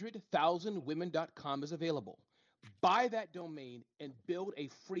 100,000women.com is available. buy that domain and build a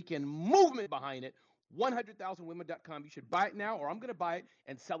freaking movement behind it. 100,000women.com. You should buy it now, or I'm going to buy it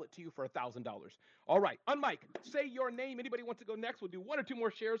and sell it to you for $1,000. All right, unmic, say your name. Anybody wants to go next? We'll do one or two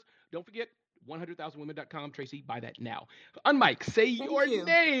more shares. Don't forget 100,000women.com. Tracy, buy that now. Unmic, say Thank your you.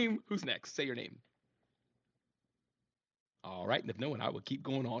 name. Who's next? Say your name. All right, and if no one, I will keep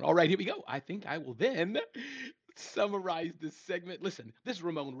going on. All right, here we go. I think I will then summarize this segment. Listen, this is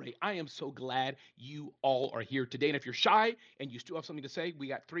Ramon Ray. I am so glad you all are here today. And if you're shy and you still have something to say, we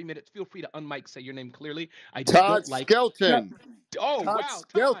got 3 minutes. Feel free to unmic, say your name clearly. I just Todd don't like. Skelton. Oh, Todd wow, Todd.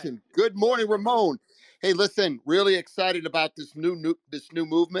 Skelton. Good morning, Ramon. Hey, listen, really excited about this new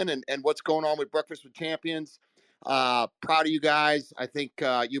movement and what's going on with Breakfast with Champions. Proud of you guys. I think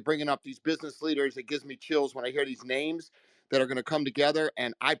you're bringing up these business leaders. It gives me chills when I hear these names that are going to come together.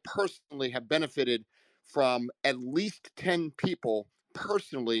 And I personally have benefited from at least 10 people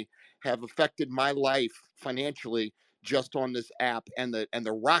personally have affected my life financially just on this app, and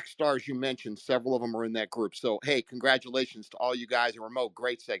the rock stars you mentioned, several of them are in that group. So hey, congratulations to all you guys. And Remote,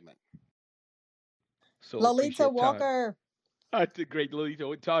 great segment. So Lolita appreciate Todd. Walker. That's a great,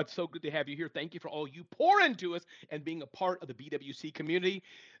 Lolita. Todd, so good to have you here. Thank you for all you pour into us and being a part of the BWC community.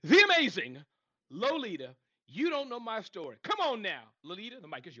 The amazing Lolita. You don't know my story. Come on now, Lolita. The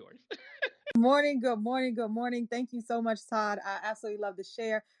mic is yours. Morning, good morning, good morning. Thank you so much, Todd. I absolutely love to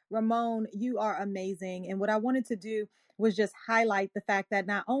share. Ramon, you are amazing. And what I wanted to do was just highlight the fact that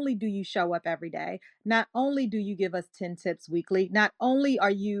not only do you show up every day, not only do you give us 10 tips weekly, not only are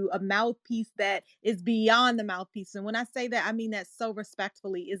you a mouthpiece that is beyond the mouthpiece. And when I say that, I mean that so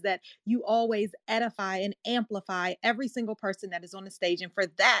respectfully, is that you always edify and amplify every single person that is on the stage. And for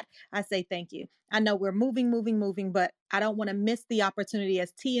that, I say thank you. I know we're moving, but I don't want to miss the opportunity,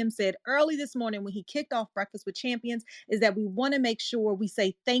 as TM said early this morning when he kicked off Breakfast with Champions, is that we want to make sure we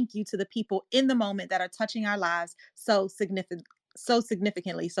say thank you to the people in the moment that are touching our lives so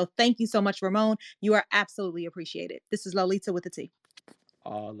significantly. So thank you so much, Ramon. You are absolutely appreciated. This is Lolita with a T.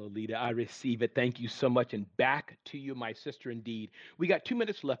 Oh, Lolita, I receive it. Thank you so much. And back to you, my sister, indeed. We got 2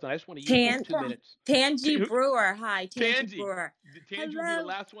 minutes left, and I just want to use these 2 minutes. Tangi Brewer. Hi, Tangi Brewer. Tangi will be the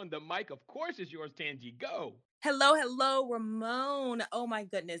last one. The mic, of course, is yours, Tangi. Go. Hello, Ramon. Oh my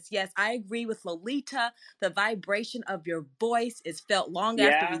goodness. Yes, I agree with Lolita. The vibration of your voice is felt long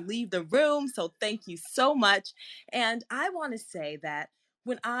after we leave the room. So thank you so much. And I want to say that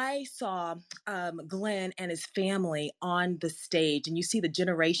when I saw Glenn and his family on the stage, and you see the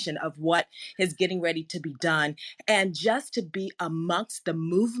generation of what is getting ready to be done, and just to be amongst the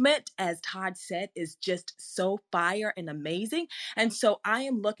movement, as Todd said, is just so fire and amazing. And so I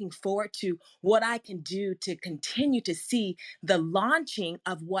am looking forward to what I can do to continue to see the launching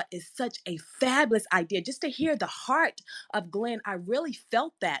of what is such a fabulous idea. Just to hear the heart of Glenn, I really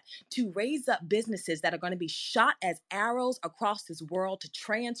felt that, to raise up businesses that are going to be shot as arrows across this world to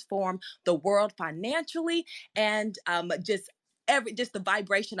transform the world financially, and just the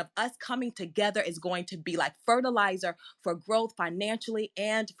vibration of us coming together is going to be like fertilizer for growth financially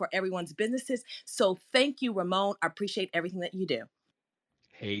and for everyone's businesses. So thank you, Ramon. I appreciate everything that you do.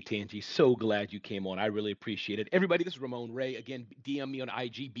 Hey, Tangi, so glad you came on. I really appreciate it. Everybody, this is Ramon Ray. Again, DM me on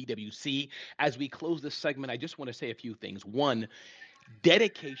IG, BWC. As we close this segment, I just want to say a few things. One,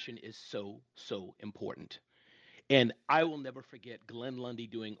 dedication is so, so important. And I will never forget Glenn Lundy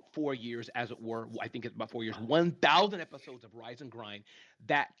doing 4 years, as it were. I think it's about 4 years, 1,000 episodes of Rise and Grind.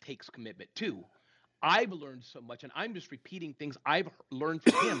 That takes commitment. Two, I've learned so much, and I'm just repeating things I've learned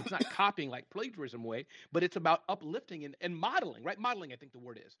from him. It's not copying like plagiarism way, but it's about uplifting and modeling, right? Modeling, I think the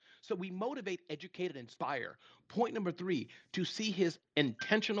word is. So we motivate, educate, and inspire. Point number 3, to see his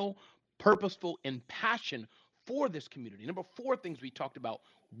intentional, purposeful, and passion for this community. Number 4 things we talked about.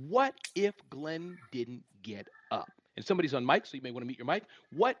 What if Glenn didn't get up? And somebody's on mic, so you may want to mute your mic.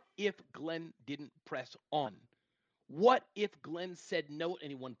 What if Glenn didn't press on? What if Glenn said no at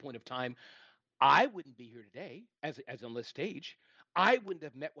any one point of time? I wouldn't be here today as on this stage. I wouldn't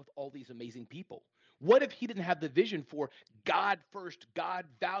have met with all these amazing people. What if he didn't have the vision for God first, God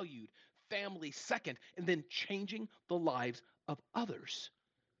valued, family second, and then changing the lives of others?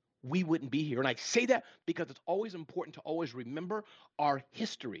 We wouldn't be here. And I say that because it's always important to always remember our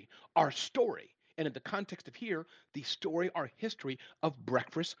history, our story. And in the context of here, the story, our history of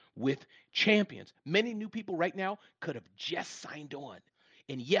Breakfast with Champions. Many new people right now could have just signed on.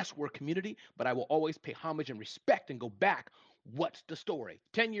 And yes, we're a community, but I will always pay homage and respect and go back. What's the story?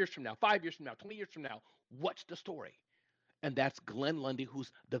 10 years from now, 5 years from now, 20 years from now, what's the story? And that's Glenn Lundy,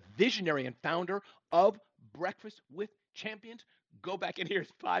 who's the visionary and founder of Breakfast with Champions. Go back and hear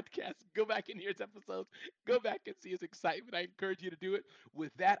his podcast. Go back and hear his episodes. Go back and see his excitement. I encourage you to do it.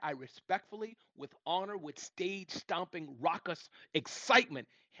 With that, I respectfully, with honor, with stage stomping, raucous excitement,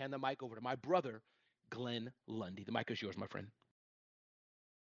 hand the mic over to my brother, Glenn Lundy. The mic is yours, my friend.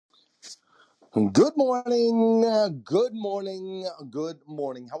 Good morning, good morning, good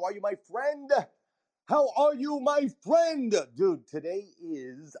morning. How are you, my friend? How are you, my friend? Dude, today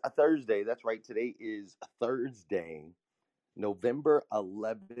is a Thursday. That's right, today is a Thursday, November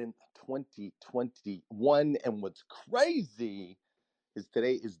 11th, 2021. And what's crazy is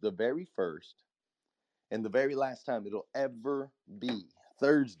today is the very first and the very last time it'll ever be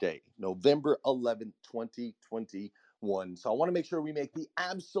Thursday, November 11th, 2021. So I want to make sure we make the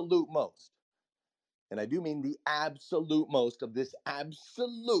absolute most. And I do mean the absolute most of this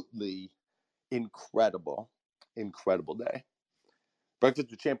absolutely incredible day.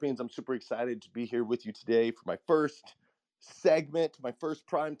 Breakfast with Champions, I'm super excited to be here with you today for my first segment, my first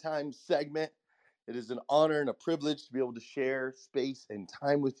primetime segment. It is an honor and a privilege to be able to share space and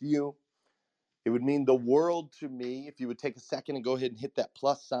time with you. It would mean the world to me if you would take a second and go ahead and hit that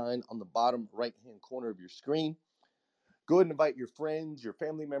plus sign on the bottom right-hand corner of your screen. Go ahead and invite your friends, your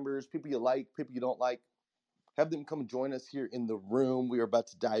family members, people you like, people you don't like. Have them come join us here in the room. We are about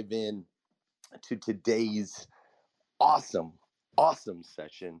to dive in to today's awesome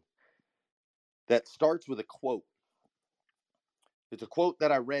session that starts with a quote. It's a quote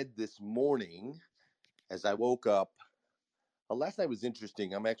that I read this morning as I woke up. Last night was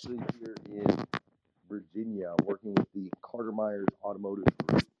interesting. I'm actually here in Virginia working with the Carter Myers Automotive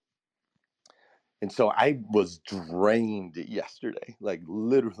Group. And so I was drained yesterday, like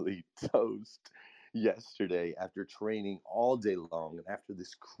literally toast yesterday after training all day long and after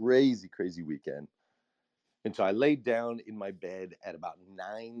this crazy weekend. And so I laid down in my bed at about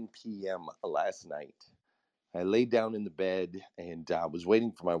 9 p.m. last night. I laid down in the bed and was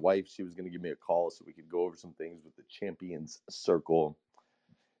waiting for my wife. She was going to give me a call so we could go over some things with the Champions Circle.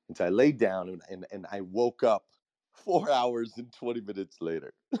 And so I laid down and I woke up 4 hours and 20 minutes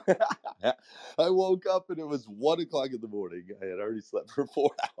later. I woke up and it was 1 o'clock in the morning. I had already slept for 4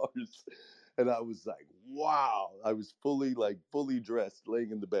 hours. And I was like, wow. I was fully dressed,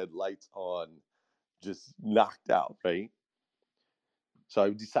 laying in the bed, lights on, just knocked out, right? So I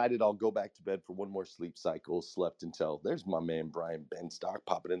decided I'll go back to bed for one more sleep cycle. Slept until, there's my man Brian Benstock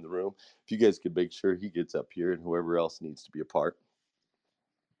popping in the room. If you guys could make sure he gets up here and whoever else needs to be a part.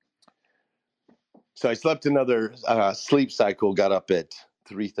 So I slept another sleep cycle, got up at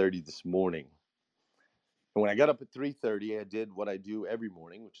 3:30 this morning. And when I got up at 3:30, I did what I do every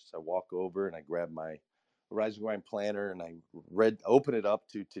morning, which is I walk over and I grab my Rise and Grind planner and I open it up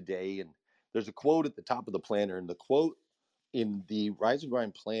to today. And there's a quote at the top of the planner. And the quote in the Rise and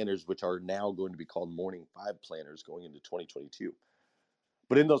Grind planners, which are now going to be called Morning 5 planners going into 2022.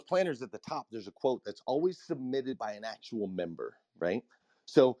 But in those planners at the top, there's a quote that's always submitted by an actual member, right?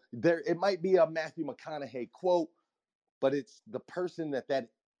 So it might be a Matthew McConaughey quote, but it's the person that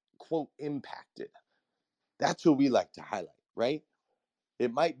quote impacted. That's who we like to highlight, right?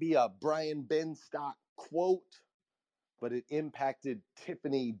 It might be a Brian Benstock quote, but it impacted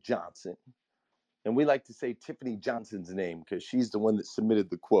Tiffany Johnson. And we like to say Tiffany Johnson's name because she's the one that submitted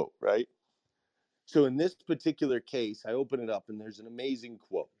the quote, right? So in this particular case, I open it up and there's an amazing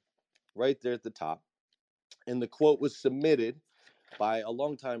quote right there at the top. And the quote was submitted by a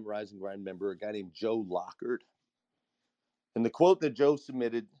longtime Rise and Grind member, a guy named Joe Lockard. And the quote that Joe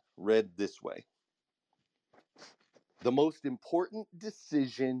submitted read this way: the most important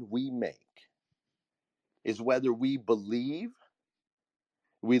decision we make is whether we believe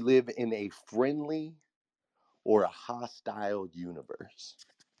we live in a friendly or a hostile universe.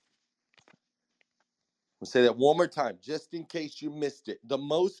 I'll say that one more time, just in case you missed it. The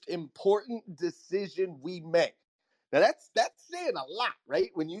most important decision we make. Now that's saying a lot, right?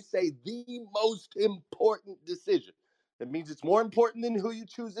 When you say the most important decision, that means it's more important than who you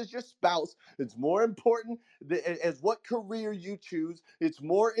choose as your spouse. It's more important as what career you choose. It's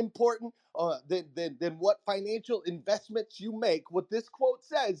more important than what financial investments you make. What this quote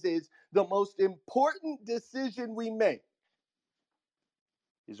says is the most important decision we make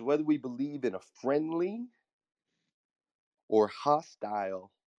is whether we believe in a friendly or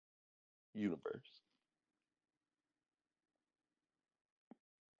hostile universe.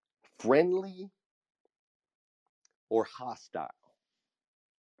 Friendly or hostile.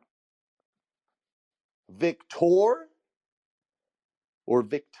 Victor or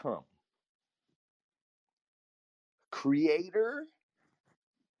victim. Creator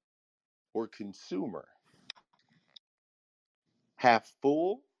or consumer. Half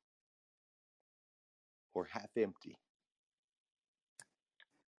full or half empty.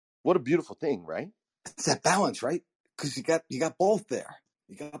 What a beautiful thing, right? It's that balance, right? Because you got both there.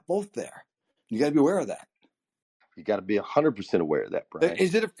 You got both there. You got to be aware of that. You got to be 100% aware of that, Brian.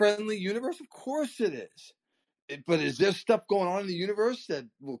 Is it a friendly universe? Of course it is. But is there stuff going on in the universe that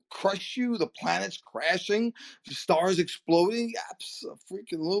will crush you? The planets crashing, the stars exploding?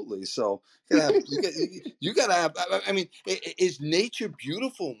 Absolutely. So you gotta have. I mean, is nature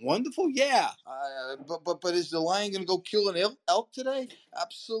beautiful and wonderful? Yeah. But is the lion going to go kill an elk today?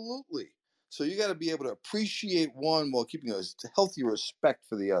 Absolutely. So you got to be able to appreciate one while keeping a healthy respect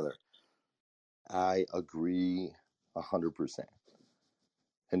for the other. I agree 100%.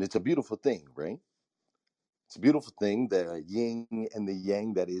 And it's a beautiful thing, right? It's a beautiful thing. The yin and the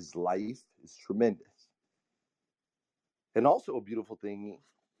yang that is life is tremendous. And also a beautiful thing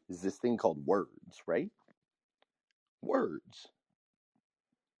is this thing called words, right? Words.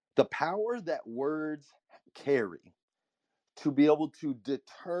 The power that words carry to be able to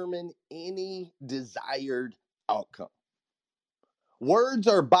determine any desired outcome. Words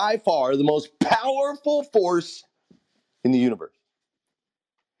are by far the most powerful force in the universe.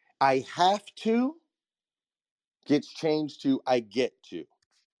 I have to gets changed to I get to.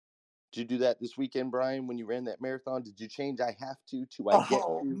 Did you do that this weekend, Brian, when you ran that marathon? Did you change I have to I get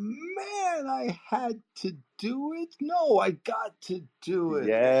Oh, to? man, I had to do it? No, I got to do it.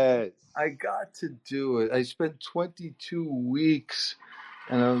 Yes. I got to do it. I spent 22 weeks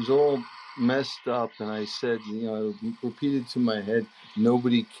and I was all messed up. And I said, I repeated to my head,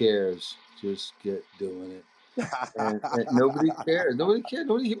 nobody cares. Just get doing it. And nobody cares. Nobody cares.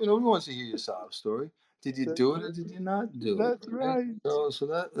 Nobody wants to hear your sob story. Did you do it or did you not do it? That's right. So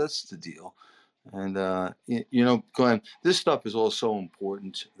that's the deal. And Glenn, this stuff is all so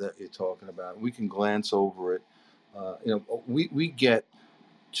important that you're talking about. We can glance over it. We get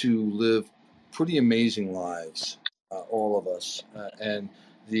to live pretty amazing lives, all of us, and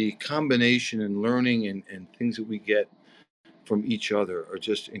the combination and learning and things that we get from each other are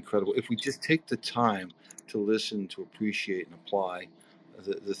just incredible. If we just take the time to listen, to appreciate and apply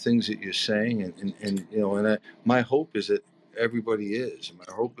the things that you're saying, my hope is that everybody is. My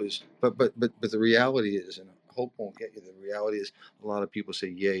hope is, but the reality is, and hope won't get you. The reality is, a lot of people say,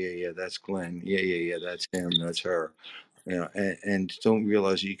 yeah, that's Glenn. Yeah, that's him. That's her. And don't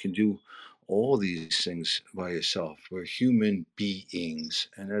realize that you can do all these things by yourself. We're human beings,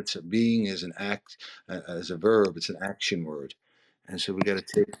 and that's a being is an act, as a verb. It's an action word. And so we got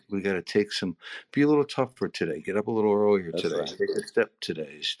to take some, be a little tougher today. Get up a little earlier That's today. right. Take a step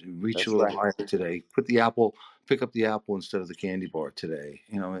today. Reach That's a little right. higher today. Pick up the apple instead of the candy bar today.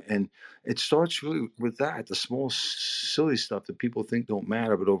 And it starts really with that, the small silly stuff that people think don't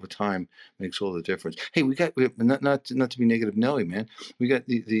matter, but over time makes all the difference. Hey, we not to be negative Nelly, man. We got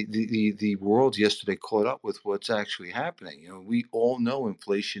the world yesterday caught up with what's actually happening. We all know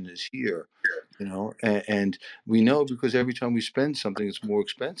inflation is here. And we know because every time we spend something, it's more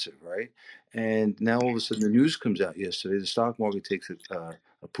expensive, right? And now all of a sudden the news comes out yesterday, the stock market takes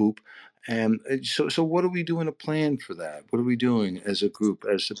a poop. And so what are we doing to plan for that? What are we doing as a group,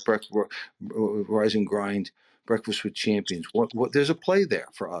 as a Rise and Grind Breakfast with Champions? What there's a play there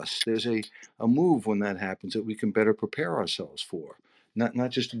for us. There's a move when that happens that we can better prepare ourselves for. Not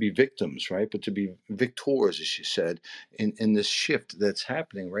just to be victims, right? But to be victors, as you said, in this shift that's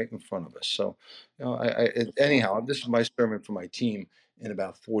happening right in front of us. So, anyhow, this is my sermon for my team in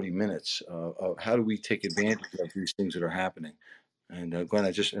about 40 minutes of how do we take advantage of these things that are happening. And Glenn,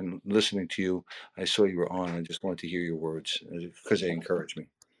 in listening to you, I saw you were on. I just wanted to hear your words because they encourage me.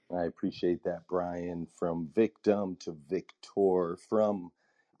 I appreciate that, Brian. From victim to victor, from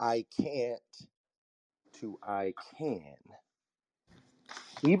I can't to I can.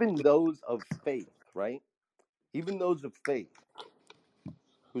 Even those of faith, right? Even those of faith.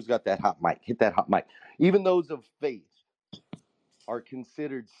 Who's got that hot mic? Hit that hot mic. Even those of faith are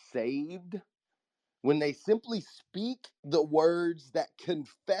considered saved when they simply speak the words that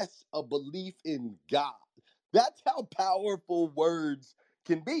confess a belief in God. That's how powerful words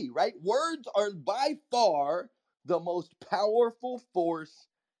can be, right? Words are by far the most powerful force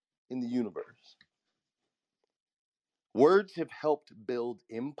in the universe. Words have helped build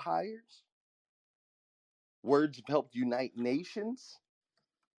empires. Words have helped unite nations.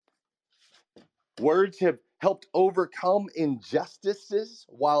 Words have helped overcome injustices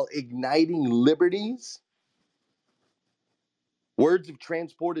while igniting liberties. Words have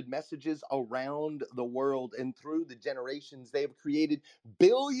transported messages around the world, and through the generations, they have created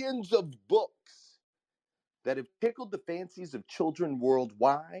billions of books that have tickled the fancies of children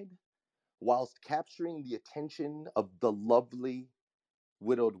worldwide, whilst capturing the attention of the lovely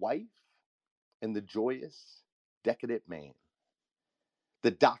widowed wife and the joyous decadent man.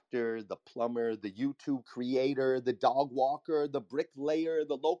 The doctor, the plumber, the YouTube creator, the dog walker, the bricklayer,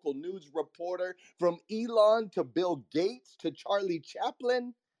 the local news reporter, from Elon to Bill Gates to Charlie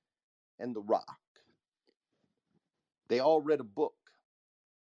Chaplin and The Rock. They all read a book,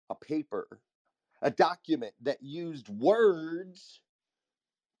 a paper, a document that used words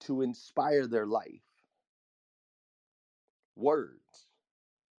to inspire their life. Words,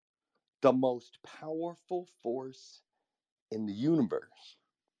 the most powerful force in the universe.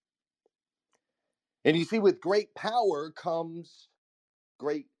 And you see, with great power comes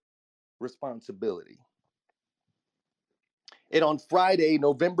great responsibility. And on Friday,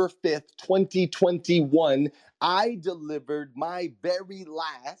 November 5th, 2021, I delivered my very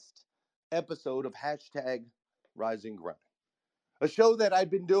last episode of Hashtag Rise and Grind, a show that I've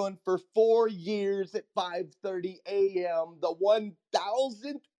been doing for 4 years at 5:30 a.m., the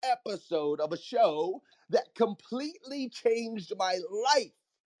 1000th episode of a show that completely changed my life.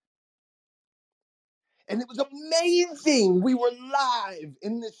 And it was amazing. We were live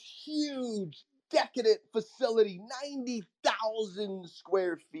in this huge, decadent facility, 90,000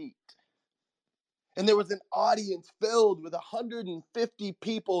 square feet. And there was an audience filled with 150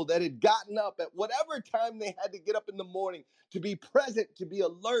 people that had gotten up at whatever time they had to get up in the morning to be present, to be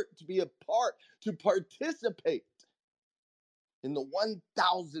alert, to be a part, to participate in the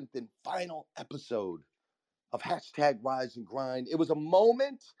 1000th and final episode of Hashtag Rise and Grind. It was a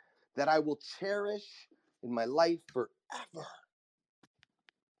moment that I will cherish in my life forever.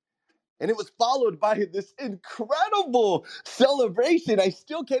 And it was followed by this incredible celebration. I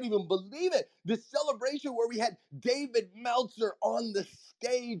still can't even believe it. This celebration where we had David Meltzer on the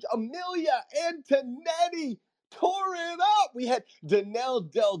stage, Amelia Antonetti tore it up. We had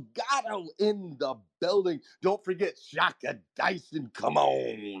Danelle Delgado in the building. Don't forget Shaka Dyson. Come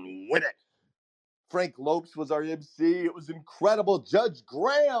on with it. Frank Lopes was our MC. It was incredible. Judge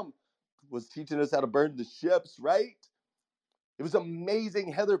Graham was teaching us how to burn the ships, right? It was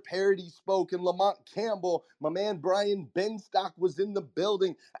amazing. Heather Parody spoke, and Lamont Campbell, my man Brian Benstock was in the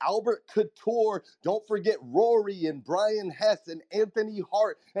building. Albert Couture, don't forget Rory and Brian Hess and Anthony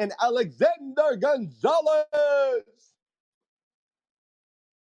Hart and Alexander Gonzalez.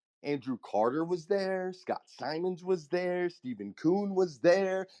 Andrew Carter was there. Scott Simons was there. Stephen Kuhn was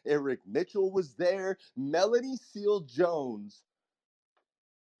there. Eric Mitchell was there. Melanie Seal Jones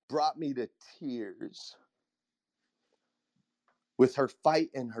brought me to tears with her fight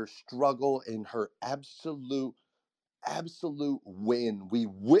and her struggle and her absolute win. We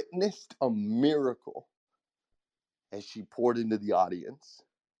witnessed a miracle as she poured into the audience.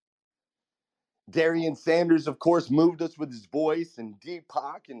 Darian Sanders, of course, moved us with his voice, and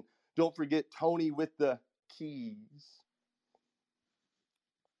Deepak, and don't forget Tony with the keys.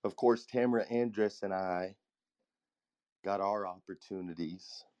 Of course, Tamara Andress and I got our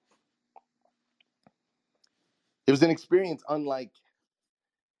opportunities. It was an experience unlike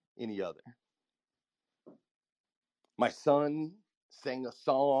any other. My son sang a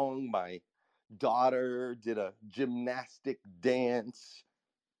song. My daughter did a gymnastic dance.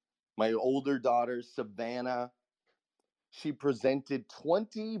 My older daughter, Savannah, she presented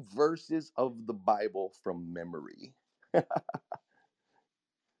 20 verses of the Bible from memory.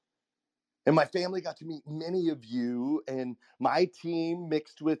 And my family got to meet many of you, and my team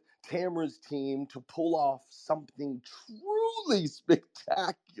mixed with Tamara's team to pull off something truly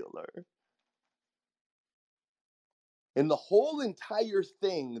spectacular. And the whole entire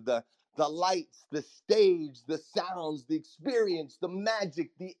thing, the lights, the stage, the sounds, the experience, the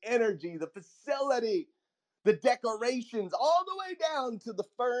magic, the energy, the facility, the decorations, all the way down to the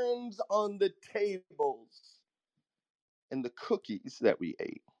ferns on the tables and the cookies that we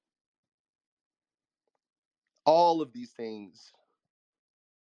ate. All of these things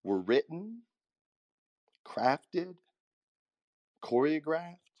were written, crafted,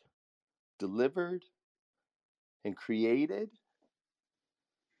 choreographed, delivered, and created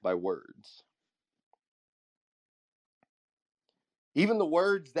by words. Even the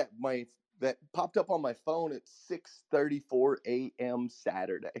words that popped up on my phone at 6:34 a.m.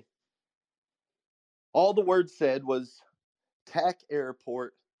 Saturday. All the words said was TAC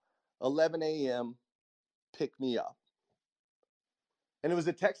Airport, 11 a.m., pick me up. And it was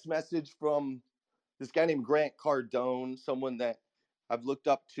a text message from this guy named Grant Cardone, someone that I've looked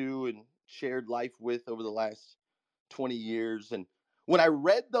up to and shared life with over the last 20 years. And when I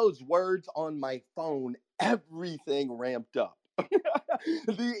read those words on my phone, everything ramped up.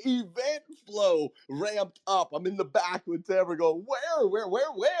 The event flow ramped up. I'm in the back with Tamara going, where? What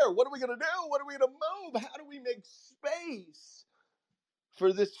are we going to do? What are we going to move? How do we make space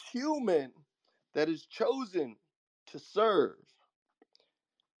for this human that is chosen to serve?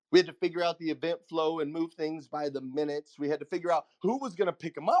 We had to figure out the event flow and move things by the minutes. We had to figure out who was going to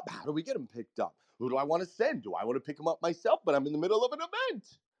pick them up. How do we get them picked up? Who do I want to send? Do I want to pick them up myself, but I'm in the middle of an event?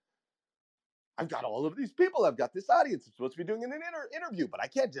 I've got all of these people. I've got this audience. I'm supposed to be doing an interview, but I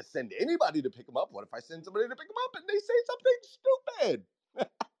can't just send anybody to pick them up. What if I send somebody to pick them up and they say something stupid?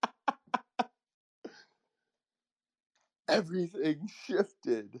 Everything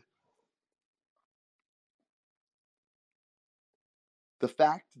shifted. The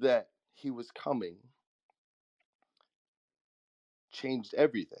fact that he was coming changed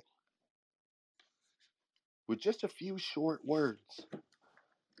everything with just a few short words.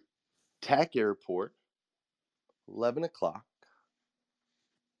 TAC Airport, 11 o'clock,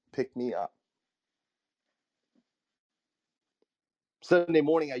 pick me up. Sunday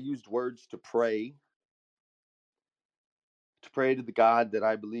morning, I used words to pray to the God that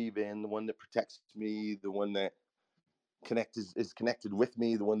I believe in, the one that protects me, the one that is connected with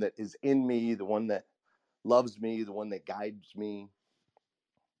me, the one that is in me, the one that loves me, the one that guides me.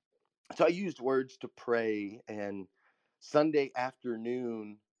 So I used words to pray, and Sunday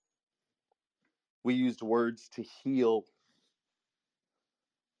afternoon, we used words to heal.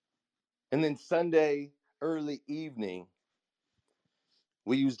 And then Sunday early evening,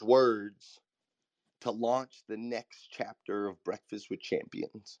 we used words to launch the next chapter of Breakfast with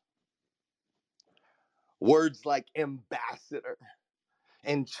Champions. Words like ambassador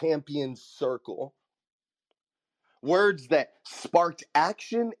and champion circle. Words that sparked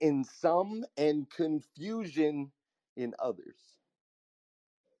action in some and confusion in others.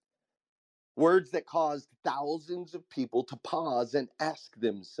 Words that caused thousands of people to pause and ask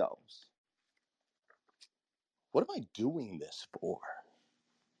themselves, what am I doing this for?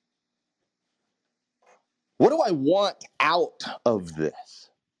 What do I want out of this?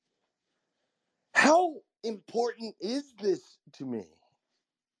 How important is this to me?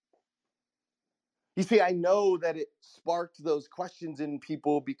 You see, I know that it sparked those questions in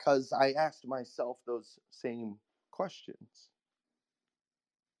people because I asked myself those same questions.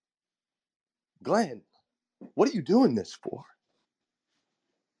 Glenn, what are you doing this for?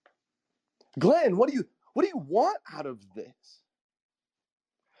 Glenn, what do you want out of this?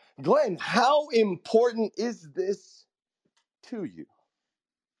 Glenn, how important is this to you?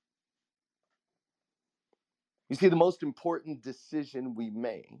 You see, the most important decision we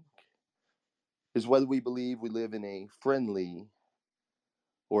make is whether we believe we live in a friendly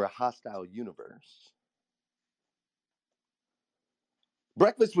or a hostile universe.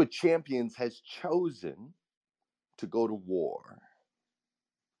 Breakfast with Champions has chosen to go to war.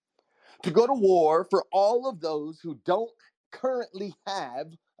 To go to war for all of those who don't currently have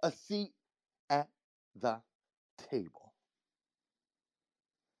a seat at the table.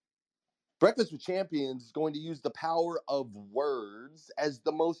 Breakfast with Champions is going to use the power of words as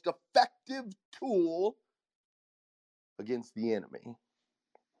the most effective tool against the enemy.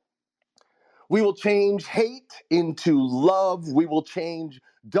 We will change hate into love. We will change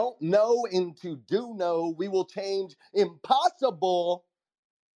don't know into do know. We will change impossible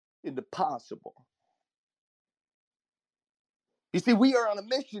into possible. You see, we are on a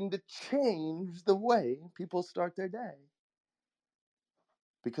mission to change the way people start their day.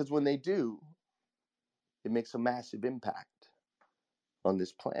 Because when they do, it makes a massive impact on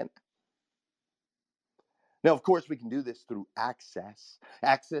this planet. Now, of course, we can do this through access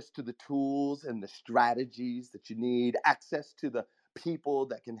to the tools and the strategies that you need, access to the people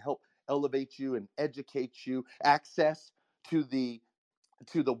that can help elevate you and educate you, access to the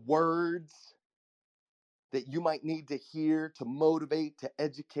words that you might need to hear to motivate, to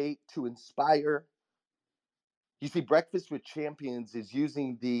educate, to inspire. You see, Breakfast with Champions is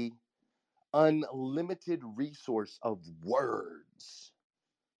using the unlimited resource of words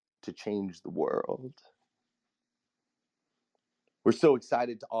to change the world. We're so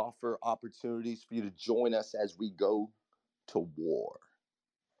excited to offer opportunities for you to join us as we go to war.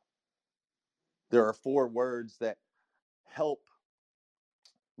 There are 4 words that help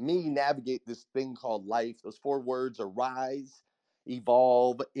me navigate this thing called life. Those 4 words are rise,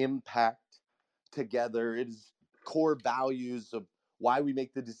 evolve, impact, together. It is core values of why we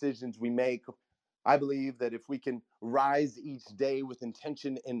make the decisions we make. I believe that if we can rise each day with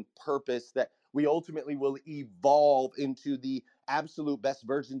intention and purpose, that we ultimately will evolve into the absolute best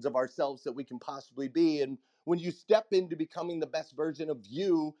versions of ourselves that we can possibly be. And when you step into becoming the best version of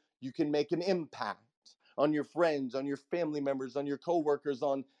you, you can make an impact on your friends, on your family members, on your coworkers,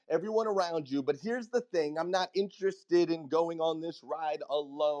 on everyone around you. But here's the thing, I'm not interested in going on this ride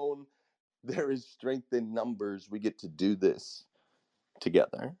alone. There is strength in numbers. We get to do this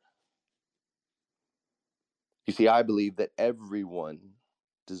together. You see, I believe that everyone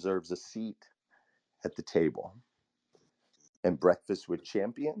deserves a seat at the table. And Breakfast with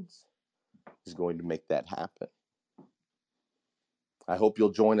Champions is going to make that happen. I hope you'll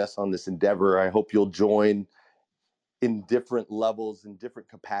join us on this endeavor. I hope you'll join in different levels, in different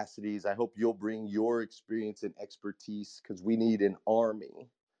capacities. I hope you'll bring your experience and expertise, because we need an army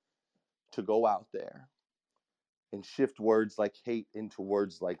to go out there and shift words like hate into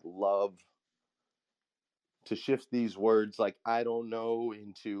words like love, to shift these words like I don't know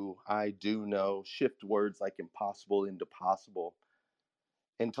into I do know, shift words like impossible into possible,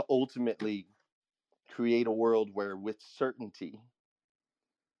 and to ultimately create a world where, with certainty,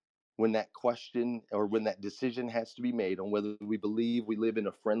 when that question or when that decision has to be made on whether we believe we live in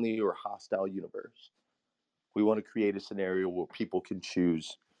a friendly or hostile universe, we want to create a scenario where people can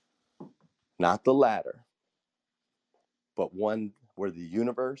choose not the latter, but one where the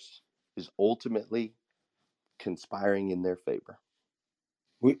universe is ultimately conspiring in their favor.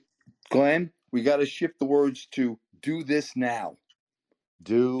 Glenn, we got to shift the words to do this now.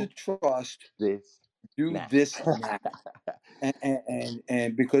 Do trust. This Do now. this now.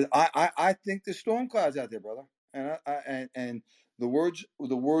 and because I think there's storm clouds out there, brother. And the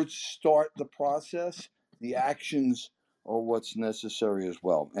words start the process. The actions are what's necessary as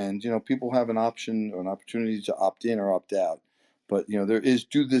well. And people have an option or an opportunity to opt in or opt out. But there is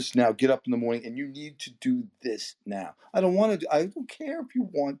do this now. Get up in the morning, and you need to do this now. I don't care if you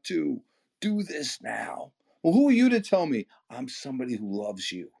want to do this now. Well, who are you to tell me I'm somebody who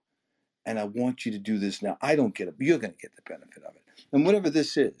loves you? And I want you to do this now. I don't get it, but you're going to get the benefit of it. And whatever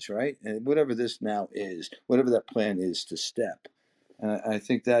this is, right? And whatever this now is, whatever that plan is to step. And I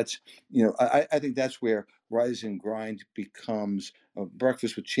think that's, I think that's where Rise and Grind becomes,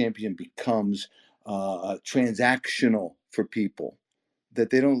 Breakfast with Champion becomes transactional for people. That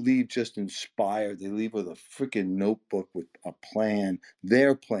they don't leave just inspired. They leave with a freaking notebook with a plan,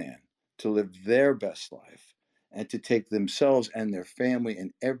 their plan to live their best life, and to take themselves and their family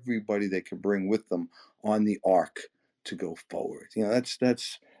and everybody they can bring with them on the arc to go forward.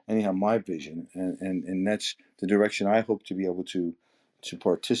 That's anyhow my vision, and that's the direction I hope to be able to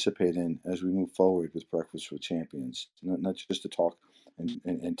participate in as we move forward with Breakfast with Champions. Not just to talk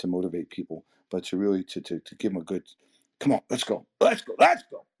and to motivate people, but to really to give them a good, come on, let's go,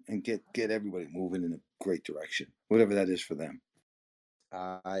 and get everybody moving in a great direction, whatever that is for them.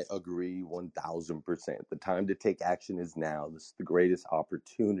 I agree 1000%. The time to take action is now. This is the greatest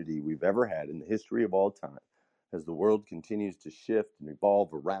opportunity we've ever had in the history of all time. As the world continues to shift and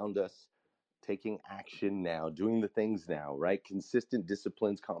evolve around us, taking action now, doing the things now, right? Consistent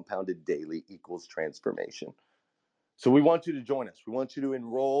disciplines compounded daily equals transformation. So we want you to join us. We want you to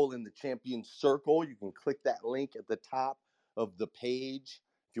enroll in the Champion Circle. You can click that link at the top of the page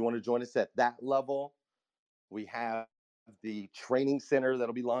if you want to join us at that level. We have the training center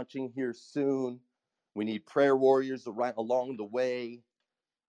that'll be launching here soon. We need prayer warriors right along the way.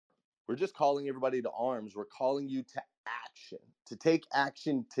 We're just calling everybody to arms. We're calling you to action, to take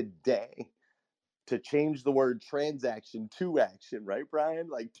action today, to change the word transaction to action, right, Brian?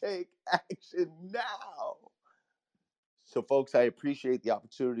 Like, take action now. So, folks, I appreciate the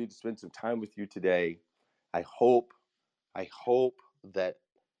opportunity to spend some time with you today. I hope that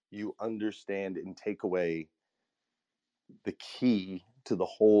you understand and take away the key to the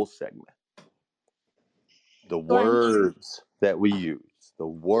whole segment. The words that we use, the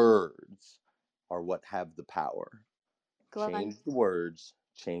words are what have the power. Glenn. Change the words,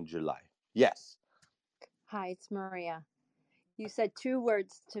 change your life. Yes. Hi, it's Maria. You said 2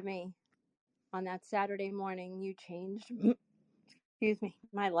 words to me on that Saturday morning. You changed,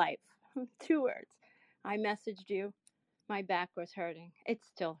 my life. 2 words. I messaged you. My back was hurting. It's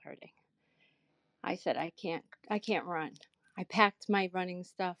still hurting. I said, I can't run. I packed my running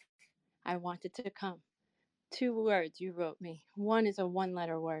stuff. I wanted to come. 2 words you wrote me. One is a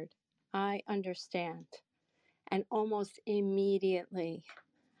 1-letter word. I understand. And almost immediately,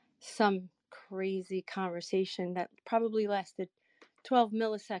 some crazy conversation that probably lasted 12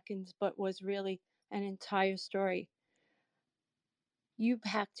 milliseconds, but was really an entire story. You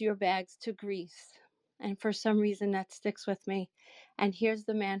packed your bags to Greece, and for some reason that sticks with me. And here's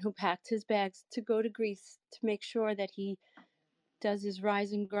the man who packed his bags to go to Greece to make sure that he does his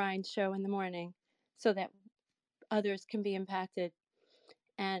Rise and Grind show in the morning so that others can be impacted.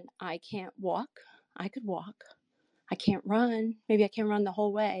 And I can't walk. I could walk. I can't run. Maybe I can't run the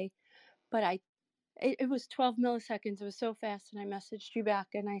whole way, but it was 12 milliseconds. It was so fast. And I messaged you back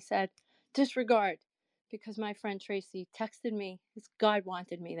and I said, disregard, because my friend Tracy texted me. God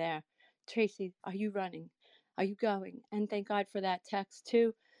wanted me there. Tracy, are you running? Are you going? And thank God for that text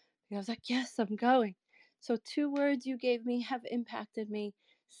too. I was like, yes, I'm going. So 2 words you gave me have impacted me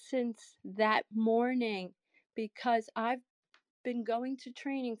since that morning because I've been going to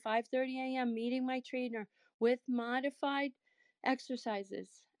training 5:30 a.m., meeting my trainer with modified exercises,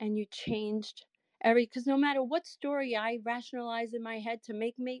 and you changed because no matter what story I rationalize in my head to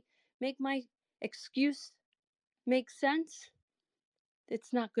make my excuse make sense,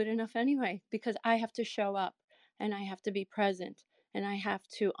 it's not good enough anyway because I have to show up and I have to be present and I have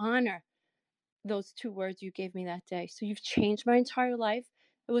to honor those 2 words you gave me that day. So you've changed my entire life.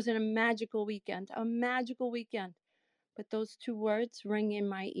 It was a magical weekend, but those 2 words ring in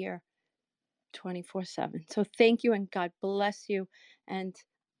my ear 24/7. So thank you and God bless you. And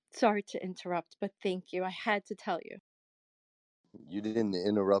sorry to interrupt, but thank you. I had to tell you. You didn't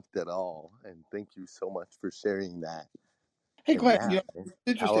interrupt at all, and thank you so much for sharing that. Hey, And Glenn, yeah, man, it's power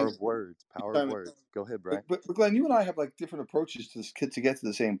interesting. of words, power of words. Go ahead, Brian. But Glenn, you and I have like different approaches to this kid to get to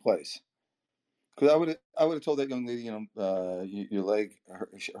the same place. Because I would have told that young lady, your leg,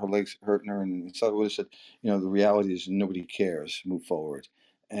 her legs hurting her, and so I would have said, the reality is nobody cares. Move forward,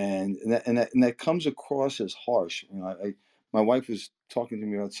 and that comes across as harsh. My wife was talking to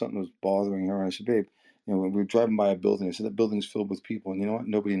me about something that was bothering her, and I said, babe, when we were driving by a building, I said that building's filled with people, and you know what?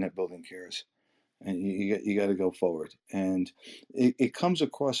 Nobody in that building cares, and you got to go forward, and it comes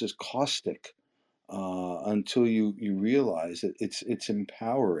across as caustic until you realize that it's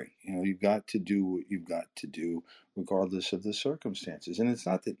empowering. You've got to do what you've got to do, regardless of the circumstances. And it's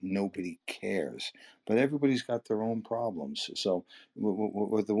not that nobody cares, but everybody's got their own problems. So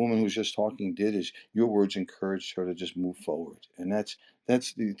what the woman who was just talking did is your words encouraged her to just move forward, and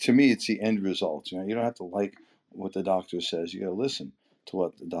to me, it's the end result. You don't have to like what the doctor says. You got to listen to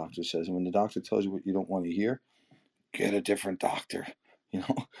what the doctor says, and when the doctor tells you what you don't want to hear, get a different doctor,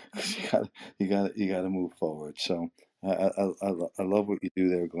 because you got to move forward. So I love what you do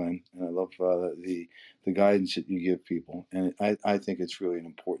there, Glenn, and I love the guidance that you give people, and I think it's really an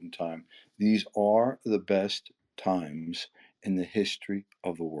important time. These are the best times in the history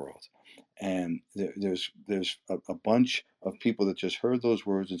of the world, and there's a bunch of people that just heard those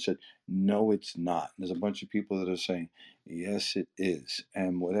words and said, no, it's not. There's a bunch of people that are saying, yes, it is,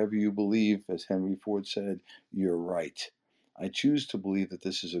 and whatever you believe, as Henry Ford said, you're right. I choose to believe that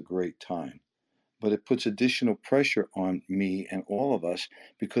this is a great time, but it puts additional pressure on me and all of us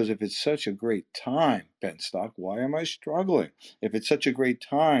because if it's such a great time, Ben Stock, why am I struggling? If it's such a great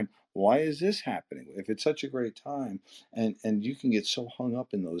time, why is this happening? If it's such a great time, and you can get so hung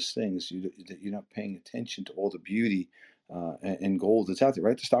up in those things that you're not paying attention to all the beauty and gold that's out there,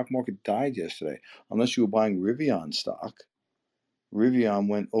 right? The stock market died yesterday. Unless you were buying Rivian stock, Rivian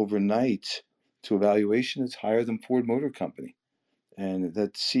went overnight to a valuation that's higher than Ford Motor Company. And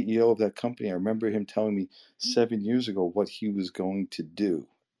that CEO of that company, I remember him telling me 7 years ago what he was going to do,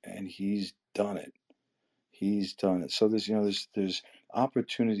 and he's done it. He's done it. So there's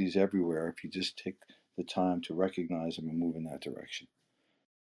opportunities everywhere if you just take the time to recognize them and move in that direction.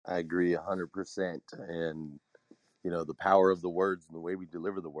 I agree 100%. And, the power of the words and the way we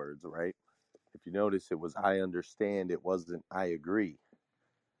deliver the words, right? If you notice, it was I understand. It wasn't I agree.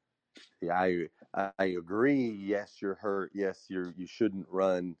 Yeah, I agree. Yes, you're hurt. Yes, you shouldn't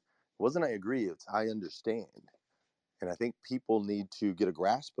run. It wasn't I agree. It's I understand. And I think people need to get a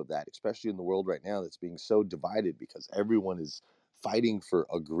grasp of that, especially in the world right now that's being so divided because everyone is fighting for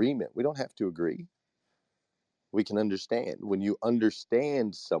agreement. We don't have to agree. We can understand. When you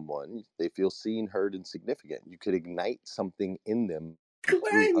understand someone, they feel seen, heard, and significant. You could ignite something in them through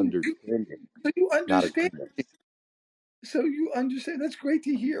Glenn, understanding, so you not understand. agreement. So you understand. That's great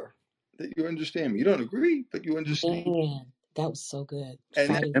to hear that you understand me. You don't agree, but you understand. Man, that was so good. And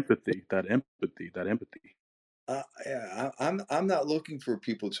That Fighting. empathy, that empathy, that empathy. yeah, I'm not looking for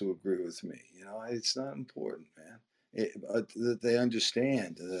people to agree with me. It's not important, man. That they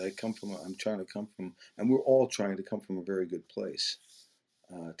understand that I'm trying to come from, and we're all trying to come from a very good place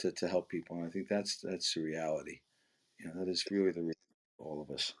to help people. And I think that's the reality. That is really the reality for all of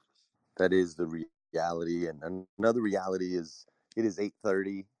us. That is the reality. And another reality is it is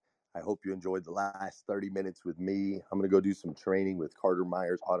 8:30. I hope you enjoyed the last 30 minutes with me. I'm going to go do some training with Carter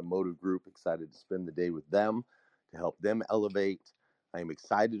Myers Automotive Group. Excited to spend the day with them to help them elevate. I am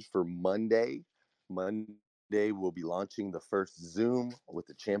excited for Monday. Monday, we'll be launching the first Zoom with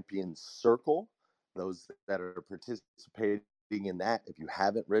the Champions Circle. Those that are participating in that, if you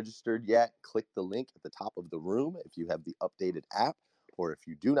haven't registered yet, click the link at the top of the room. If you have the updated app, or if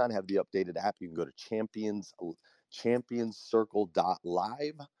you do not have the updated app, you can go to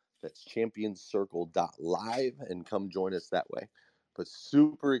championscircle.live. That's championscircle.live and come join us that way. But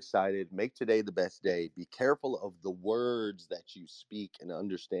super excited. Make today the best day. Be careful of the words that you speak and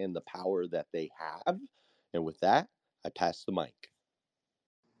understand the power that they have. And with that, I pass the mic.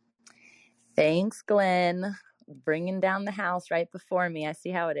 Thanks, Glenn. Bringing down the house right before me. I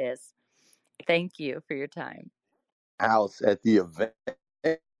see how it is. Thank you for your time. House at the event.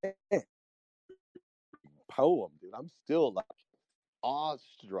 Poem, dude. I'm still like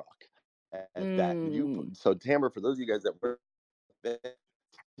awestruck at that. So Tamara, for those of you guys that were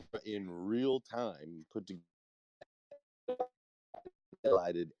in real time, put together,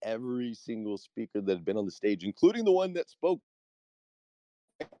 highlighted every single speaker that had been on the stage, including the one that spoke.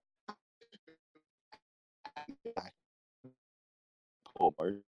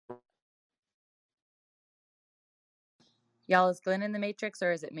 Y'all, is Glenn in the Matrix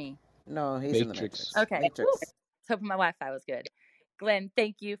or is it me? No, he's in the Matrix. Okay. Matrix. Woo. I was hoping my Wi-Fi was good. Glenn,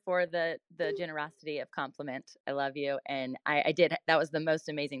 thank you for the generosity of compliment. I love you. And I did. That was the most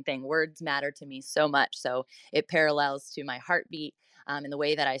amazing thing. Words matter to me so much. So it parallels to my heartbeat in the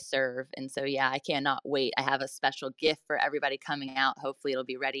way that I serve. And so, yeah, I cannot wait. I have a special gift for everybody coming out. Hopefully it'll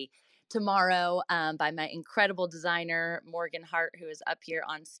be ready tomorrow by my incredible designer, Morgan Hart, who is up here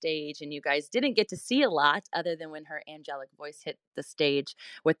on stage. And you guys didn't get to see a lot other than when her angelic voice hit the stage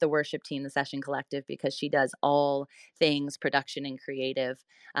with the worship team, the Session Collective, because she does all things production and creative.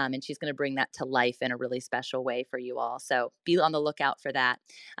 And she's going to bring that to life in a really special way for you all. So be on the lookout for that.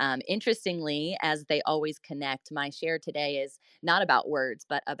 Interestingly, as they always connect, my share today is not about words,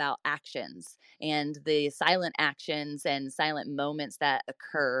 but about actions and the silent actions and silent moments that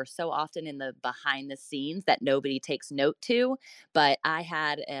occur so often in the behind the scenes that nobody takes note to. But I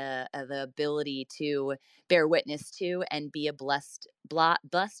had the ability to bear witness to and be a blessed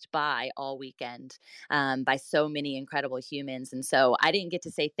by all weekend by so many incredible humans. And so I didn't get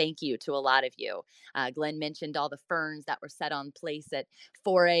to say thank you to a lot of you. Glenn mentioned all the ferns that were set on place at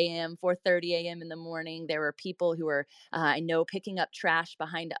 4 a.m., 4:30 a.m. in the morning. There were people who were, I know, picking up trash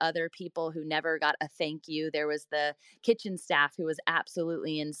behind other people who never got a thank you. There was the kitchen staff who was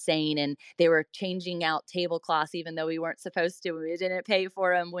absolutely insane, and they were changing out tablecloths even though we weren't supposed to. We didn't pay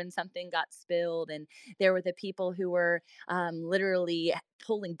for them when something got spilled. And there were the people who were literally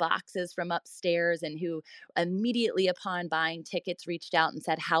pulling boxes from upstairs and who immediately upon buying tickets reached out and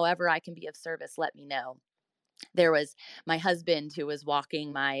said, however I can be of service, let me know. There was my husband who was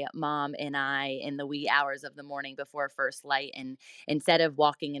walking my mom and I in the wee hours of the morning before first light. And instead of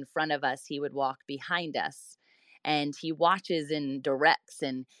walking in front of us, he would walk behind us. And he watches and directs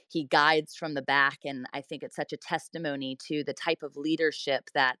and he guides from the back. And I think it's such a testimony to the type of leadership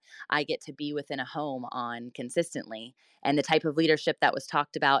that I get to be within a home on consistently, and the type of leadership that was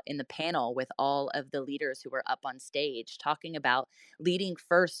talked about in the panel with all of the leaders who were up on stage, talking about leading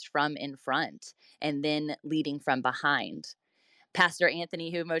first from in front and then leading from behind. Pastor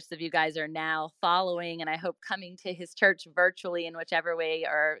Anthony, who most of you guys are now following, and I hope coming to his church virtually in whichever way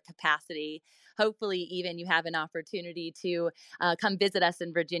or capacity. Hopefully, even you have an opportunity to come visit us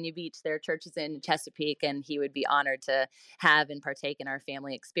in Virginia Beach. Their church is in Chesapeake, and he would be honored to have and partake in our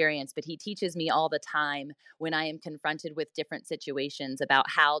family experience. But he teaches me all the time when I am confronted with different situations about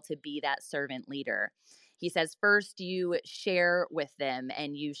how to be that servant leader. He says, first, you share with them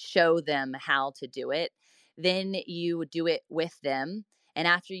and you show them how to do it. Then you do it with them. And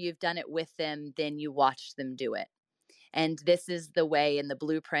after you've done it with them, then you watch them do it. And this is the way and the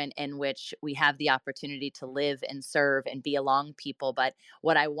blueprint in which we have the opportunity to live and serve and be along people. But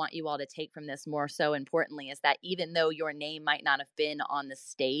what I want you all to take from this more so importantly is that even though your name might not have been on the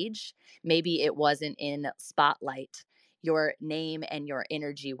stage, maybe it wasn't in spotlight, your name and your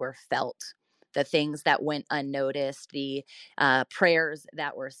energy were felt. The things that went unnoticed, the prayers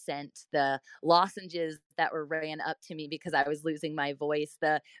that were sent, the lozenges that were ran up to me because I was losing my voice,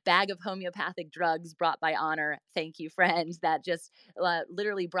 the bag of homeopathic drugs brought by Honor, thank you, friends, that just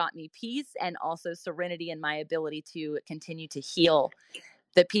literally brought me peace and also serenity in my ability to continue to heal.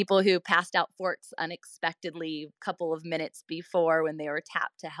 The people who passed out forks unexpectedly a couple of minutes before when they were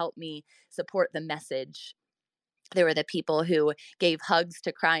tapped to help me support the message. There were the people who gave hugs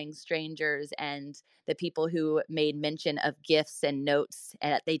to crying strangers and the people who made mention of gifts and notes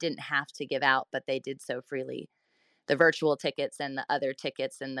that they didn't have to give out, but they did so freely. The virtual tickets and the other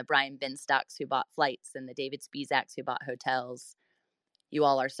tickets and the Brian Benstocks who bought flights and the David Spizaks who bought hotels. You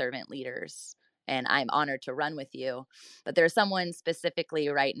all are servant leaders, and I'm honored to run with you. But there's someone specifically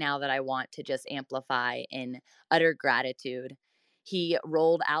right now that I want to just amplify in utter gratitude. He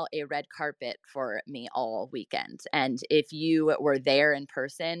rolled out a red carpet for me all weekend. And if you were there in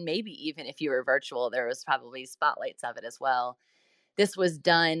person, maybe even if you were virtual, there was probably spotlights of it as well. This was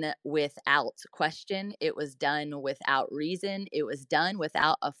done without question. It was done without reason. It was done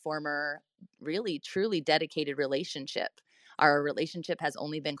without a former, really, truly dedicated relationship. Our relationship has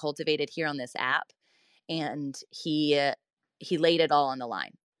only been cultivated here on this app. And he laid it all on the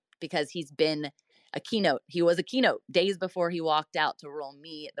line. because he's been a keynote. He was a keynote days before he walked out to roll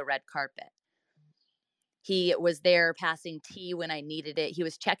me the red carpet. He was there passing tea when I needed it. He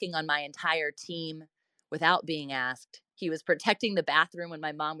was checking on my entire team without being asked. He was protecting the bathroom when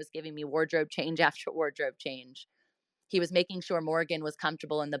my mom was giving me wardrobe change after wardrobe change. He was making sure Morgan was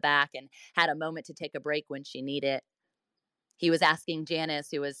comfortable in the back and had a moment to take a break when she needed it. He was asking Janice,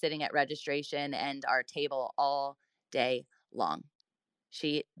 who was sitting at registration and our table all day long.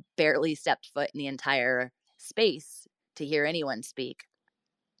 She barely stepped foot in the entire space to hear anyone speak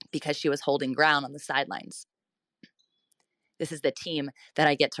because she was holding ground on the sidelines. This is the team that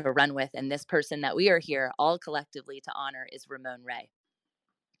I get to run with, and this person that we are here all collectively to honor is Ramon Ray.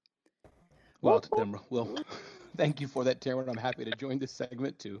 Wow, Tamara. Well, thank you for that, Tamara. I'm happy to join this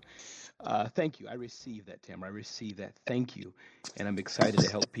segment too. Thank you. I receive that, Tamara. I receive that. Thank you. And I'm excited to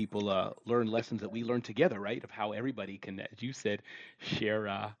help people learn lessons that we learn together, right? Of how everybody can, as you said, share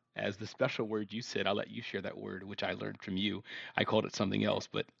as the special word you said. I'll let you share that word, which I learned from you. I called it something else,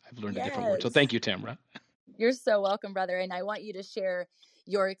 but I've learned a different word. So thank you, Tamara. You're so welcome, brother. And I want you to share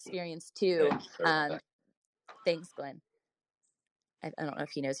your experience too. Thanks, Glenn. I don't know if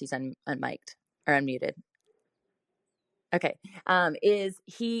he knows he's unmiked or unmuted. Okay.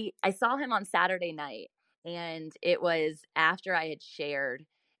 I saw him on Saturday night, and it was after I had shared,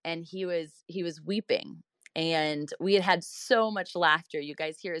 and he was weeping, and we had so much laughter. You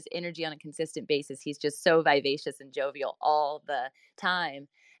guys hear his energy on a consistent basis. He's just so vivacious and jovial all the time.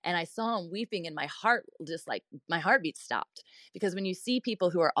 And I saw him weeping, and my heartbeat stopped, because when you see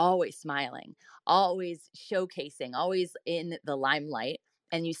people who are always smiling, always showcasing, always in the limelight,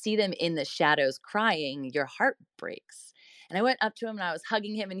 and you see them in the shadows crying, your heart breaks. And I went up to him and I was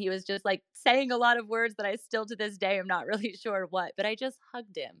hugging him, and he was just like saying a lot of words that I still to this day am not really sure what, but I just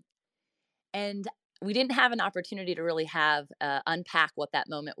hugged him. And we didn't have an opportunity to really unpack what that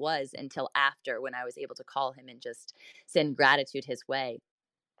moment was until after, when I was able to call him and just send gratitude his way.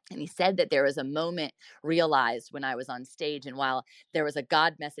 And he said that there was a moment realized when I was on stage, and while there was a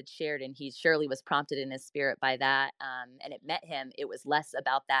God message shared, and he surely was prompted in his spirit by that, and it met him, it was less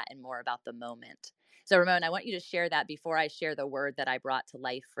about that and more about the moment. So Ramon, I want you to share that before I share the word that I brought to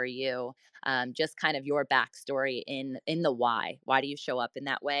life for you. Just kind of your backstory in the why. Why do you show up in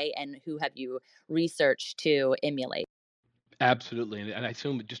that way, and who have you researched to emulate? Absolutely. And I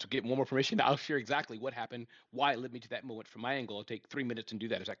assume, just to get one more information, I'll share exactly what happened, why it led me to that moment from my angle. I'll take 3 minutes and do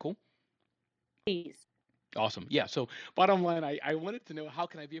that. Is that cool? Please. Awesome. Yeah. So bottom line, I wanted to know, how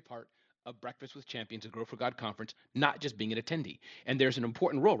can I be a part of Breakfast with Champions, a Grow for God conference, not just being an attendee? And there's an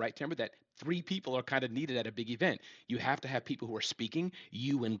important role, right, Tamara, that 3 people are kind of needed at a big event. You have to have people who are speaking,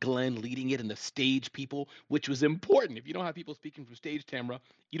 you and Glenn leading it, and the stage people, which was important. If you don't have people speaking from stage, Tamara,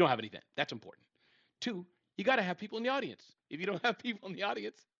 you don't have an event. That's important. 2, you got to have people in the audience. If you don't have people in the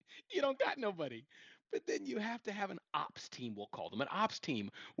audience, you don't got nobody. But then you have to have an ops team, we'll call them, an ops team,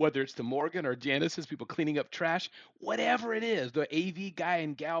 whether it's the Morgan or Janice's people cleaning up trash, whatever it is, the AV guy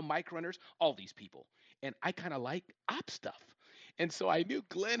and gal, mic runners, all these people. And I kind of like ops stuff. And so I knew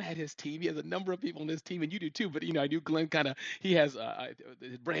Glenn had his team. He has a number of people in his team, and you do too. But I knew Glenn he has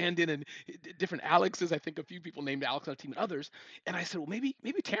Brandon and different Alexes. I think a few people named Alex on the team and others. And I said, well, maybe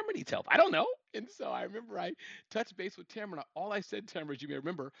Tamara needs help. I don't know. And so I remember I touched base with Tamara. And all I said, Tamara, as you may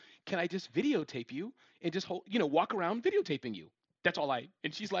remember, can I just videotape you and just walk around videotaping you? That's all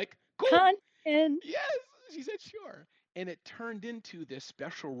and she's like, cool. Content. Yes. She said, sure. And it turned into this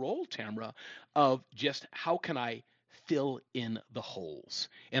special role, Tamara, of just how can I fill in the holes.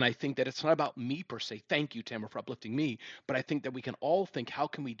 And I think that it's not about me per se. Thank you, Tamara, for uplifting me. But I think that we can all think, how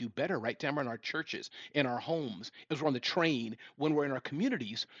can we do better, right, Tamara, in our churches, in our homes, as we're on the train, when we're in our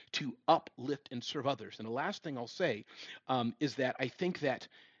communities, to uplift and serve others. And the last thing I'll say is that I think that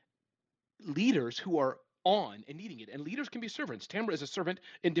leaders who are on and needing it, and leaders can be servants. Tamara is a servant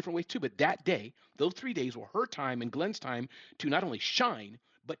in different ways too, but that day, those 3 days were her time and Glenn's time to not only shine,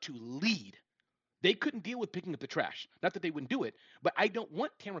 but to lead. They couldn't deal with picking up the trash. Not that they wouldn't do it, but I don't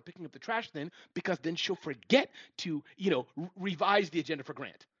want Tamara picking up the trash then, because then she'll forget to, revise the agenda for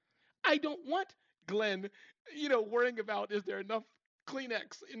Grant. I don't want Glenn, worrying about, is there enough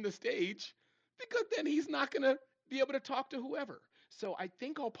Kleenex in the stage, because then he's not going to be able to talk to whoever. So I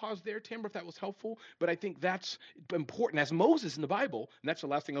think I'll pause there, Tamara, if that was helpful. But I think that's important. As Moses in the Bible, and that's the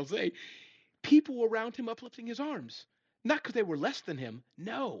last thing I'll say, people were around him uplifting his arms. Not because they were less than him.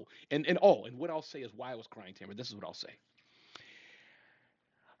 No. And what I'll say is why I was crying, Tamara. This is what I'll say.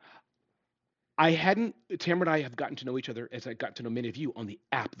 Tamara and I have gotten to know each other, as I got to know many of you, on the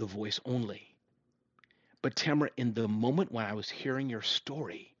app, The Voice only. But Tamara, in the moment when I was hearing your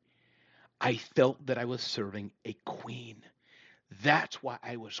story, I felt that I was serving a queen. That's why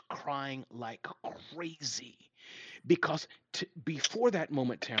I was crying like crazy. Because before that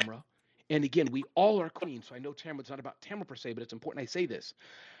moment, Tamara, and again, we all are queens, so I know Tamara, it's not about Tamara per se, but it's important I say this.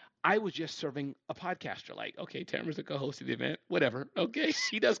 I was just serving a podcaster. Like, okay, Tamara's the co-host of the event, whatever. Okay,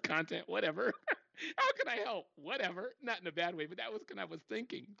 she does content, whatever. How can I help? Whatever. Not in a bad way, but that was what I was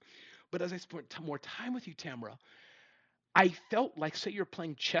thinking. But as I spent more time with you, Tamara, I felt like, say you're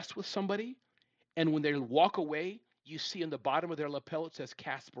playing chess with somebody, and when they walk away, you see on the bottom of their lapel it says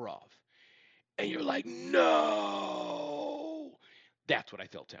Kasparov, and you're like, no. That's what I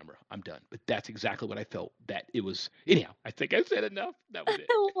felt, Tamara. I'm done. But that's exactly what I felt. That it was. Anyhow, I think I said enough. That was it.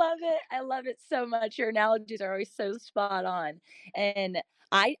 I love it. I love it so much. Your analogies are always so spot on. And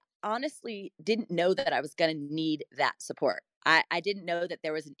I honestly didn't know that I was going to need that support. I didn't know that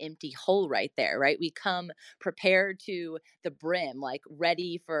there was an empty hole right there, right? We come prepared to the brim, like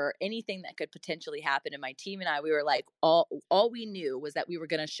ready for anything that could potentially happen. And my team and I, we were like, all we knew was that we were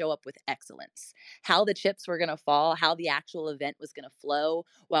going to show up with excellence. How the chips were going to fall, how the actual event was going to flow.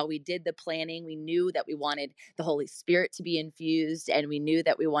 While we did the planning, we knew that we wanted the Holy Spirit to be infused, and we knew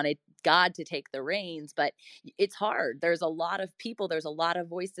that we wanted God to take the reins. But it's hard. There's a lot of people, there's a lot of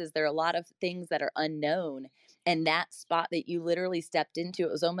voices, there are a lot of things that are unknown. And that spot that you literally stepped into,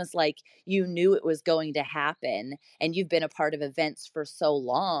 it was almost like you knew it was going to happen. And you've been a part of events for so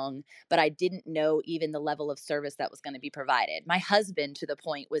long, but I didn't know even the level of service that was going to be provided. My husband, to the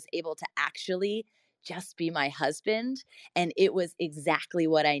point, was able to actually just be my husband. And it was exactly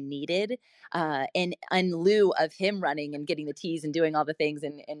what I needed. And in lieu of him running and getting the teas and doing all the things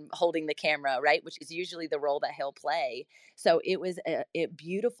and holding the camera, right, which is usually the role that he'll play. So it was a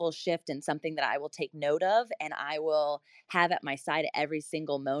beautiful shift and something that I will take note of and I will have at my side at every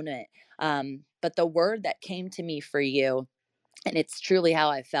single moment. But the word that came to me for you, and it's truly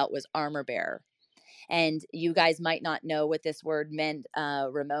how I felt, was armor bearer. And you guys might not know what this word meant.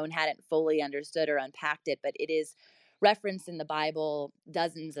 Ramon hadn't fully understood or unpacked it, but it is referenced in the Bible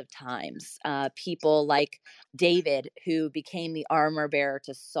dozens of times. People like David, who became the armor bearer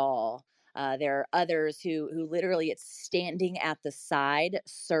to Saul. There are others who literally, it's standing at the side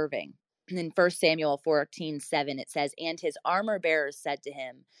serving. And in 1 Samuel 14:7, it says, "And his armor bearers said to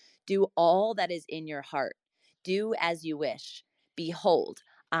him, 'Do all that is in your heart. Do as you wish. Behold,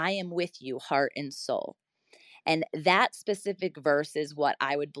 I am with you, heart and soul.'" And that specific verse is what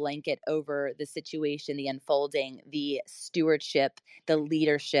I would blanket over the situation, the unfolding, the stewardship, the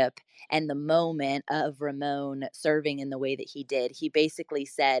leadership, and the moment of Ramon serving in the way that he did. He basically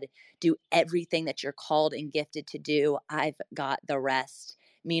said, do everything that you're called and gifted to do. I've got the rest.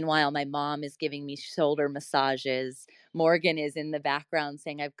 Meanwhile, my mom is giving me shoulder massages. Morgan is in the background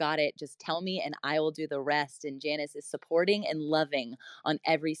saying, I've got it. Just tell me and I will do the rest. And Janice is supporting and loving on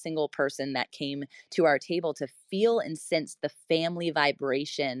every single person that came to our table to feel and sense the family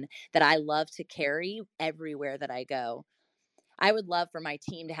vibration that I love to carry everywhere that I go. I would love for my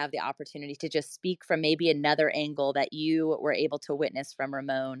team to have the opportunity to just speak from maybe another angle that you were able to witness from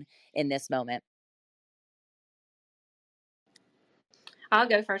Ramon in this moment. I'll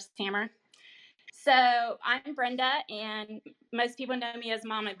go first, Tamara. So I'm Brenda, and most people know me as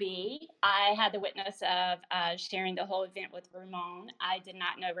Mama B. I had the witness of sharing the whole event with Ramon. I did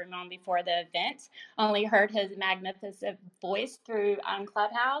not know Ramon before the event, only heard his magnificent voice through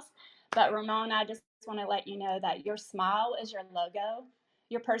Clubhouse. But Ramon, I just want to let you know that your smile is your logo,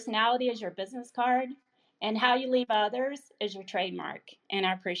 your personality is your business card, and how you leave others is your trademark. And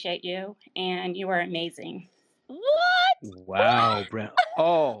I appreciate you, and you are amazing. What? Wow, Brenda.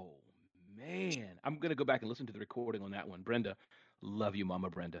 Oh, man. I'm going to go back and listen to the recording on that one. Brenda, love you, Mama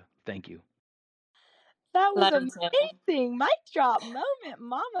Brenda. Thank you. That was Love you too. amazing. Mic drop moment,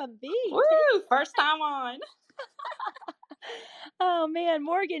 Mama B. Woo! First time on. Oh, man.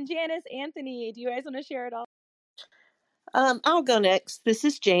 Morgan, Janice, Anthony, do you guys want to share it all? I'll go next. This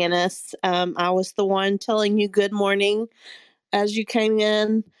is Janice. I was the one telling you good morning as you came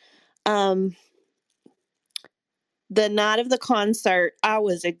in. The night of the concert, I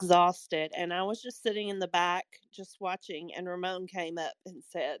was exhausted and I was just sitting in the back just watching, and Ramon came up and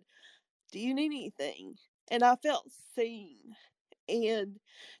said, do you need anything? And I felt seen. And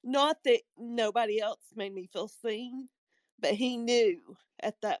not that nobody else made me feel seen, but he knew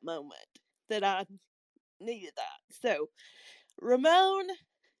at that moment that I needed that. So, Ramon,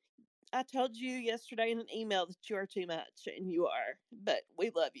 I told you yesterday in an email that you are too much, and you are, but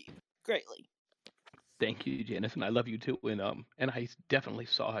we love you greatly. Thank you, Janice, and I love you too. And I definitely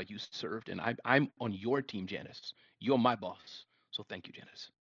saw how you served, and I'm on your team, Janice. You're my boss, so thank you,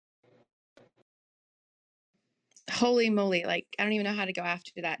 Janice. Holy moly, like I don't even know how to go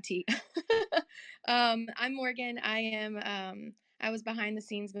after that, T. I'm Morgan. I was behind the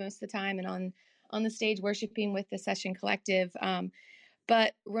scenes most of the time and on the stage worshiping with the Session Collective.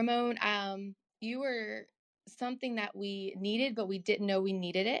 But Ramon, you were something that we needed, but we didn't know we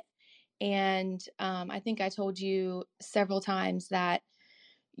needed it. And I think I told you several times that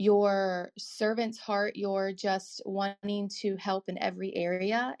your servant's heart, you're just wanting to help in every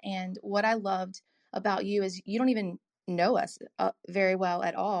area. And what I loved about you is you don't even know us very well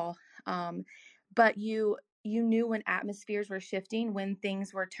at all. But you knew when atmospheres were shifting, when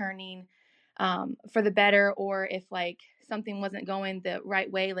things were turning for the better, or if like something wasn't going the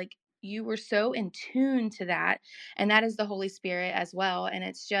right way. Like you were so in tune to that. And that is the Holy Spirit as well. And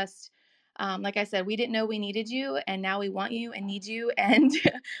it's just, like I said, we didn't know we needed you, and now we want you and need you. And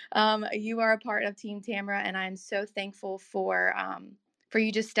you are a part of Team Tamara, and I'm so thankful for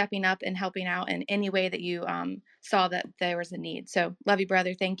you just stepping up and helping out in any way that you saw that there was a need. So love you,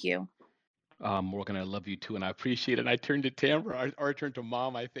 brother. Thank you. Morgan, I love you too, and I appreciate it. And I turned to Tamara, or I turned to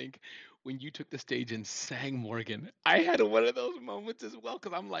Mom, I think, when you took the stage and sang Morgan. I had one of those moments as well,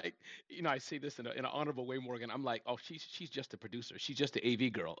 because I'm like, I say this in an honorable way, Morgan. I'm like, oh, she's just a producer. She's just an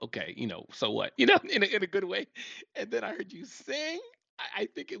AV girl. Okay, so what? In a good way. And then I heard you sing. I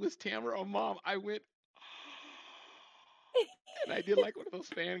think it was Tamara or Mom. I went, and I did like one of those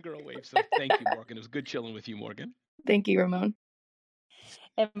fangirl waves. So thank you, Morgan. It was good chilling with you, Morgan. Thank you, Ramon.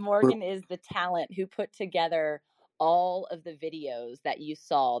 And Morgan is the talent who put together all of the videos that you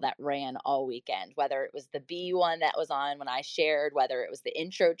saw that ran all weekend, whether it was the B one that was on when I shared, whether it was the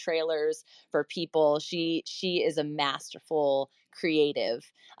intro trailers for people. She is a masterful creative,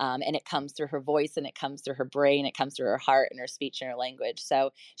 and it comes through her voice, and it comes through her brain, it comes through her heart and her speech and her language.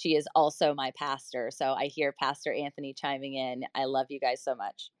 So she is also my pastor. So I hear Pastor Anthony chiming in. I love you guys so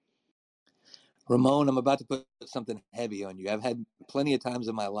much. Ramon, I'm about to put something heavy on you. I've had plenty of times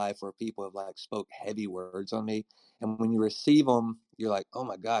in my life where people have spoke heavy words on me. And when you receive them, you're like, oh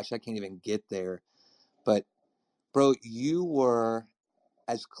my gosh, I can't even get there. But bro, you were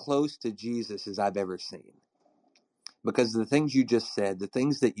as close to Jesus as I've ever seen. Because the things you just said, the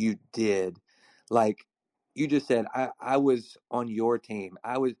things that you did, like you just said, I was on your team.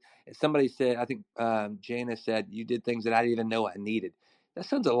 Somebody said, I think Janice said, you did things that I didn't even know I needed. That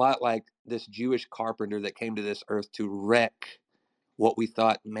sounds a lot like this Jewish carpenter that came to this earth to wreck what we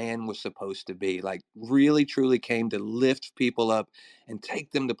thought man was supposed to be. Like really, truly came to lift people up and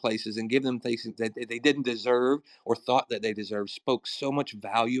take them to places and give them things that they didn't deserve or thought that they deserved. Spoke so much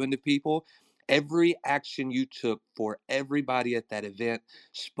value into people. Every action you took for everybody at that event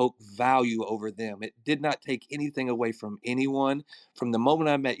spoke value over them. It did not take anything away from anyone. From the moment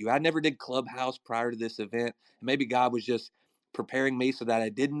I met you, I never did Clubhouse prior to this event. Maybe God was just preparing me so that I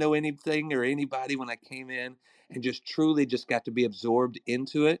didn't know anything or anybody when I came in, and just truly just got to be absorbed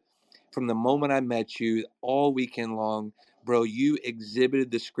into it. From the moment I met you all weekend long, bro, you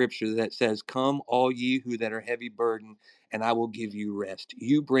exhibited the scripture that says, come all ye who that are heavy burdened, and I will give you rest.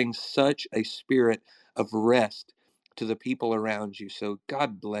 You bring such a spirit of rest to the people around you. So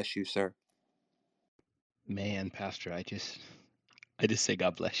God bless you, sir. Man, Pastor, I just say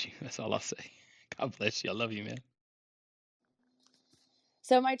God bless you. That's all I'll say. God bless you. I love you, man.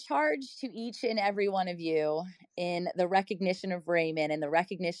 So my charge to each and every one of you in the recognition of Raymond and the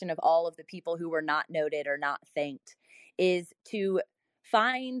recognition of all of the people who were not noted or not thanked is to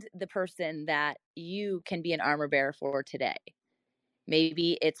find the person that you can be an armor bearer for today.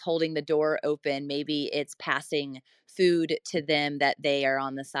 Maybe it's holding the door open. Maybe it's passing food to them that they are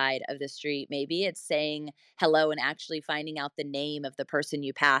on the side of the street. Maybe it's saying hello and actually finding out the name of the person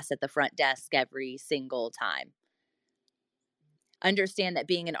you pass at the front desk every single time. Understand that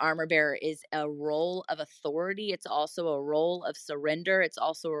being an armor bearer is a role of authority. It's also a role of surrender. It's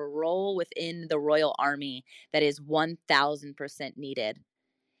also a role within the Royal Army that is 1000% needed.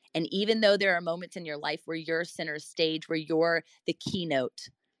 And even though there are moments in your life where you're center stage, where you're the keynote,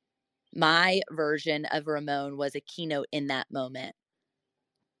 my version of Ramon was a keynote in that moment.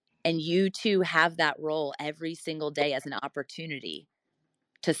 And you too have that role every single day as an opportunity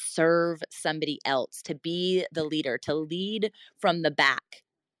to serve somebody else, to be the leader, to lead from the back,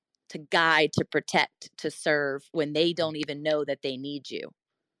 to guide, to protect, to serve when they don't even know that they need you.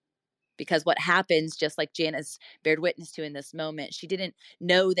 Because what happens, just like Janice bared witness to in this moment, she didn't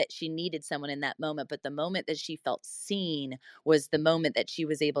know that she needed someone in that moment, but the moment that she felt seen was the moment that she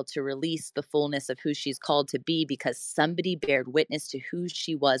was able to release the fullness of who she's called to be, because somebody bared witness to who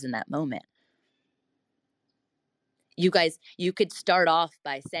she was in that moment. You guys, you could start off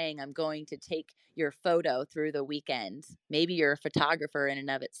by saying, I'm going to take your photo through the weekend. Maybe you're a photographer in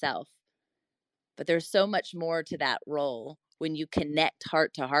and of itself. But there's so much more to that role when you connect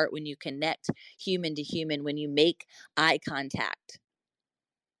heart to heart, when you connect human to human, when you make eye contact.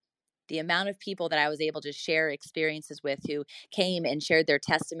 The amount of people that I was able to share experiences with who came and shared their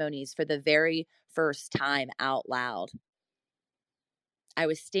testimonies for the very first time out loud. I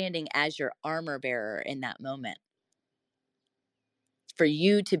was standing as your armor bearer in that moment. For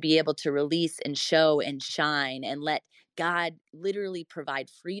you to be able to release and show and shine and let God literally provide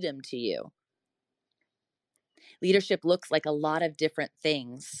freedom to you. Leadership looks like a lot of different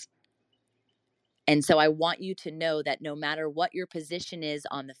things. And so I want you to know that no matter what your position is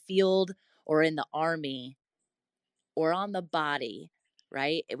on the field or in the army or on the body,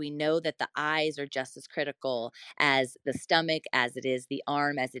 right? We know that the eyes are just as critical as the stomach, as it is the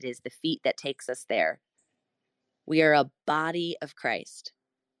arm, as it is the feet that takes us there. We are a body of Christ,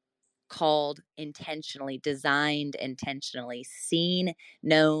 called intentionally, designed intentionally, seen,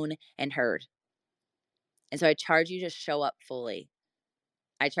 known, and heard. And so I charge you to show up fully.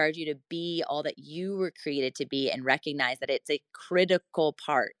 I charge you to be all that you were created to be and recognize that it's a critical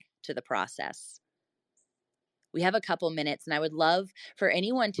part to the process. We have a couple minutes, and I would love for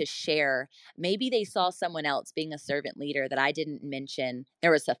anyone to share. Maybe they saw someone else being a servant leader that I didn't mention.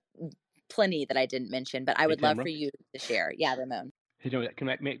 There was plenty that I didn't mention, but I would love for you to share. Yeah, Ramon. Can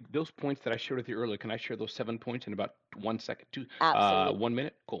I make those points that I shared with you earlier? Can I share those 7 points in about 1 second, Absolutely. 1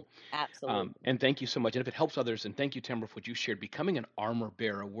 minute? Cool. Absolutely. And thank you so much. And if it helps others, and thank you, Tamara, for what you shared. Becoming an armor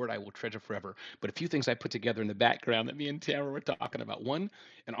bearer, a word I will treasure forever. But a few things I put together in the background that me and Tamara were talking about. One,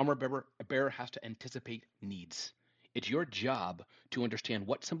 an armor bearer has to anticipate needs. It's your job to understand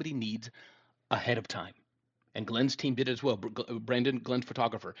what somebody needs ahead of time. And Glenn's team did it as well. Brandon, Glenn's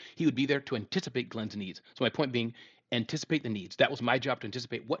photographer, he would be there to anticipate Glenn's needs. So my point being, anticipate the needs. That was my job, to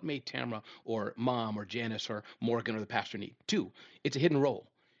anticipate what may Tamara or Mom or Janice or Morgan or the pastor need. 2, it's a hidden role.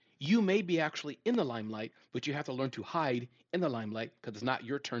 You may be actually in the limelight, but you have to learn to hide in the limelight because it's not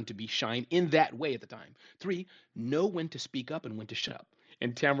your turn to be shine in that way at the time. 3, know when to speak up and when to shut up.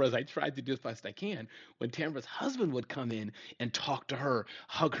 And Tamara, as I tried to do as best I can, when Tamara's husband would come in and talk to her,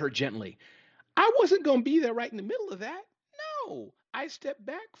 hug her gently, I wasn't going to be there right in the middle of that. No, I stepped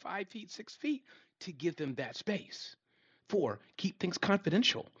back 5 feet, 6 feet to give them that space. 4, keep things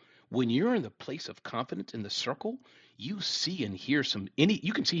confidential. When you're in the place of confidence in the circle, you see and hear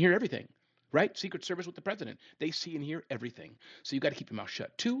you can see and hear everything, right? Secret Service with the president, they see and hear everything. So you got to keep your mouth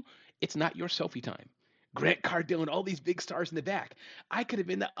shut. 2, it's not your selfie time. Grant Cardone, all these big stars in the back. I could have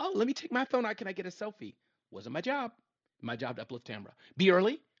been let me take my phone out. Can I get a selfie? Wasn't my job. My job to uplift Tamara. Be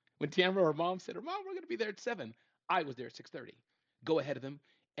early. When Tamara or Mom said, Mom, we're going to be there at 7, I was there at 6:30. Go ahead of them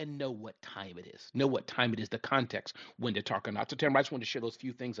and know what time it is. Know what time it is, the context, when to talk or not. So Tamara, I just wanted to share those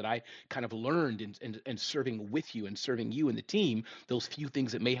few things that I kind of learned in serving with you and serving you and the team, those few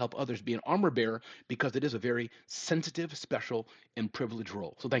things that may help others be an armor bearer, because it is a very sensitive, special, and privileged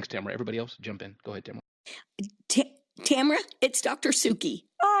role. So thanks, Tamara. Everybody else, jump in. Go ahead, Tamara. Tamara, it's Dr. Suki.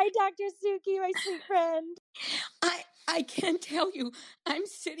 Hi, Dr. Suki, my sweet friend. I can't tell you, I'm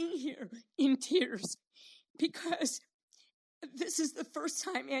sitting here in tears because this is the first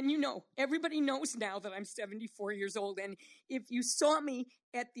time, and everybody knows now that I'm 74 years old, and if you saw me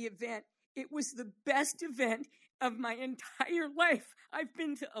at the event, it was the best event of my entire life. I've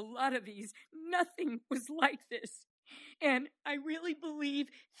been to a lot of these. Nothing was like this. And I really believe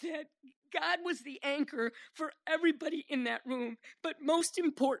that God was the anchor for everybody in that room. But most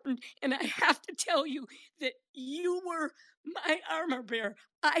important, and I have to tell you that you were my armor bearer.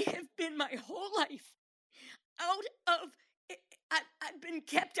 I have been my whole life I've been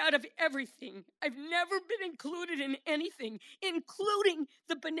kept out of everything. I've never been included in anything, including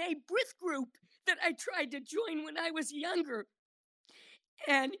the B'nai B'rith group that I tried to join when I was younger.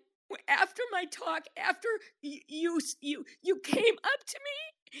 And after my talk, after you came up to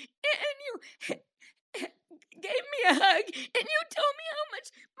me and you gave me a hug and you told me how much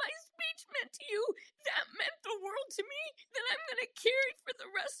my speech meant to you, that meant the world to me, that I'm going to carry for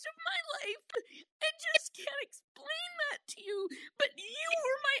the rest of my life. I just can't explain that to you, but you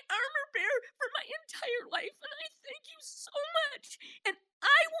were my armor bearer for my entire life, and I thank you so much. And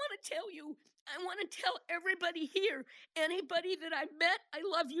I want to tell you, I want to tell everybody here, anybody that I met, I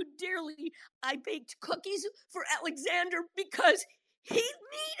love you dearly. I baked cookies for Alexander because he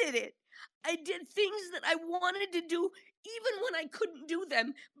needed it. I did things that I wanted to do even when I couldn't do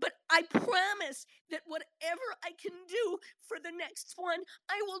them, but I promise that whatever I can do for the next one,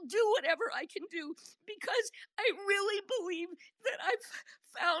 I will do whatever I can do, because I really believe that I've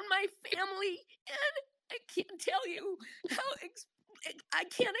found my family, and I can't tell you how I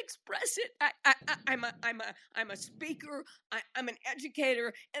can't express it. I'm a speaker. I'm an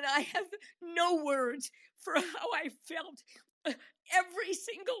educator, and I have no words for how I felt every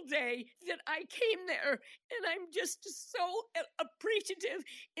single day that I came there, and I'm just so appreciative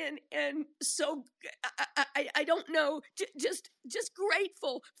and so I don't know, just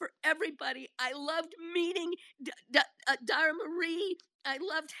grateful for everybody. I loved meeting Dara Marie. I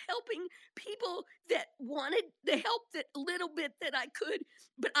loved helping people that wanted the help that little bit that I could,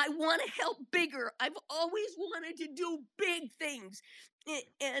 but I want to help bigger. I've always wanted to do big things.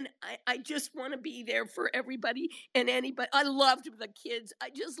 And I just want to be there for everybody and anybody. I loved the kids. I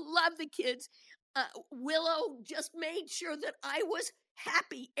just love the kids. Willow just made sure that I was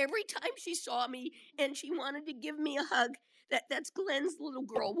happy every time she saw me, and she wanted to give me a hug. That's Glenn's little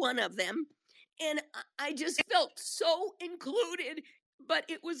girl, one of them. And I just felt so included, but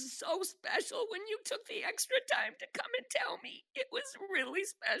it was so special when you took the extra time to come and tell me. It was really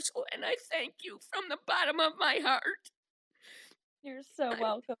special, and I thank you from the bottom of my heart. You're so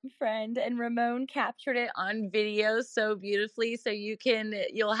welcome, friend. And Ramon captured it on video so beautifully. So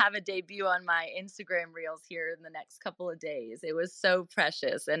you'll have a debut on my Instagram reels here in the next couple of days. It was so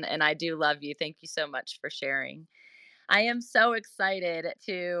precious. And I do love you. Thank you so much for sharing. I am so excited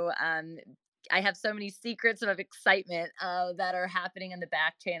to I have so many secrets of excitement that are happening in the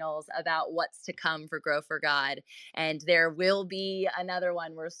back channels about what's to come for Grow for God. And there will be another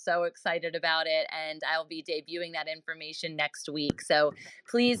one. We're so excited about it. And I'll be debuting that information next week. So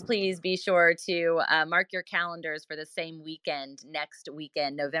please be sure to mark your calendars for the same weekend, next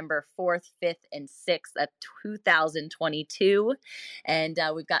weekend, November 4th, 5th, and 6th of 2022. And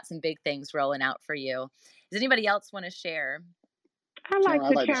we've got some big things rolling out for you. Does anybody else want to share? I'd like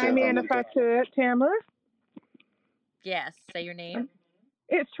to chime in if I could, Tamara. Yes, say your name.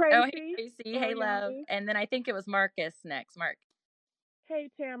 It's Tracy. Oh, hey, Tracy. Hey, love. And then I think it was Marcus next. Mark. Hey,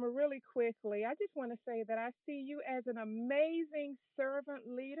 Tamara, really quickly, I just want to say that I see you as an amazing servant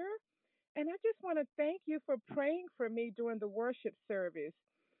leader. And I just want to thank you for praying for me during the worship service.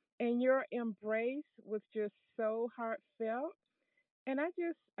 And your embrace was just so heartfelt. And I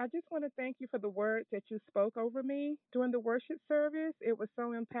just want to thank you for the words that you spoke over me during the worship service. It was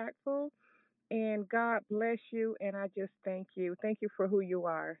so impactful. And God bless you. And I just thank you. Thank you for who you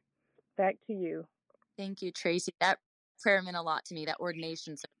are. Back to you. Thank you, Tracy. That prayer meant a lot to me. That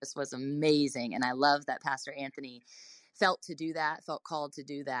ordination service was amazing. And I love that Pastor Anthony felt called to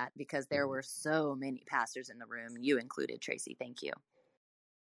do that, because there were so many pastors in the room, you included, Tracy. Thank you.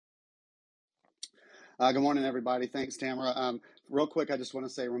 Good morning, everybody. Thanks, Tamara. Real quick, I just want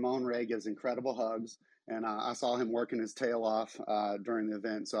to say Ramon Ray gives incredible hugs, and I saw him working his tail off during the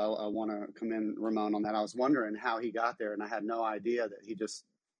event, so I want to commend Ramon on that. I was wondering how he got there, and I had no idea that he just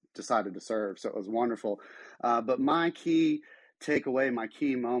decided to serve, so it was wonderful. But my key takeaway, my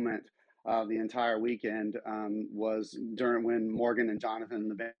key moment of the entire weekend was during when Morgan and Jonathan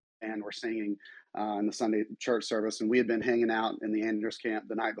and the band were singing in the Sunday church service, and we had been hanging out in the Andrews camp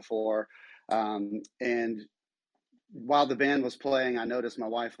the night before. And while the band was playing, I noticed my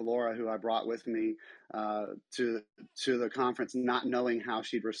wife, Laura, who I brought with me to the conference, not knowing how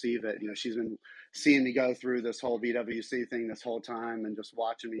she'd receive it. You know, she's been seeing me go through this whole BWC thing this whole time and just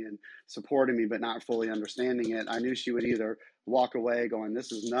watching me and supporting me, but not fully understanding it. I knew she would either walk away going,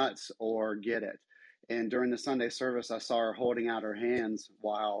 "This is nuts," or get it. And during the Sunday service, I saw her holding out her hands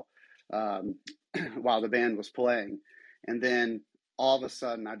while the band was playing. And then all of a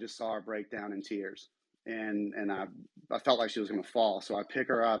sudden, I just saw her break down in tears. And I felt like she was going to fall. So I pick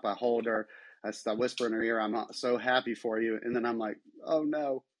her up, I hold her, I whisper in her ear, "I'm so happy for you." And then I'm like, "Oh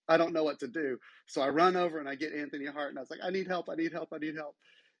no, I don't know what to do." So I run over and I get Anthony Hart, and I was like, "I need help, I need help, I need help."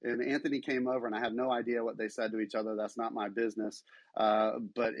 And Anthony came over, and I had no idea what they said to each other. That's not my business.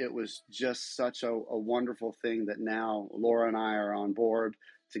 But it was just such a wonderful thing that now Laura and I are on board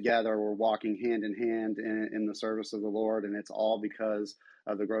together. We're walking hand in hand in the service of the Lord, and it's all because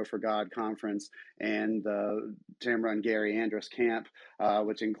of the Grow for God conference and the Tamara and Gary Andrus camp,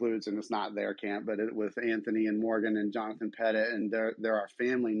 which includes, and it's not their camp, but with Anthony and Morgan and Jonathan Pettit, and they're our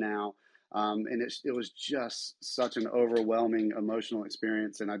family now. And it was just such an overwhelming emotional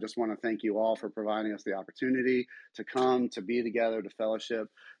experience. And I just want to thank you all for providing us the opportunity to come, to be together, to fellowship,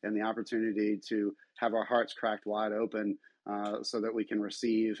 and the opportunity to have our hearts cracked wide open so that we can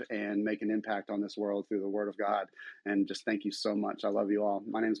receive and make an impact on this world through the Word of God. And just thank you so much. I love you all.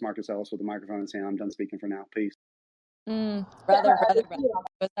 My name is Marcus Ellis with the microphone in his hand. I'm done speaking for now. Peace. Brother. It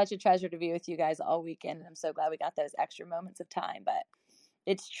was such a treasure to be with you guys all weekend. And I'm so glad we got those extra moments of time. But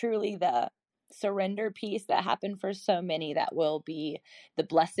it's truly the surrender piece that happened for so many that will be the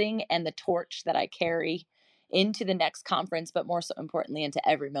blessing and the torch that I carry into the next conference, but more so importantly into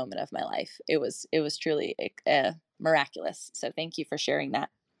every moment of my life. It was truly miraculous. So thank you for sharing that.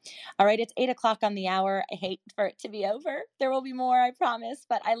 All right, it's 8 o'clock on the hour. I hate for it to be over. There will be more, I promise.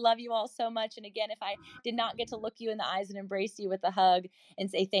 But I love you all so much. And again, if I did not get to look you in the eyes and embrace you with a hug and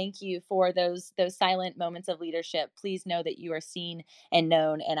say thank you for those silent moments of leadership, please know that you are seen and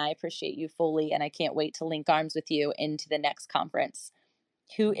known. And I appreciate you fully. And I can't wait to link arms with you into the next conference.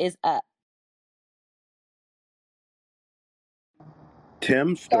 Who is up?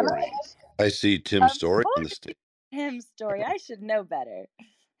 Tim Story. I see Tim Story on the stage. Tim Story. I should know better.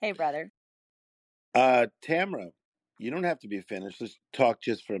 Hey, brother. Tamara, you don't have to be finished. Let's talk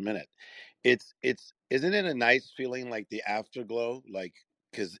just for a minute. Isn't it a nice feeling, like the afterglow, like,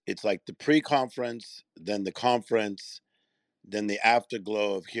 because it's like the pre-conference, then the conference, then the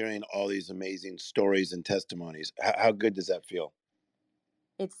afterglow of hearing all these amazing stories and testimonies. How good does that feel?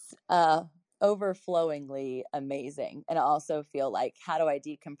 It's overflowingly amazing. And I also feel like, how do I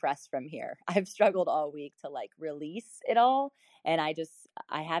decompress from here? I've struggled all week to like release it all. And I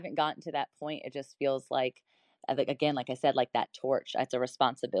haven't gotten to that point. It just feels like, again, like I said, like that torch, it's a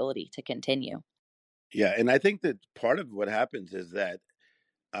responsibility to continue. Yeah. And I think that part of what happens is that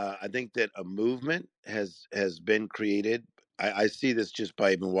I think that a movement has been created. I see this just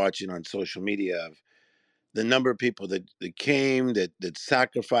by even watching on social media of the number of people that came, that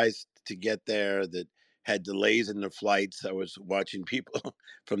sacrificed to get there, that had delays in their flights. I was watching people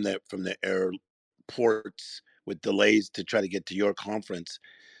from the airports with delays to try to get to your conference.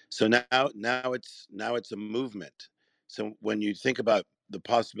 So now it's a movement. So when you think about the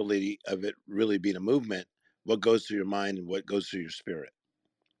possibility of it really being a movement, what goes through your mind and what goes through your spirit?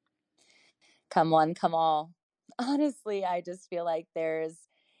 Come one, come all. Honestly, I just feel like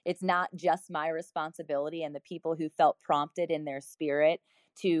it's not just my responsibility, and the people who felt prompted in their spirit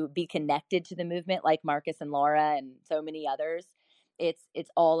to be connected to the movement, like Marcus and Laura and so many others. It's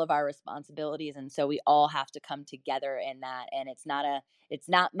all of our responsibilities, and so we all have to come together in that. And it's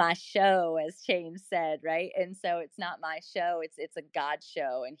not my show, as James said, right? And so it's not my show. It's a God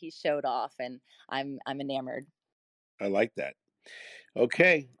show, and he showed off, and I'm enamored. I like that.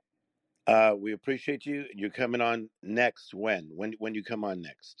 Okay. We appreciate you. You're coming on next. When you come on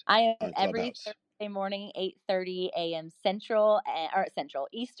next? I am on every Clubhouse. Thursday morning, 8:30 a.m. Central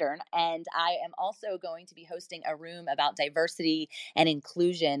Eastern, and I am also going to be hosting a room about diversity and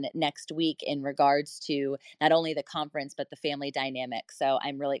inclusion next week in regards to not only the conference but the family dynamic. So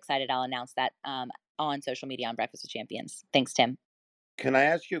I'm really excited. I'll announce that on social media on Breakfast with Champions. Thanks, Tim. Can I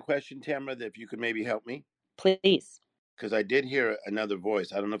ask you a question, Tamara, that if you could maybe help me? Please. Because I did hear another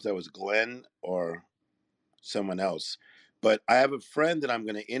voice. I don't know if that was Glenn or someone else, but I have a friend that I'm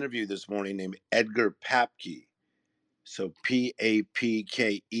going to interview this morning named Edgar Papke. So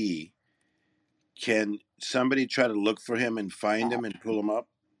Papke. Can somebody try to look for him and find him and pull him up?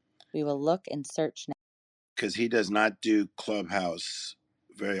 We will look and search now. Because he does not do Clubhouse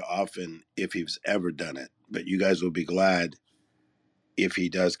very often, if he's ever done it. But you guys will be glad if he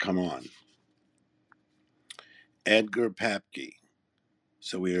does come on. Edgar Papke.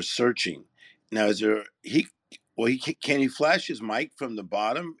 So we are searching. Now, can he flash his mic from the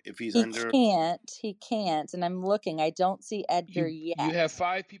bottom if he's under? He can't. And I'm looking. I don't see Edgar yet. You have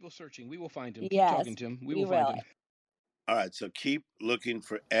 5 people searching. We will find him. Yes, keep talking, Tim. We will find him. All right. So keep looking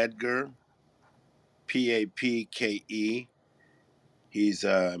for Edgar, Papke. He's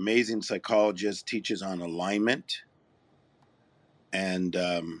an amazing psychologist, teaches on alignment. And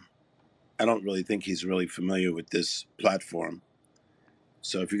I don't really think he's really familiar with this platform.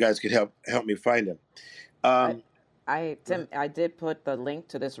 So if you guys could help me find him. Tim, I did put the link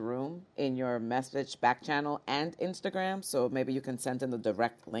to this room in your message back channel and Instagram, so maybe you can send him the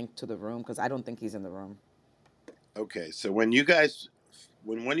direct link to the room, because I don't think he's in the room. Okay, so when you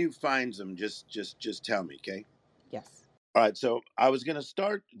find him, just tell me, okay? Yes. All right, so I was going to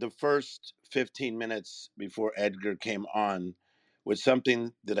start the first 15 minutes before Edgar came on with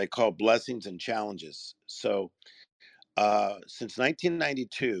something that I call blessings and challenges. So since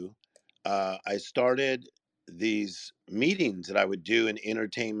 1992, I started these meetings that I would do in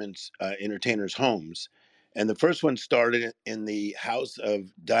entertainers' homes. And the first one started in the house of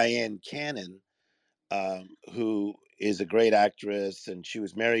Diane Cannon, who is a great actress, and she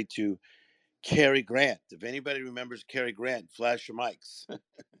was married to Cary Grant. If anybody remembers Cary Grant, flash your mics.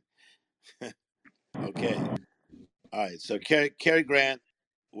 Okay. All right. So Cary Grant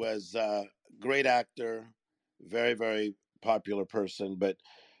was a great actor, very, very popular person. But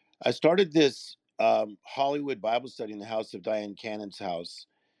I started this Hollywood Bible study in the house of Diane Cannon's house.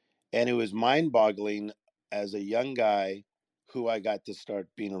 And it was mind-boggling as a young guy who I got to start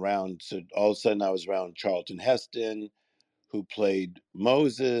being around. So all of a sudden I was around Charlton Heston, who played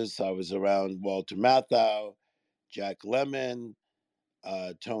Moses. I was around Walter Matthau, Jack Lemmon,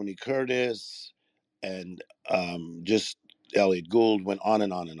 Tony Curtis, and just Elliot Gould, went on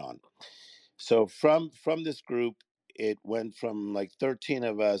and on and on. So from this group, it went from like 13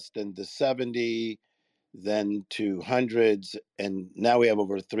 of us, then to 70, then to hundreds, and now we have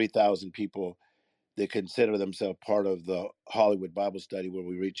over 3,000 people that consider themselves part of the Hollywood Bible Study, where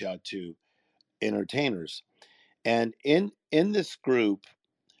we reach out to entertainers. And in this group,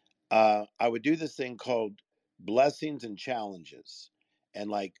 I would do this thing called blessings and challenges. And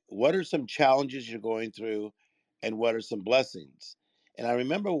like, what are some challenges you're going through, and what are some blessings? And I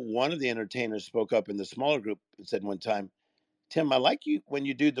remember one of the entertainers spoke up in the smaller group and said one time, Tim, I like you when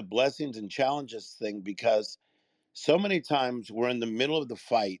you do the blessings and challenges thing, because so many times we're in the middle of the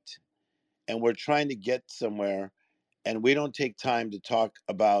fight and we're trying to get somewhere, and we don't take time to talk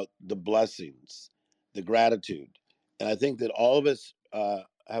about the blessings, the gratitude. And I think that all of us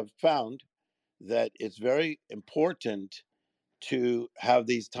have found that it's very important to have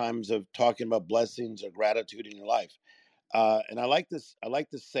these times of talking about blessings or gratitude in your life. And I like this. I like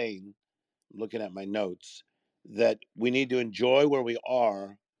this saying, looking at my notes, that we need to enjoy where we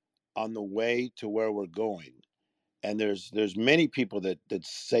are on the way to where we're going. And there's many people that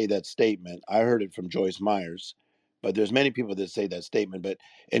say that statement. I heard it from Joyce Myers, but there's many people that say that statement. But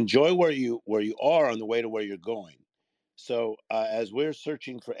enjoy where you are on the way to where you're going. So as we're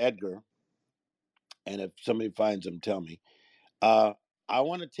searching for Edgar, and if somebody finds him, tell me. I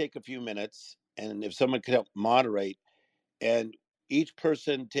want to take a few minutes, and if someone could help moderate, and each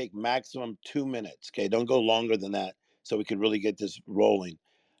person take maximum 2 minutes. Okay, don't go longer than that, so we can really get this rolling.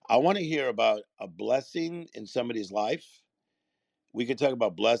 I want to hear about a blessing in somebody's life. We could talk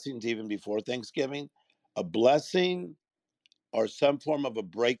about blessings even before Thanksgiving. A blessing or some form of a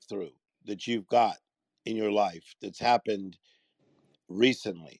breakthrough that you've got in your life that's happened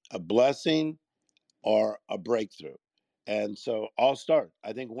recently. A blessing or a breakthrough. And so I'll start.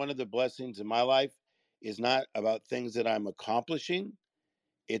 I think one of the blessings in my life is not about things that I'm accomplishing,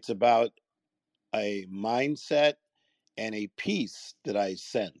 it's about a mindset and a peace that I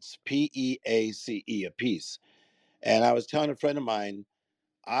sense. PEACE, a peace. And I was telling a friend of mine,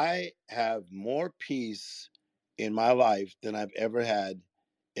 I have more peace in my life than I've ever had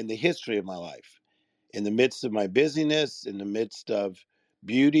in the history of my life. In the midst of my busyness, in the midst of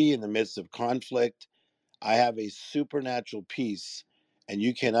beauty, in the midst of conflict, I have a supernatural peace, and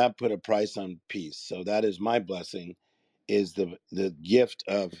you cannot put a price on peace. So that is my blessing, is the gift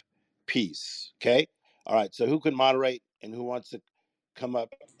of peace. Okay? All right. So who can moderate, and who wants to come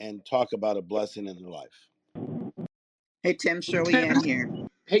up and talk about a blessing in their life? Hey, Tim, Shirley Tim, Ann here.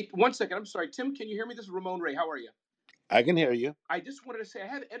 hey, 1 second. I'm sorry. Tim, can you hear me? This is Ramon Ray. How are you? I can hear you. I just wanted to say I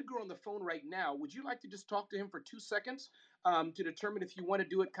have Edgar on the phone right now. Would you like to just talk to him for 2 seconds to determine if you want to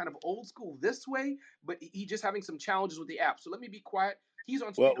do it kind of old school this way? But he's just having some challenges with the app. So let me be quiet. He's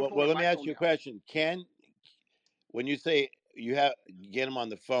on speakerphone. Well, let me ask you a question. When you say you have get him on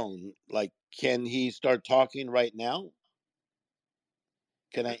the phone, like, can he start talking right now?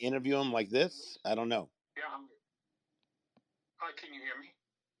 Can I interview him like this? I don't know. Yeah. Hi, can you hear me?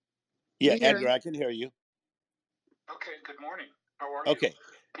 Yeah, Edgar, I can hear you. Okay, good morning. How are you? Okay,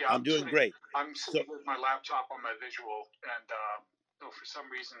 Yeah, I'm doing great. I'm sitting with my laptop on my visual, and for some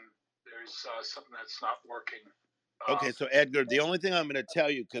reason there's something that's not working. Okay, so Edgar, the only thing I'm going to tell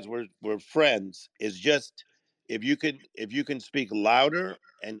you, because we're friends, is just if you can speak louder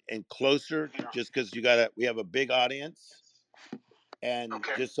and closer, just because we have a big audience, and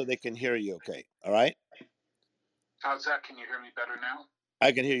just so they can hear you. Okay, all right. How's that? Can you hear me better now?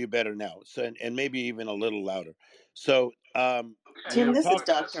 I can hear you better now. So and maybe even a little louder. So Tim, this is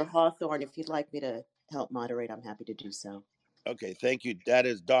Dr. Hawthorne. If you'd like me to help moderate, I'm happy to do so. Okay, thank you. That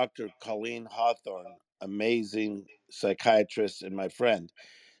is Dr. Colleen Hawthorne, amazing psychiatrist and my friend.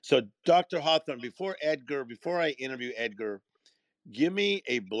 So, Dr. Hawthorne, before I interview Edgar, give me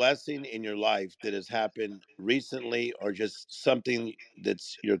a blessing in your life that has happened recently, or just something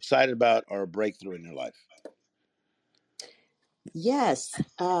that's you're excited about, or a breakthrough in your life. Yes,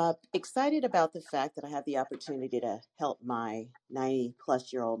 excited about the fact that I have the opportunity to help my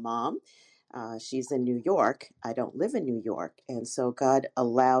 90-plus-year-old mom. She's in New York. I don't live in New York. And so God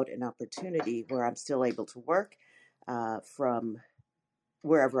allowed an opportunity where I'm still able to work from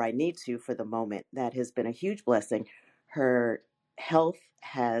wherever I need to for the moment. That has been a huge blessing. Her health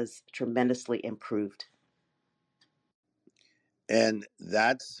has tremendously improved. And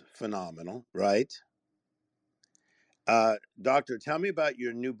that's phenomenal, right? Doctor, tell me about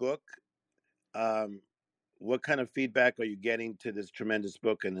your new book. What kind of feedback are you getting to this tremendous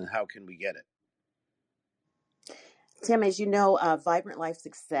book, and how can we get it? Tim, as you know, Vibrant Life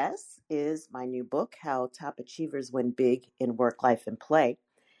Success is my new book, How Top Achievers Win Big in Work, Life, and Play.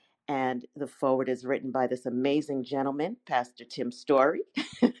 And the forward is written by this amazing gentleman, Pastor Tim Story,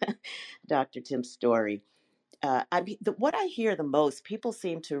 Dr. Tim Story. What I hear the most, people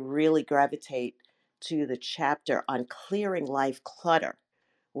seem to really gravitate to the chapter on clearing life clutter,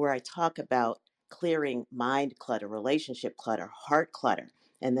 where I talk about clearing mind clutter, relationship clutter, heart clutter.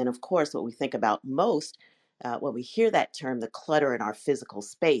 And then, of course, what we think about most when we hear that term, the clutter in our physical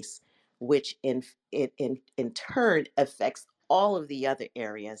space, which in turn affects all of the other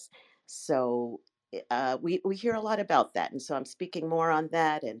areas. So we hear a lot about that. And so I'm speaking more on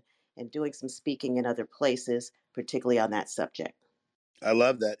that and doing some speaking in other places, particularly on that subject. I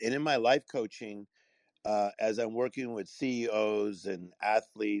love that. And in my life coaching, as I'm working with CEOs and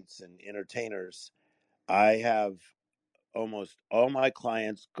athletes and entertainers, I have almost all my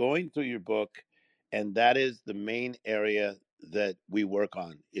clients going through your book, and that is the main area that we work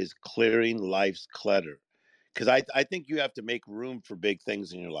on, is clearing life's clutter. Because I think you have to make room for big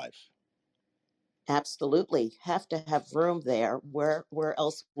things in your life. Absolutely. Have to have room there. Where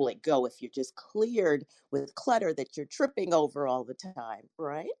else will it go if you're just cleared with clutter that you're tripping over all the time,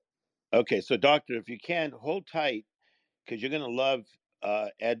 right? Okay, so doctor, if you can, hold tight, because you're going to love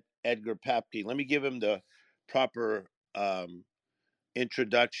Edgar Papke. Let me give him the proper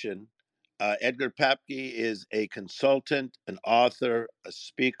introduction. Edgar Papke is a consultant, an author, a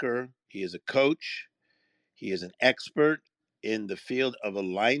speaker. He is a coach. He is an expert in the field of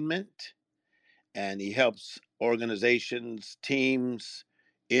alignment, and he helps organizations, teams,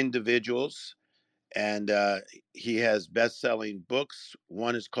 individuals. And he has best-selling books.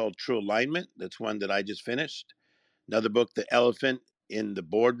 One is called True Alignment. That's one that I just finished. Another book, The Elephant in the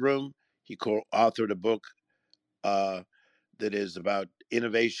Boardroom. He co-authored a book that is about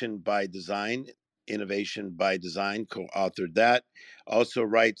innovation by design. Innovation by Design, co-authored that. Also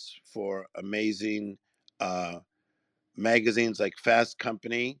writes for amazing magazines like Fast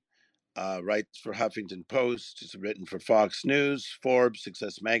Company, writes for Huffington Post, has written for Fox News, Forbes,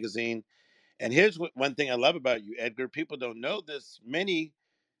 Success Magazine. And here's one thing I love about you, Edgar. People don't know this. Many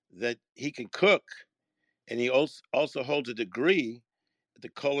that he can cook, and he also holds a degree at the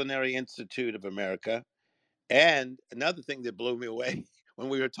Culinary Institute of America. And another thing that blew me away when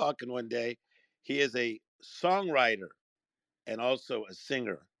we were talking one day, he is a songwriter and also a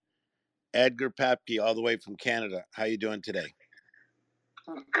singer. Edgar Papke, all the way from Canada. How you doing today?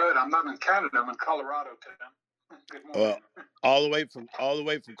 Good. I'm not in Canada. I'm in Colorado, Tim. Good morning. All the way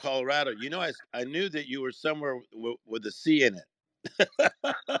from Colorado. You know, I knew that you were somewhere with a C in it.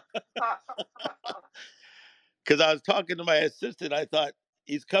 Because I was talking to my assistant, I thought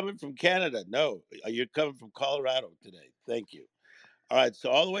he's coming from Canada. No, you're coming from Colorado today. Thank you. All right, so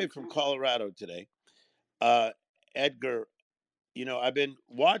all the way from Colorado today, Edgar. You know, I've been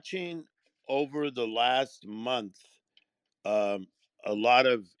watching over the last month a lot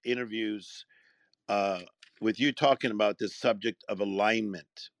of interviews with you talking about this subject of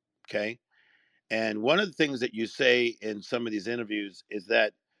alignment. Okay. And one of the things that you say in some of these interviews is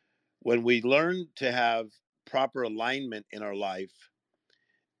that when we learn to have proper alignment in our life,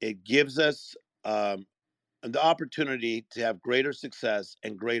 it gives us the opportunity to have greater success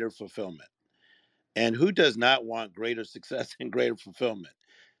and greater fulfillment. And who does not want greater success and greater fulfillment?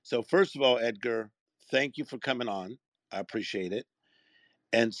 So, first of all, Edgar, thank you for coming on. I appreciate it.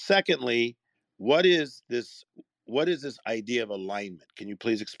 And secondly, what is this idea of alignment? Can you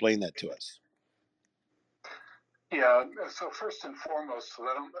please explain that to us? Yeah. So first and foremost, so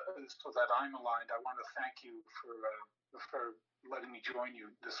that I'm aligned, I want to thank you for letting me join you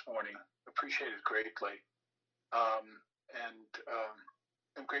this morning. Appreciate it greatly, and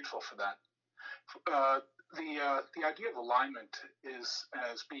I'm grateful for that. The idea of alignment is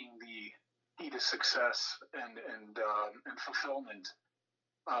as being the key to success and fulfillment.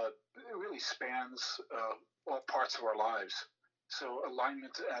 It really spans all parts of our lives. So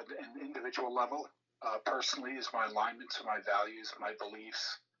alignment at an individual level, personally, is my alignment to my values, my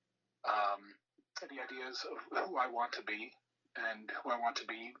beliefs, the ideas of who I want to be and who I want to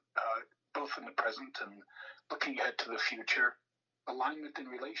be, both in the present and looking ahead to the future. Alignment in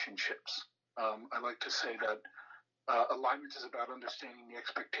relationships. I like to say that alignment is about understanding the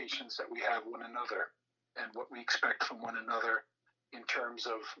expectations that we have one another and what we expect from one another in terms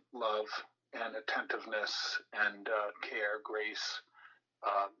of love and attentiveness and care, grace,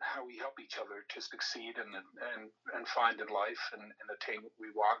 how we help each other to succeed and find in life and attain what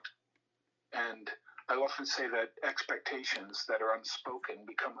we want. And I often say that expectations that are unspoken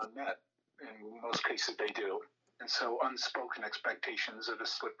become unmet. In most cases, they do. And so unspoken expectations are the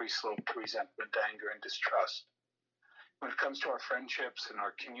slippery slope to resentment, anger, and distrust. when it comes to our friendships and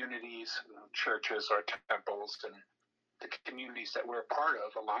our communities, churches, our temples, and the communities that we're a part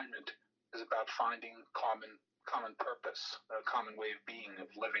of, alignment is about finding common purpose, a common way of being,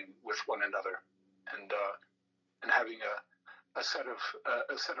 of living with one another, and having a set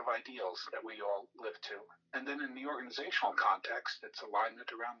of ideals that we all live to. And then in the organizational context, it's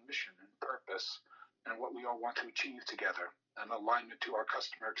alignment around mission and purpose and what we all want to achieve together, and alignment to our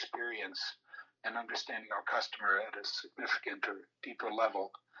customer experience and understanding our customer at a significant or deeper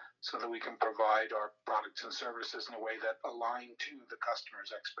level, so that we can provide our products and services in a way that align to the customer's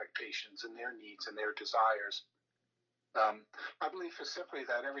expectations and their needs and their desires. My belief is simply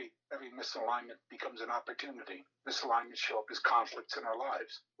that every misalignment becomes an opportunity. Misalignments show up as conflicts in our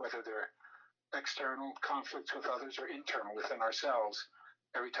lives, whether they're external conflicts with others or internal within ourselves.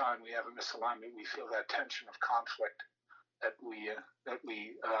 Every time we have a misalignment, we feel that tension of conflict that we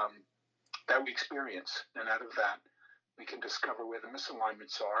experience, and out of that, we can discover where the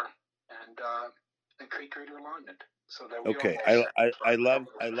misalignments are and create greater alignment, so that we Okay, are more I satisfied,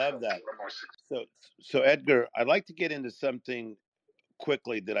 love that. we're more successful. So Edgar, I'd like to get into something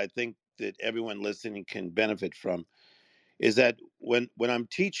quickly that I think that everyone listening can benefit from. Is that when I'm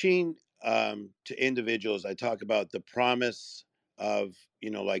teaching to individuals, I talk about the promise of,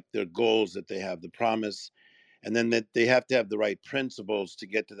 like their goals that they have, the promise, and then that they have to have the right principles to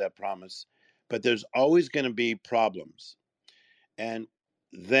get to that promise. But there's always going to be problems, and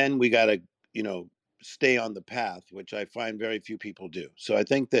then we got to, stay on the path, which I find very few people do. So I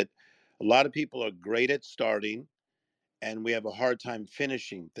think that a lot of people are great at starting, and we have a hard time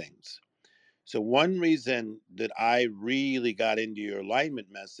finishing things. So one reason that I really got into your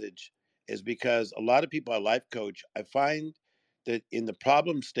alignment message is because a lot of people I life coach, I find that in the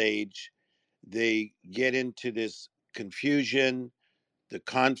problem stage, they get into this confusion, the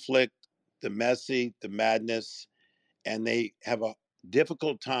conflict, the messy, the madness, and they have a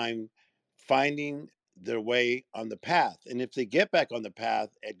difficult time finding their way on the path. And if they get back on the path,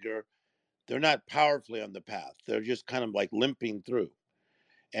 Edgar, they're not powerfully on the path. They're just kind of like limping through.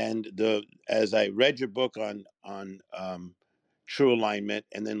 And as I read your book on true alignment,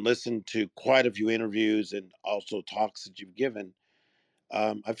 and then listened to quite a few interviews and also talks that you've given,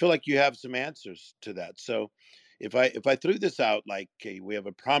 I feel like you have some answers to that. So if I threw this out, like, okay, we have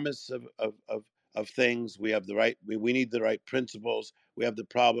a promise of things, we have the right, we need the right principles, we have the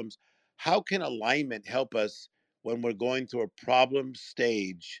problems. How can alignment help us when we're going through a problem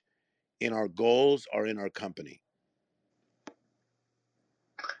stage in our goals or in our company?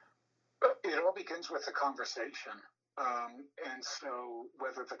 It all begins with a conversation. And so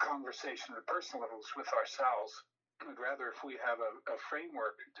whether the conversation at a personal level is with ourselves, I'd rather if we have a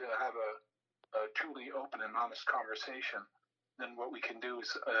framework to have a truly open and honest conversation, then what we can do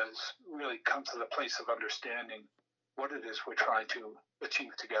is really come to the place of understanding what it is we're trying to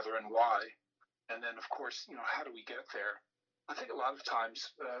achieve together and why. And then, of course, how do we get there? I think a lot of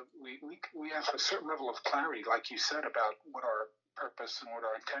times we have a certain level of clarity, like you said, about what our purpose and what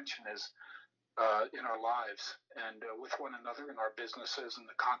our intention is in our lives and with one another in our businesses and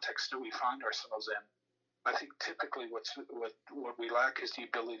the context that we find ourselves in. I think typically what we lack is the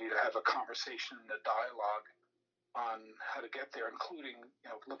ability to have a conversation and a dialogue on how to get there, including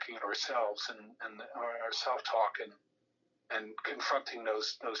looking at ourselves and our self-talk and confronting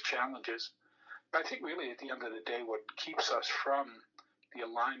those challenges. But I think really at the end of the day, what keeps us from the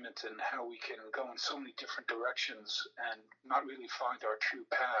alignment and how we can go in so many different directions and not really find our true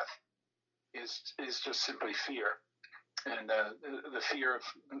path is just simply fear. And the fear of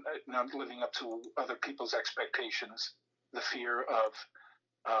not living up to other people's expectations, the fear of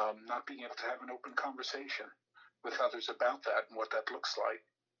not being able to have an open conversation with others about that and what that looks like,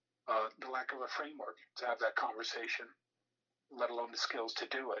 the lack of a framework to have that conversation, let alone the skills to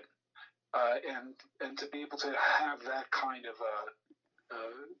do it, and to be able to have that kind of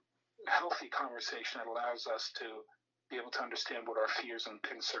a healthy conversation that allows us to be able to understand what our fears and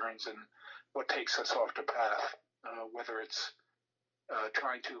concerns and what takes us off the path. Whether it's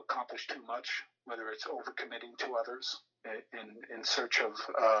trying to accomplish too much, whether it's overcommitting to others in search of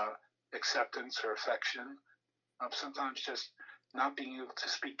acceptance or affection, sometimes just not being able to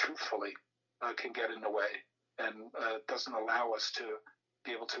speak truthfully can get in the way and doesn't allow us to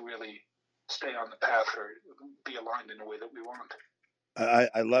be able to really stay on the path or be aligned in the way that we want.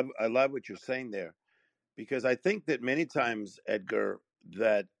 I love what you're saying there, because I think that many times, Edgar,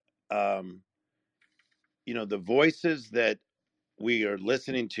 that the voices that we are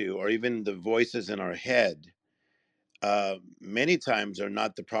listening to, or even the voices in our head, many times are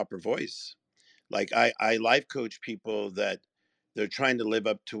not the proper voice. Like I life coach people that they're trying to live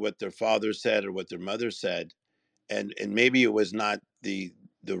up to what their father said or what their mother said, and maybe it was not the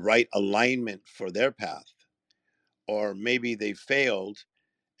right alignment for their path, or maybe they failed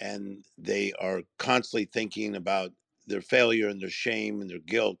and they are constantly thinking about their failure and their shame and their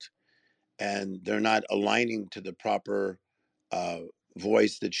guilt, and they're not aligning to the proper uh,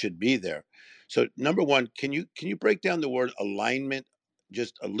 voice that should be there. So number one, can you break down the word alignment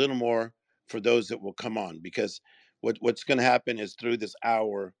just a little more for those that will come on? Because what's going to happen is through this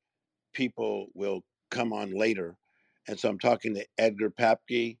hour, people will come on later. And so I'm talking to Edgar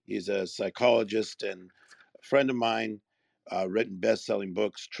Papke. He's a psychologist and a friend of mine, written best-selling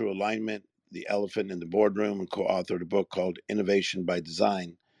books, True Alignment, The Elephant in the Boardroom, and co-authored a book called Innovation by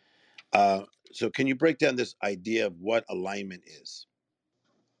Design. Uh, so can you break down this idea of what alignment is?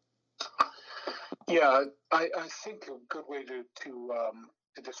 Yeah, I think a good way to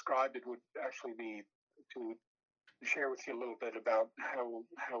describe it would actually be to share with you a little bit about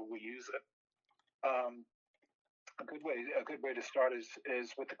how we use it. A good way to start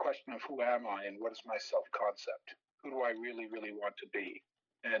is with the question of who am I and what is my self concept? Who do I really want to be?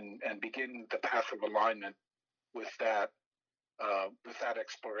 And begin the path of alignment with that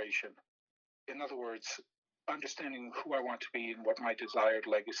exploration. In other words, understanding who I want to be and what my desired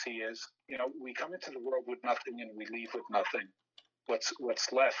legacy is. You know, we come into the world with nothing and we leave with nothing.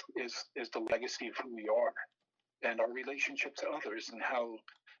 What's left is the legacy of who we are and our relationship to others and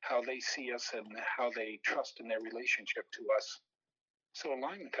how they see us and how they trust in their relationship to us. So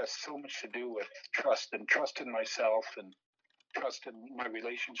alignment has so much to do with trust in myself and trust in my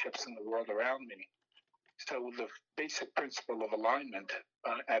relationships in the world around me. So the basic principle of alignment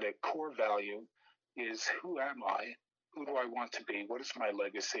at a core value is who am I? Who do I want to be? What is my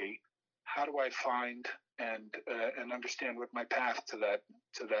legacy? How do I find and understand what my path to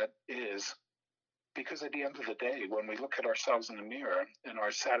that is? Because at the end of the day, when we look at ourselves in the mirror and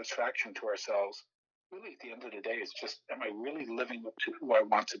our satisfaction to ourselves, really at the end of the day, it's just, am I really living up to who I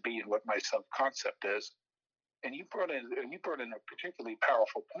want to be and what my self-concept is? And you brought in a particularly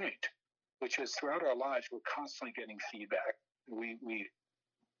powerful point, which is throughout our lives, we're constantly getting feedback. We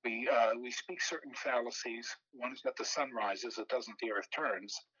speak certain fallacies. One is that the sun rises, it doesn't, the earth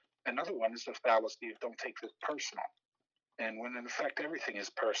turns. Another one is the fallacy of don't take this personal. And when in fact everything is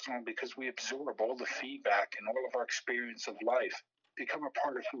personal because we absorb all the feedback and all of our experience of life become a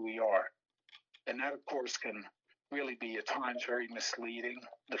part of who we are. And that of course can really be at times very misleading,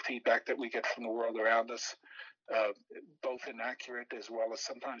 the feedback that we get from the world around us, both inaccurate as well as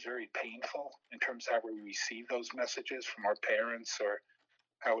sometimes very painful in terms of how we receive those messages from our parents, or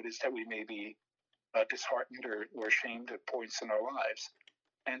how it is that we may be disheartened or ashamed at points in our lives.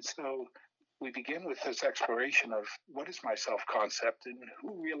 And so we begin with this exploration of what is my self-concept and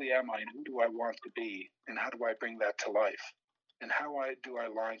who really am I and who do I want to be and how do I bring that to life and how do I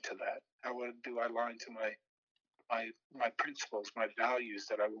align to that? How do I align to my principles, my values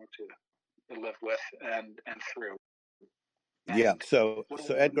that I want to live with and through? Yeah. And So what do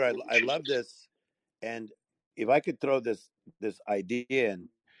so I want Edgar, in I love relationships? this, and if I could throw this idea in,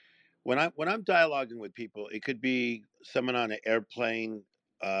 when I'm dialoguing with people, it could be someone on an airplane,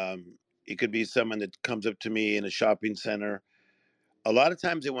 um, it could be someone that comes up to me in a shopping center. A lot of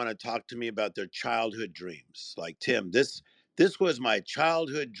times they want to talk to me about their childhood dreams. Like, Tim, this was my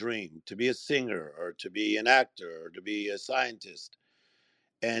childhood dream, to be a singer or to be an actor or to be a scientist.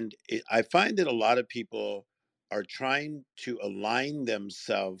 And I find that a lot of people are trying to align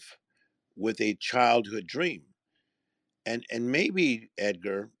themselves with a childhood dream. And maybe,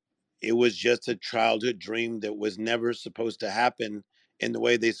 Edgar, it was just a childhood dream that was never supposed to happen in the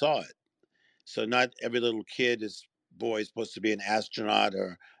way they saw it. So not every little kid is boy is supposed to be an astronaut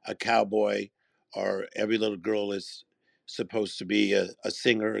or a cowboy, or every little girl is supposed to be a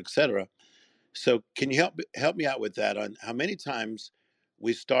singer, etc. So can you help me out with that on how many times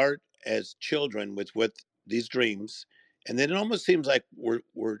we start as children with these dreams, and then it almost seems like we're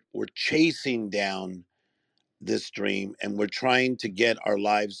chasing down this dream and we're trying to get our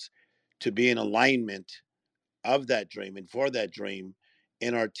lives to be in alignment of that dream and for that dream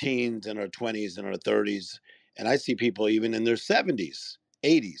in our teens and our 20s and our 30s. And I see people even in their 70s,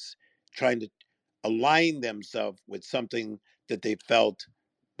 80s, trying to align themselves with something that they felt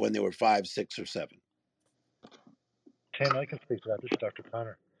when they were 5, 6, or 7. Tim, I can speak to that. This is Dr.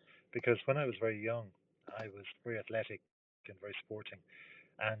 Connor. Because when I was very young, I was very athletic and very sporting.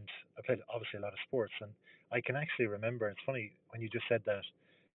 And I played obviously a lot of sports. And I can actually remember, it's funny when you just said that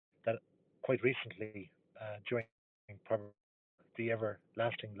quite recently, during probably the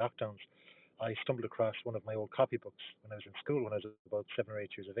everlasting lockdowns, I stumbled across one of my old copybooks when I was in school when I was about 7 or 8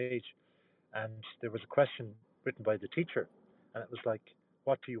 years of age. And there was a question written by the teacher. And it was like,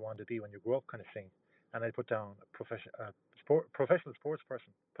 what do you want to be when you grow up, kind of thing. and I put down a professional sports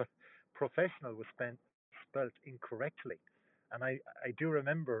person. But professional was spelt incorrectly, and I do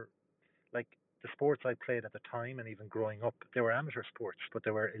remember, like, the sports I played at the time, and even growing up, they were amateur sports, but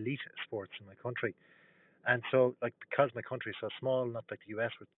they were elite sports in my country. And so, like, because my country is so small, not like the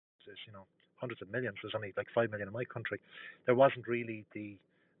US, which is, hundreds of millions, there's only like 5 million in my country, there wasn't really the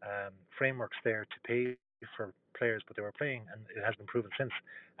frameworks there to pay for players, but they were playing, and it has been proven since,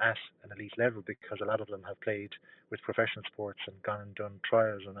 at an elite level, because a lot of them have played with professional sports and gone and done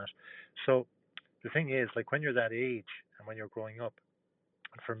trials and that. So the thing is, like, when you're that age and when you're growing up,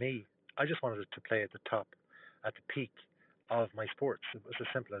 for me, I just wanted to play at the top, at the peak of my sports. It was as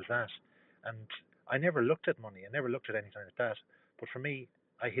simple as that. And I never looked at money. I never looked at anything like that. But for me,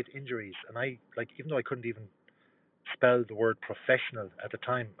 I hit injuries, and even though I couldn't even spell the word professional at the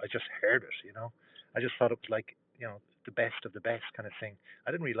time, I just heard it. I just thought it was like, the best of the best kind of thing.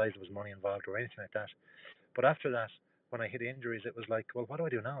 I didn't realize there was money involved or anything like that. But after that, when I hit injuries, it was like, well, what do I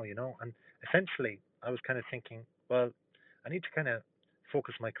do now? And essentially, I was kind of thinking, well, I need to kind of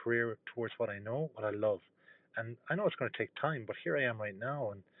focus my career towards what I know, what I love. And I know it's going to take time, but here I am right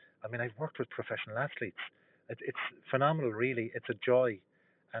now. And I mean, I've worked with professional athletes. It's phenomenal, really. It's a joy.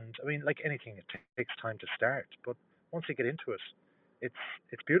 And I mean, like anything, it takes time to start. But once you get into it,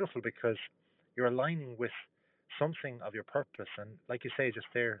 it's beautiful, because you're aligning with something of your purpose. And like you say, just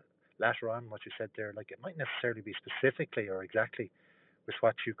there, later on, what you said there, like, it might necessarily be specifically or exactly with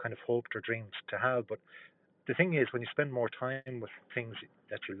what you kind of hoped or dreamed to have. But the thing is, when you spend more time with things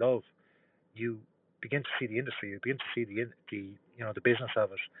that you love, you begin to see the industry, you begin to see the business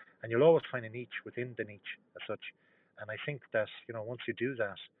of it, and you'll always find a niche within the niche as such. And I think that, once you do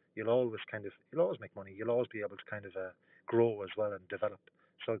that, you'll always make money. You'll always be able to kind of grow as well and develop.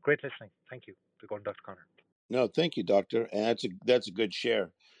 So great listening. Thank you. Go on, Dr. Connor. No, thank you, Doctor. And that's a good share.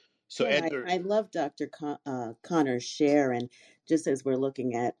 So Yeah, Edgar, I love Dr. Connor's share. And just as we're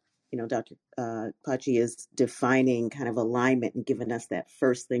looking at, Dr. Pachi is defining kind of alignment and giving us that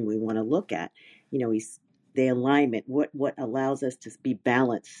first thing we want to look at. He's the alignment, what allows us to be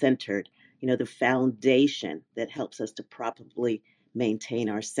balance centered, the foundation that helps us to properly maintain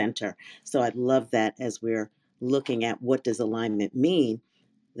our center. So I love that as we're looking at what does alignment mean,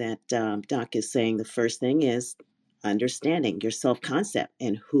 that Doc is saying the first thing is understanding your self concept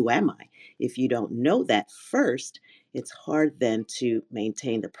and who am I. If you don't know that first, it's hard then to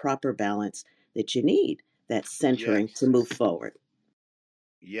maintain the proper balance that you need, that centering yes, to move forward.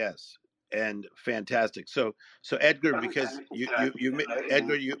 yes, and fantastic. So Edgar, because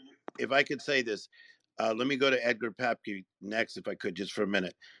Edgar, if I could say this, let me go to Edgar Papke next, if I could, just for a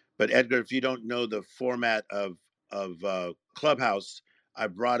minute. But Edgar, if you don't know the format of Clubhouse, I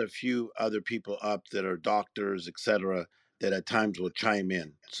brought a few other people up that are doctors, etc., that at times will chime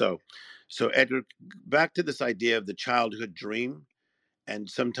in. So Edgar, back to this idea of the childhood dream, and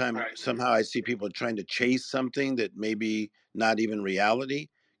somehow I see people trying to chase something that maybe not even reality.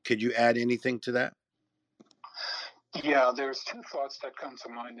 Could you add anything to that? Yeah, there's two thoughts that come to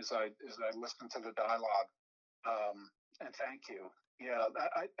mind as I listen to the dialogue, and thank you. Yeah,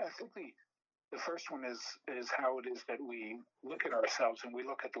 I think the first one is how it is that we look at ourselves and we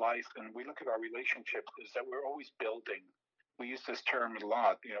look at life and we look at our relationships, is that we're always building. We use this term a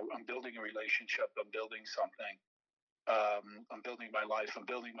lot. I'm building a relationship. I'm building something. I'm building my life. I'm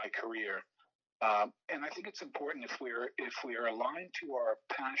building my career. And I think it's important, if we're aligned to our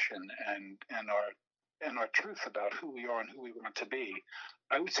passion and our truth about who we are and who we want to be,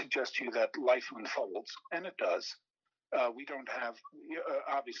 I would suggest to you that life unfolds, and it does. We don't have,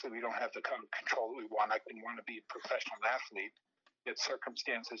 obviously, we don't have the kind of control we want. I can want to be a professional athlete, yet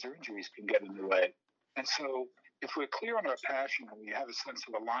circumstances or injuries can get in the way. And so, if we're clear on our passion and we have a sense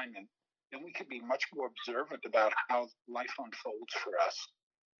of alignment, then we can be much more observant about how life unfolds for us.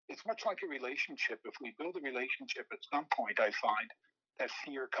 It's much like a relationship. If we build a relationship, at some point, I find that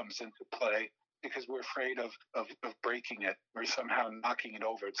fear comes into play, because we're afraid of breaking it or somehow knocking it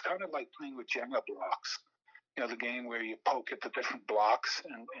over. It's kind of like playing with Jenga blocks. The game where you poke at the different blocks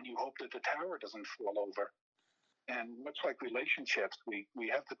and you hope that the tower doesn't fall over. And much like relationships, we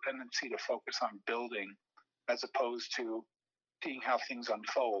have the tendency to focus on building as opposed to seeing how things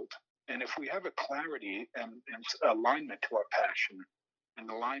unfold. And if we have a clarity and alignment to our passion and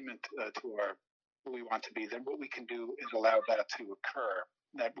alignment to our who we want to be, then what we can do is allow that to occur,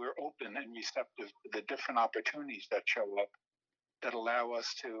 that we're open and receptive to the different opportunities that show up that allow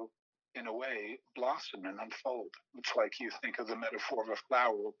us to, in a way, blossom and unfold. It's like you think of the metaphor of a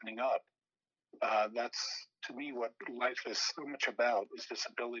flower opening up. That's, to me, what life is so much about, is this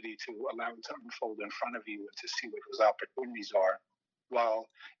ability to allow it to unfold in front of you and to see what those opportunities are,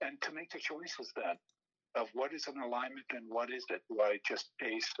 and to make the choices then. of what is an alignment and what is it. Do I just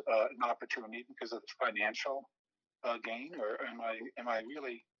chase an opportunity because of the financial gain, or am I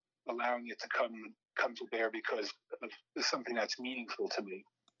really allowing it to come to bear because of something that's meaningful to me?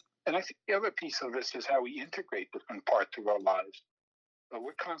 And I think the other piece of this is how we integrate different parts of our lives.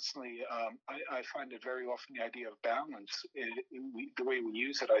 We're constantly, I find it very often the idea of balance, the way we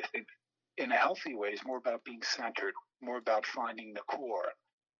use it, I think, in a healthy way is more about being centered, more about finding the core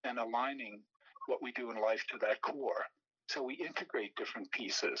and aligning what we do in life to that core. So we integrate different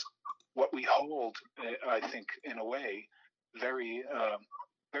pieces. What we hold, I think, in a way, very,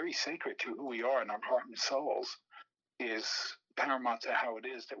 very sacred to who we are in our heart and souls, is paramount to how it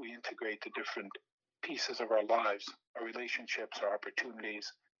is that we integrate the different pieces of our lives, our relationships, our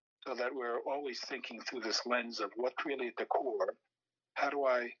opportunities, so that we're always thinking through this lens of what's really at the core. How do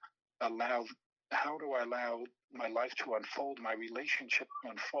I allow my life to unfold, my relationship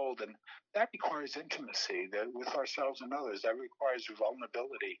to unfold? And that requires intimacy with ourselves and others. That requires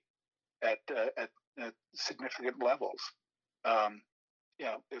vulnerability at significant levels.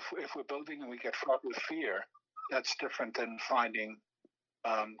 If we're building and we get fraught with fear, that's different than finding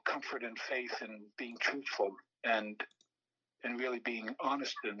comfort and faith and being truthful and really being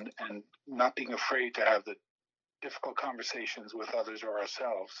honest and not being afraid to have the difficult conversations with others or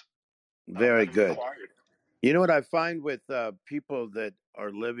ourselves. Very That are good. required. You know what I find with people that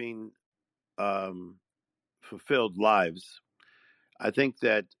are living fulfilled lives, I think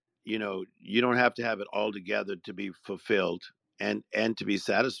that, you don't have to have it all together to be fulfilled and to be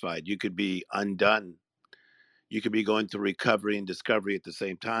satisfied. You could be undone. You could be going through recovery and discovery at the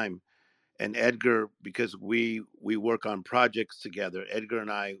same time. And Edgar, because we work on projects together, Edgar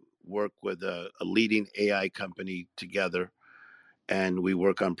and I work with a leading AI company together, and we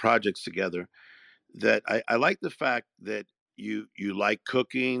work on projects together. That I like the fact that you like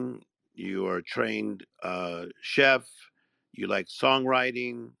cooking, you are a trained chef, you like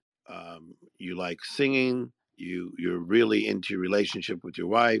songwriting, you like singing, you're really into your relationship with your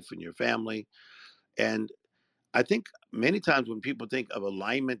wife and your family. And I think many times when people think of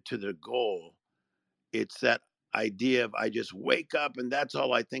alignment to their goal, it's that idea of I just wake up and that's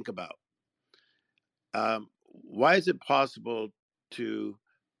all I think about. Why is it possible to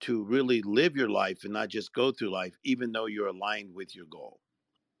really live your life and not just go through life, even though you're aligned with your goal?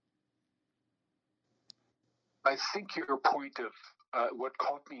 I think your point of what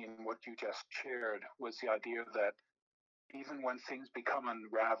caught me in what you just shared was the idea that even when things become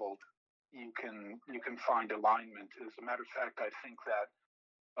unraveled, you can find alignment. As a matter of fact, I think that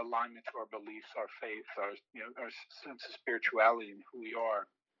alignment to our beliefs, our faith, our sense of spirituality and who we are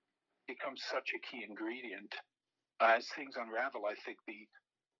becomes such a key ingredient. As things unravel, I think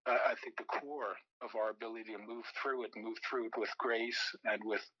the core of our ability to move through it with grace and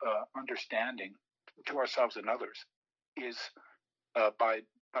with understanding to ourselves and others is by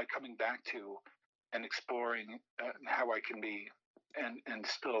coming back to and exploring how I can be and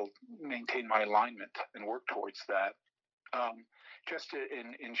still maintain my alignment and work towards that. Just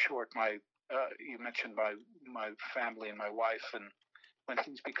in short, you mentioned my family and my wife, and when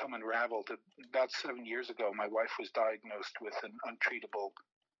things become unraveled, about 7 years ago, my wife was diagnosed with an untreatable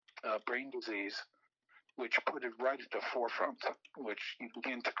brain disease, which put it right at the forefront, which you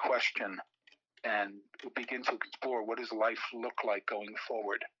begin to question and begin to explore what does life look like going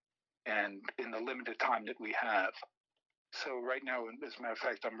forward and in the limited time that we have. So right now, as a matter of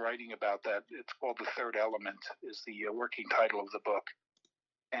fact, I'm writing about that. It's called The Third Element is the working title of the book.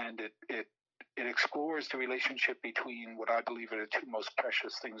 And it explores the relationship between what I believe are the two most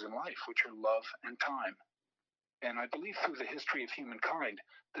precious things in life, which are love and time. And I believe through the history of humankind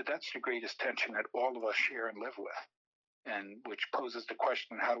that that's the greatest tension that all of us share and live with, and which poses the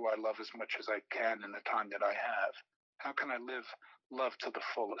question, how do I love as much as I can in the time that I have? How can I live love to the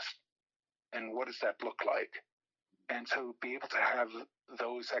fullest? And what does that look like? And so be able to have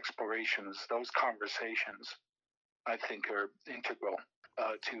those explorations, those conversations, I think are integral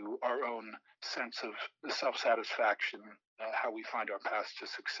to our own sense of self-satisfaction, how we find our paths to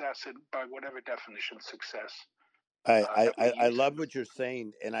success, and by whatever definition of success I love what you're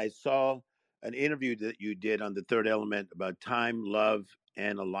saying, and I saw an interview that you did on The Third Element about time, love,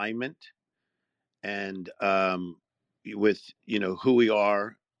 and alignment, and with who we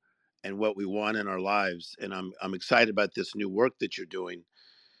are and what we want in our lives. And I'm excited about this new work that you're doing.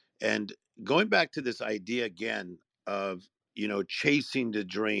 And going back to this idea again of chasing the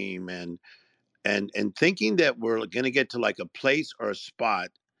dream and thinking that we're going to get to like a place or a spot,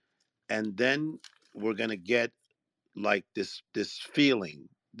 and then we're going to get like this feeling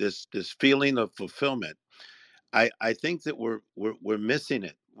of fulfillment. I think that we're missing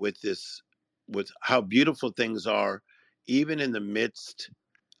it with this with how beautiful things are, even in the midst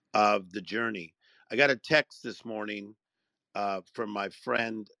of the journey. I got a text this morning from my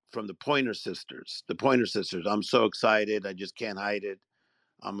friend from the Pointer Sisters. The Pointer Sisters. I'm so excited. I just can't hide it.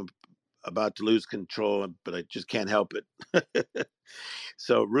 I'm about to lose control, but I just can't help it.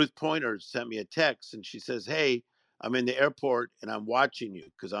 So Ruth Pointer sent me a text and she says, "Hey, I'm in the airport and I'm watching you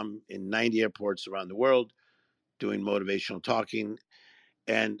because I'm in 90 airports around the world doing motivational talking.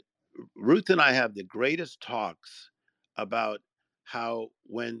 And Ruth and I have the greatest talks about how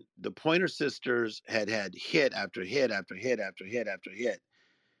when the Pointer Sisters had hit after hit after hit after hit after hit,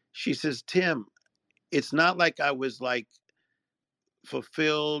 she says, Tim, it's not like I was like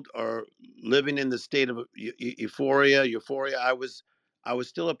fulfilled or living in the state of euphoria. I was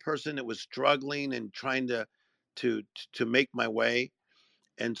still a person that was struggling and trying to to make my way.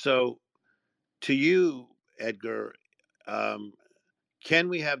 And so to you, Edgar, um, can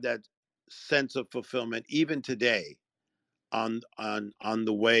we have that sense of fulfillment even today on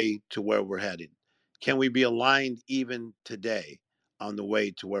the way to where we're headed? Can we be aligned even today on the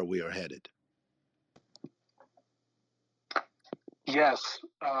way to where we are headed? Yes,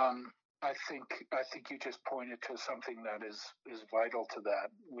 I think you just pointed to something that is vital to that,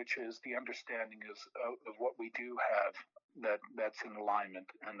 which is the understanding of what we do have that's in alignment,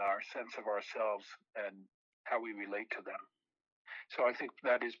 and our sense of ourselves and how we relate to them. So I think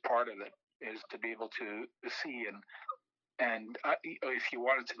that is part of it, is to be able to see if you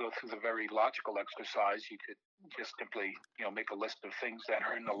wanted to go through the very logical exercise, you could just simply make a list of things that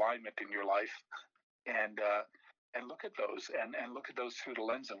are in alignment in your life, and look at those and look at those through the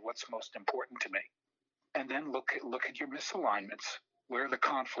lens of what's most important to me, and then look at your misalignments. Where are the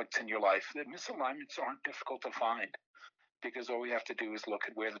conflicts in your life? The misalignments aren't difficult to find, because all we have to do is look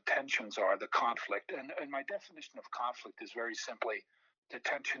at where the tensions are, the conflict. And my definition of conflict is very simply the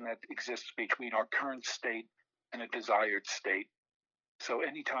tension that exists between our current state and a desired state. So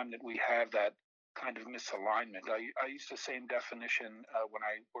anytime that we have that kind of misalignment, I use the same definition when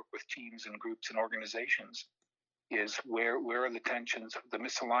I work with teams and groups and organizations, is where are the tensions, the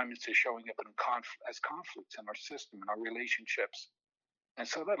misalignments are showing up as conflicts in our system, in our relationships. And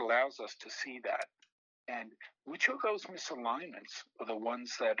so that allows us to see that. And which of those misalignments are the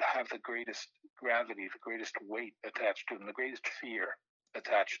ones that have the greatest gravity, the greatest weight attached to them, the greatest fear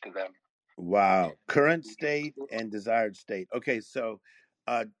attached to them? Wow. Current state and desired state. Okay, so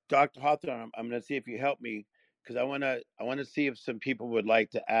Dr. Hawthorne, I'm going to see if you help me, because I want to see if some people would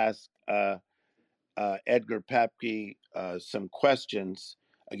like to ask Edgar Papke some questions.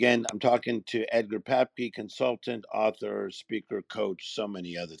 Again, I'm talking to Edgar Papke, consultant, author, speaker, coach, so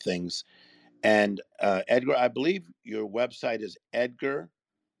many other things. And Edgar, I believe your website is edgarpapke.com.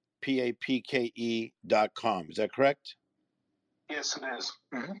 Is that correct? Yes, it is.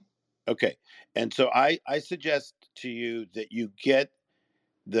 Mm-hmm. Okay. And so I suggest to you that you get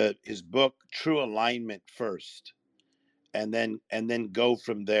his book True Alignment first, and then go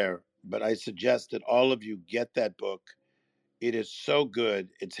from there. But I suggest that all of you get that book. It is so good.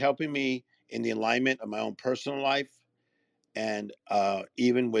 It's helping me in the alignment of my own personal life, and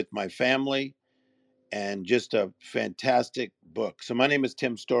even with my family, and just a fantastic book. So my name is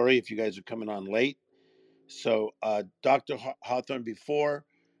Tim Story, if you guys are coming on late. So Dr. Hawthorne, before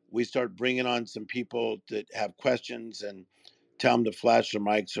we start bringing on some people that have questions, and tell them to flash their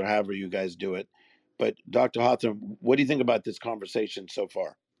mics or however you guys do it. But Dr. Hawthorne, what do you think about this conversation so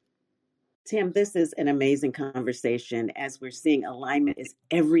far? Tim, this is an amazing conversation. As we're seeing, alignment is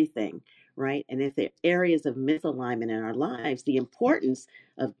everything, right? And if there are areas of misalignment in our lives, the importance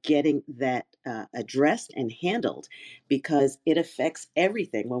of getting that addressed and handled, because it affects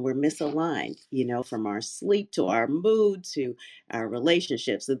everything when we're misaligned, from our sleep to our mood to our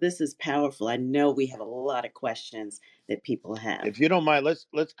relationships. So this is powerful. I know we have a lot of questions that people have. If you don't mind,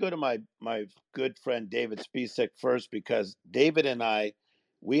 let's go to my good friend David Spacek first, because David and I,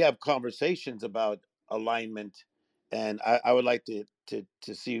 we have conversations about alignment, and I would like to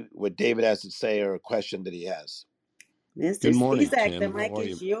see what David has to say, or a question that he has. Mr. Good morning, Spizak, the Tim. mic How are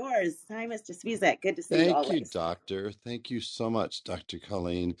is you? yours. Hi, Mr. Spizak. Good to see you Thank you, always. Doctor. Thank you so much, Dr.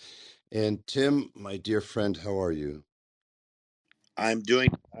 Colleen. And Tim, my dear friend, how are you? I'm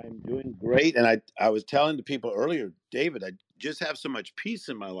doing great, and I was telling the people earlier, David, I just have so much peace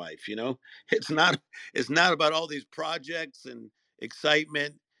in my life. It's not about all these projects and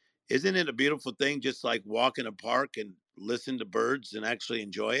excitement. Isn't it a beautiful thing, just like walk in a park and listen to birds and actually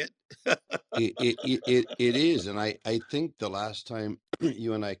enjoy it? It is. And I think the last time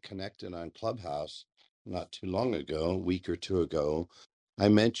you and I connected on Clubhouse, not too long ago, a week or two ago, I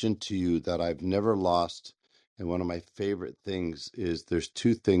mentioned to you that I've never lost And one of my favorite things is there's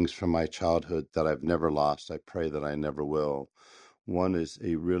two things from my childhood that I've never lost. I pray that I never will. One is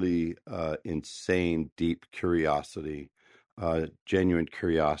a really insane, deep curiosity, genuine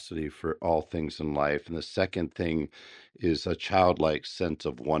curiosity for all things in life. And the second thing is a childlike sense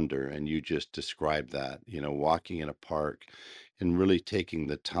of wonder. And you just described that, walking in a park and really taking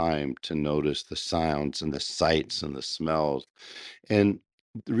the time to notice the sounds and the sights and the smells. And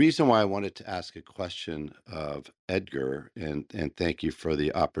the reason why I wanted to ask a question of Edgar, and thank you for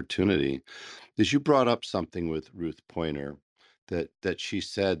the opportunity, is you brought up something with Ruth Pointer that she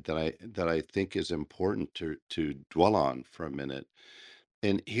said that I think is important to dwell on for a minute.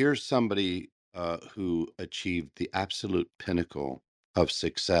 And here's somebody who achieved the absolute pinnacle of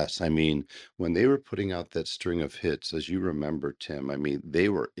success. I mean, when they were putting out that string of hits, as you remember, Tim, I mean, they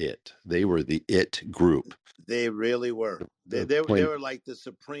were it. They were the it group. They really were. They The they, they point. were like the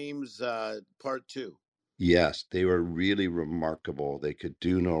Supremes part two. Yes, they were really remarkable. They could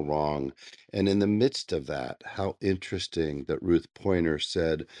do no wrong. And in the midst of that, how interesting that Ruth Pointer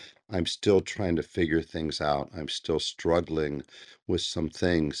said, I'm still trying to figure things out. I'm still struggling with some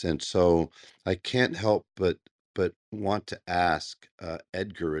things. And so I can't help but want to ask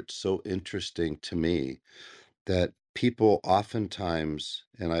Edgar, it's so interesting to me that people oftentimes,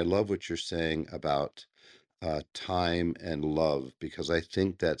 and I love what you're saying about time and love, because I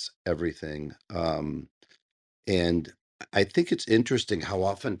think that's everything. And I think it's interesting how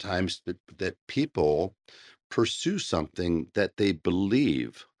oftentimes that people pursue something that they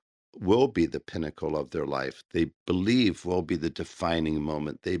believe will be the pinnacle of their life. They believe will be the defining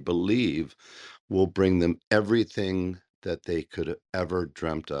moment. They believe will bring them everything that they could have ever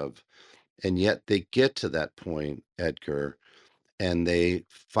dreamt of. And yet they get to that point, Edgar, and they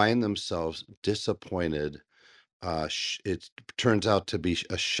find themselves disappointed. It turns out to be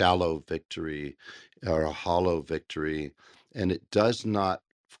a shallow victory or a hollow victory, and it does not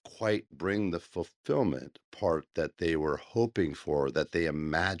quite bring the fulfillment part that they were hoping for, that they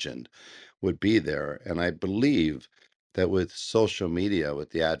imagined would be there. And I believe that with social media,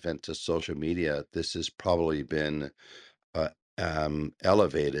 with the advent of social media, this has probably been uh,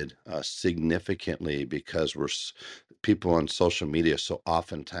 elevated significantly because people on social media so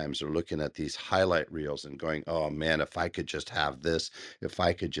oftentimes are looking at these highlight reels and going, "Oh man, if I could just have this, if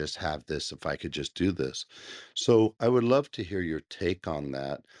I could just have this, if I could just do this." So I would love to hear your take on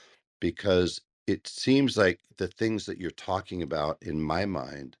that, because it seems like the things that you're talking about, in my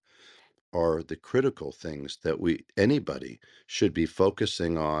mind, are the critical things that anybody should be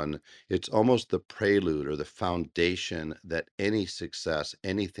focusing on. It's almost the prelude or the foundation that any success,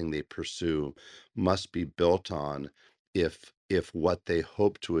 anything they pursue, must be built on. If what they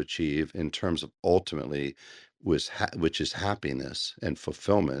hope to achieve in terms of ultimately which is happiness and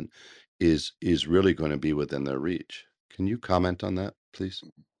fulfillment, is really going to be within their reach. Can you comment on that, please?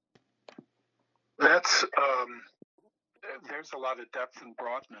 That's there's a lot of depth and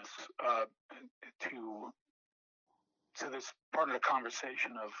broadness to this part of the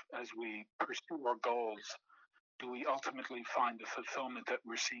conversation of, as we pursue our goals, do we ultimately find the fulfillment that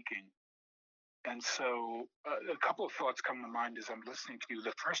we're seeking? And so a couple of thoughts come to mind as I'm listening to you.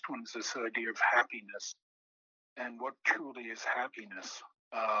 The first one is this idea of happiness and what truly is happiness,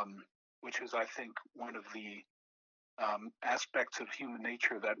 which is, I think, one of the aspects of human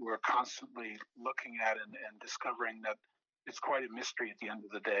nature that we're constantly looking at and discovering that it's quite a mystery at the end of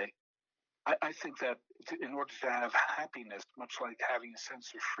the day. I think that in order to have happiness, much like having a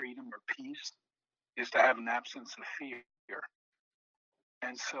sense of freedom or peace, is to have an absence of fear.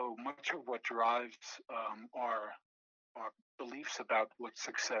 And so much of what drives our beliefs about what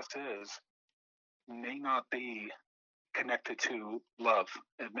success is may not be connected to love.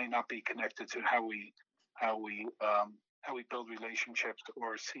 It may not be connected to how we build relationships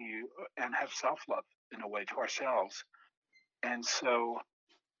or see and have self-love in a way to ourselves. And so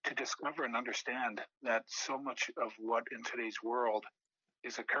to discover and understand that so much of what in today's world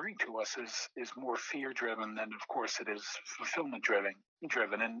is occurring to us is more fear driven than, of course, it is fulfillment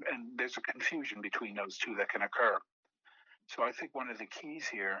driven, and there's a confusion between those two that can occur. So I think one of the keys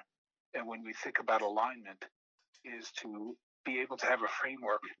here, and when we think about alignment, is to be able to have a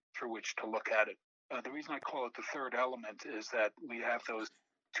framework through which to look at it. The reason I call it the third element is that we have those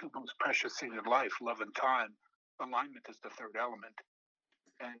two most precious things in life, love and time. Alignment is the third element.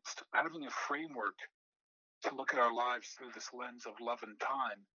 And having a framework to look at our lives through this lens of love and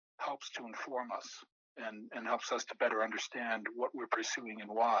time helps to inform us and helps us to better understand what we're pursuing and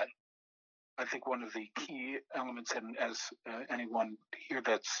why. I think one of the key elements, and as anyone here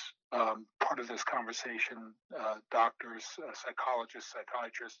that's part of this conversation, doctors, psychologists,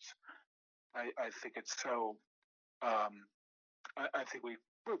 psychiatrists, I think it's so. Um, I think we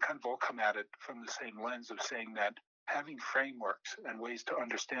kind of all come at it from the same lens of saying that having frameworks and ways to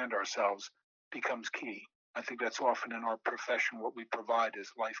understand ourselves becomes key. I think that's often in our profession what we provide as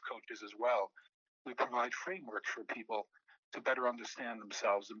life coaches as well. We provide frameworks for people to better understand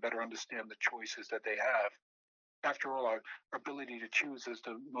themselves and better understand the choices that they have. After all, our ability to choose is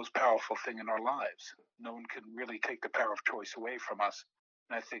the most powerful thing in our lives. No one can really take the power of choice away from us.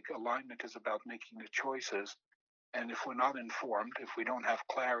 And I think alignment is about making the choices. And if we're not informed, if we don't have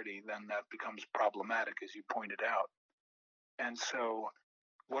clarity, then that becomes problematic, as you pointed out. And so,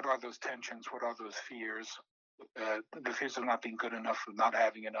 what are those tensions? What are those fears? The fears of not being good enough, of not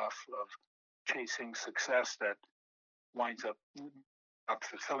having enough, of chasing success that winds up not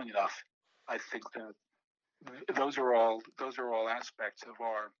fulfilling enough. I think that those are all aspects of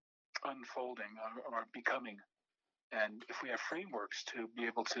our unfolding, our becoming. And if we have frameworks to be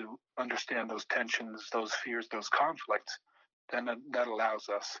able to understand those tensions, those fears, those conflicts, then that allows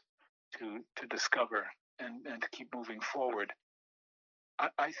us to discover and to keep moving forward.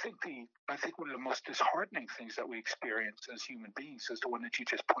 I think one of the most disheartening things that we experience as human beings is the one that you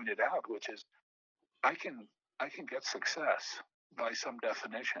just pointed out, which is I can get success by some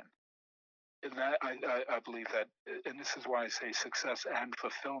definition. And that I believe that, and this is why I say success and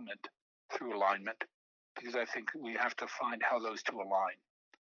fulfillment through alignment, because I think we have to find how those two align.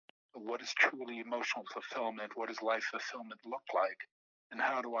 What is truly emotional fulfillment? What does life fulfillment look like? And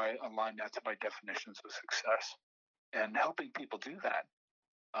how do I align that to my definitions of success? And helping people do that,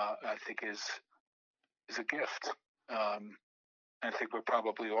 I think, is a gift. I think we're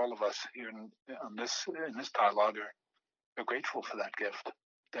probably all of us here in this dialogue are grateful for that gift,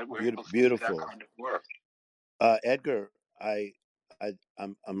 that we're able to do that kind of work. Edgar,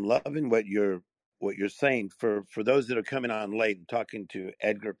 I'm loving what you're saying. For those that are coming on late and talking to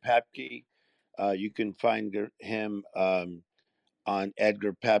Edgar Papke, you can find him on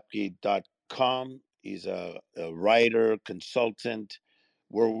edgarpapke.com. He's a writer, consultant.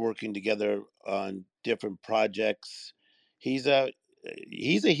 We're working together on different projects. He's a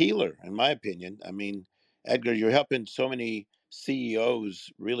healer, in my opinion. I mean, Edgar, you're helping so many CEOs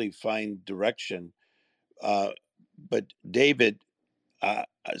really find direction. But David,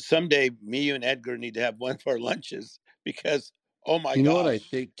 someday me, you, and Edgar need to have one of our lunches because, oh my You know what I gosh,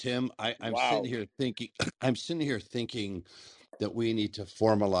 think, Tim? I'm sitting wow. here thinking, I'm sitting here thinking that we need to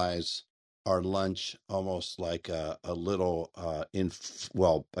formalize our lunch almost like a little,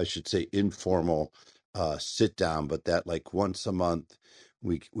 well, I should say informal sit down, but that like once a month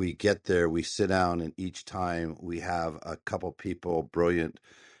we get there, we sit down, and each time we have a couple people, brilliant,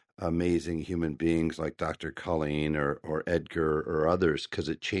 amazing human beings like Dr. Colleen or Edgar or others, because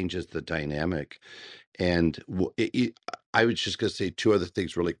it changes the dynamic. And I was just going to say two other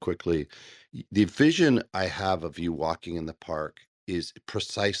things really quickly. The vision I have of you walking in the park is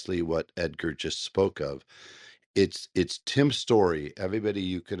precisely what Edgar just spoke of. It's Tim Story. Everybody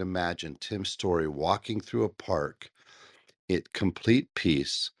you can imagine Tim Story walking through a park at complete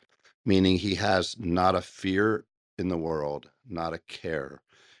peace, meaning he has not a fear in the world, not a care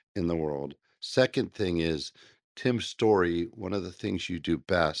in the world. Second thing is Tim's Story, one of the things you do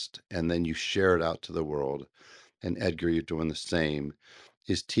best, and then you share it out to the world, and Edgar, you're doing the same,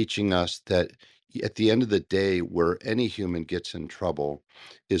 is teaching us that at the end of the day, where any human gets in trouble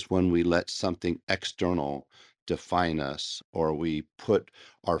is when we let something external define us, or we put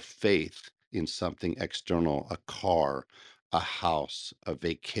our faith in something external, a car, a house, a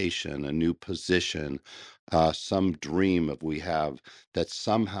vacation, a new position, some dream of we have, that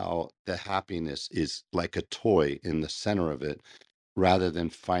somehow the happiness is like a toy in the center of it rather than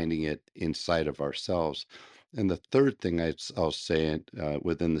finding it inside of ourselves. And the third thing I'll say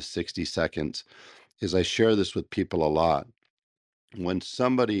within the 60 seconds is I share this with people a lot. When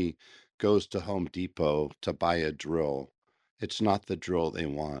somebody goes to Home Depot to buy a drill, it's not the drill they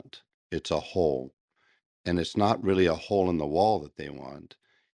want, it's a hole. And it's not really a hole in the wall that they want.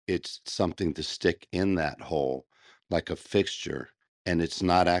 It's something to stick in that hole, like a fixture. And it's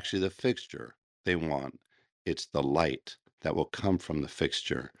not actually the fixture they want, it's the light that will come from the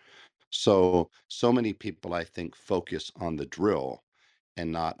fixture. So many people, I think, focus on the drill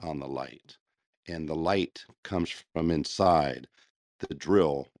and not on the light. And the light comes from inside. The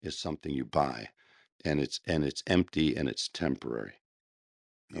drill is something you buy, and it's empty and it's temporary.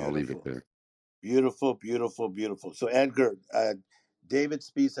 I'll leave it Beautiful. there. Beautiful, beautiful, beautiful. So, Edgar, David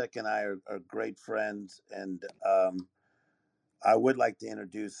Spizek and I are great friends, and I would like to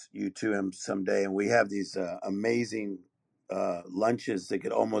introduce you to him someday. And we have these amazing lunches that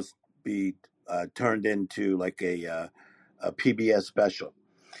could almost be turned into like a PBS special.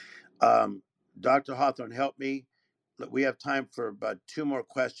 Dr. Hawthorne, help me. Look, we have time for about 2 more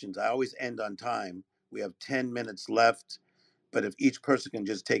questions. I always end on time. We have 10 minutes left, but if each person can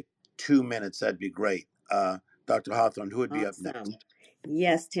just take 2 minutes, that'd be great. Dr. Hawthorne, who would be up Awesome. next?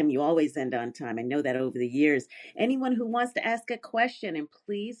 Yes, Tim, you always end on time. I know that over the years. Anyone who wants to ask a question, and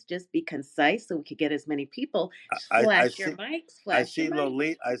please just be concise so we could get as many people. I Flash your see. mics, I flash your see mics.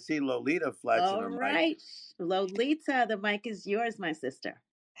 Lolita. I see Lolita flashing All her mic. right. Lolita, the mic is yours, my sister.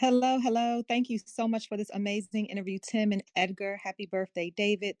 Hello, hello. Thank you so much for this amazing interview, Tim and Edgar. Happy birthday,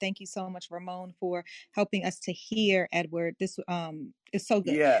 David. Thank you so much, Ramon, for helping us to hear Edward. This is so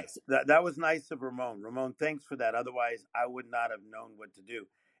good. Yes, that was nice of Ramon. Ramon, thanks for that. Otherwise, I would not have known what to do.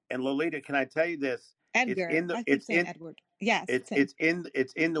 And Lolita, can I tell you this? It's Edgar. in the I keep it's saying in Edward. Yes, Tim.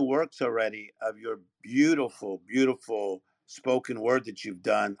 it's in the works already of your beautiful spoken word that you've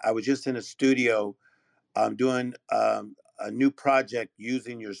done. I was just in a studio doing a new project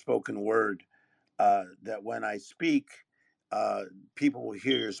using your spoken word. That when I speak, people will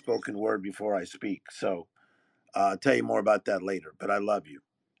hear your spoken word before I speak. So I'll tell you more about that later. But I love you.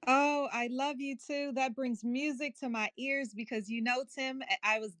 Oh, I love you too. That brings music to my ears because Tim,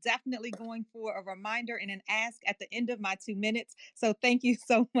 I was definitely going for a reminder and an ask at the end of my 2 minutes. So thank you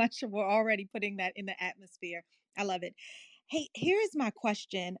so much for already putting that in the atmosphere. I love it. Hey, here's my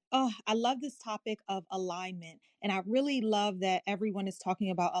question. Oh, I love this topic of alignment. And I really love that everyone is talking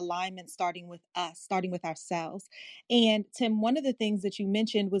about alignment starting with us, starting with ourselves. And Tim, one of the things that you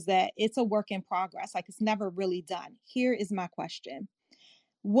mentioned was that it's a work in progress, like it's never really done. Here is my question.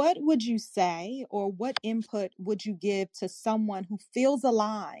 What would you say, or what input would you give to someone who feels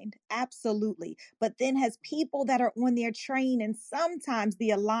aligned? Absolutely. But then has people that are on their train, and sometimes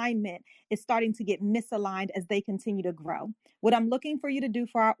the alignment is starting to get misaligned as they continue to grow. What I'm looking for you to do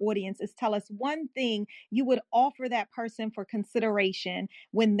for our audience is tell us one thing you would offer that person for consideration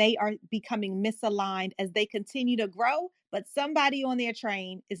when they are becoming misaligned as they continue to grow, but somebody on their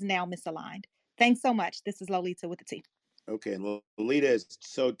train is now misaligned. Thanks so much. This is Lolita with the T. Okay, and Lolita is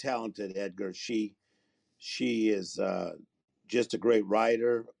so talented, Edgar. She is just a great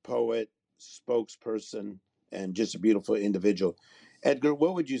writer, poet, spokesperson, and just a beautiful individual. Edgar,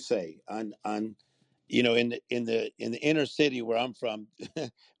 what would you say on in the inner city where I'm from?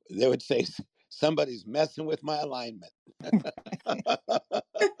 They would say somebody's messing with my alignment.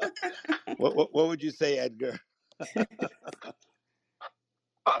 What would you say, Edgar?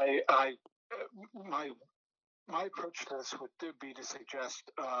 I my approach to this would be to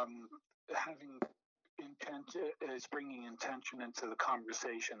suggest having intent is bringing intention into the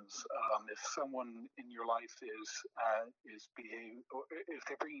conversations. If someone in your life is behaving, or if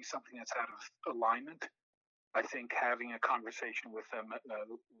they're bringing something that's out of alignment, I think having a conversation with them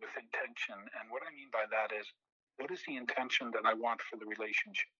with intention. And what I mean by that is, what is the intention that I want for the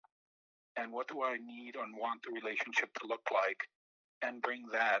relationship, and what do I need and want the relationship to look like, and bring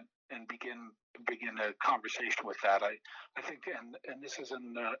that and begin a conversation with that. I think, and this is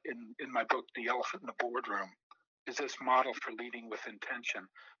in my book, The Elephant in the Boardroom, is this model for leading with intention.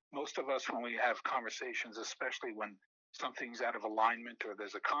 Most of us, when we have conversations, especially when something's out of alignment or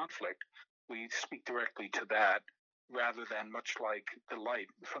there's a conflict, we speak directly to that rather than, much like the light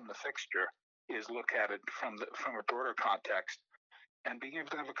from the fixture, is look at it from a broader context. And being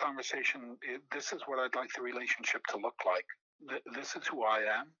able to have a conversation, this is what I'd like the relationship to look like. This is who I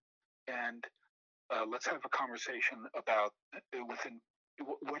am, and let's have a conversation about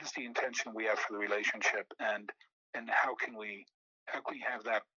what is the intention we have for the relationship, and how can we have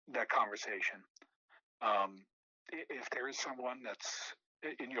that conversation. If there is someone that's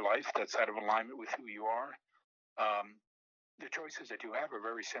in your life that's out of alignment with who you are, the choices that you have are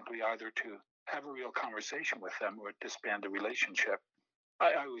very simply either to have a real conversation with them or disband the relationship.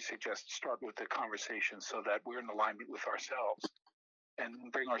 I always suggest start with the conversation so that we're in alignment with ourselves, and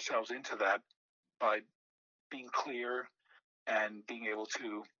bring ourselves into that by being clear and being able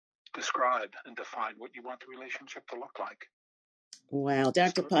to describe and define what you want the relationship to look like. Wow,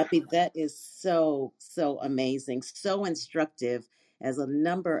 Dr. Poppy, that is so amazing, so instructive as a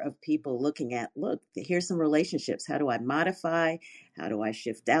number of people looking at, look, here's some relationships. How do I modify? How do I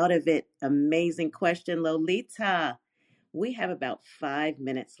shift out of it? Amazing question, Lolita. We have about 5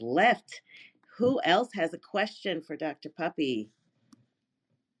 minutes left. Who else has a question for Dr. Poppy?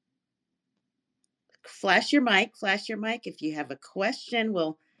 Flash your mic if you have a question.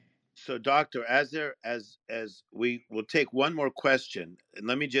 So, Doctor, as we will take one more question, and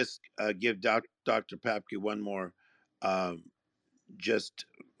let me just give Dr. Papke one more just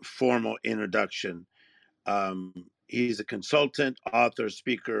formal introduction. He's a consultant, author,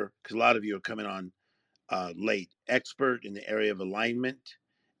 speaker, because a lot of you are coming on late, expert in the area of alignment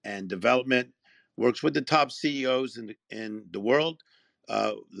and development, works with the top CEOs in the world.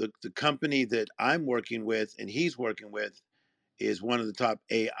 The company that I'm working with and he's working with is one of the top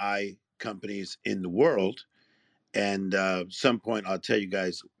AI companies in the world. And some point I'll tell you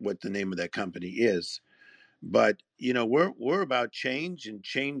guys what the name of that company is. But we're about change and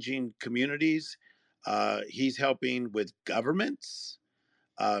changing communities. He's helping with governments.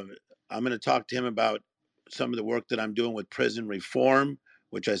 uh, I'm going to talk to him about some of the work that I'm doing with prison reform,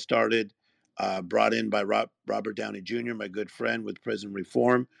 which I started, brought in by Robert Downey Jr., my good friend, with prison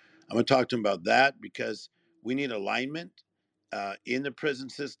reform. I'm going to talk to him about that because we need alignment in the prison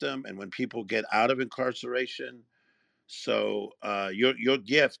system and when people get out of incarceration. So your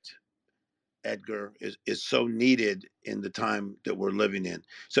gift, Edgar, is so needed in the time that we're living in.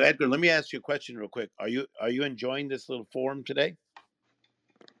 So Edgar, let me ask you a question real quick. Are you enjoying this little forum today?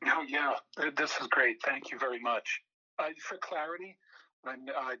 Oh, yeah, this is great. Thank you very much. For clarity,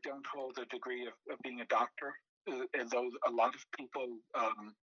 I don't hold a degree of being a doctor, and though a lot of people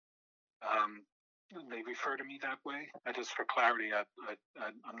they refer to me that way. Just for clarity,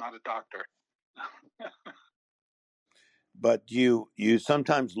 I'm not a doctor. But you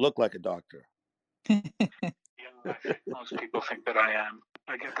sometimes look like a doctor. Yeah, most people think that I am.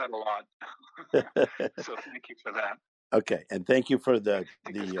 I get that a lot. So thank you for that. Okay, and thank you for I think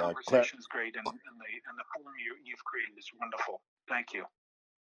this conversation is great, and the forum you've created is wonderful. Thank you.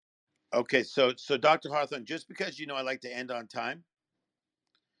 Okay, so Dr. Hawthorne, just because I like to end on time,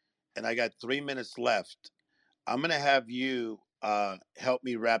 and I got 3 minutes left, I'm going to have you help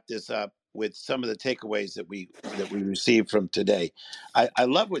me wrap this up with some of the takeaways that we received from today. I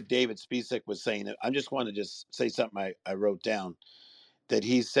love what David Spicek was saying. I just want to just say something I wrote down, that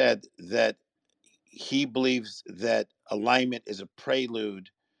he said that he believes that alignment is a prelude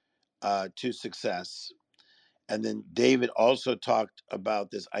to success. And then David also talked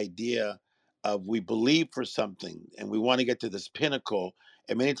about this idea of we believe for something and we want to get to this pinnacle.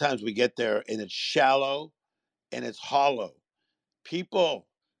 And many times we get there and it's shallow and it's hollow. People,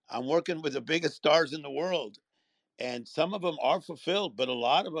 I'm working with the biggest stars in the world, and some of them are fulfilled, but a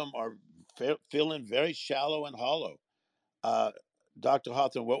lot of them are feeling very shallow and hollow. Dr.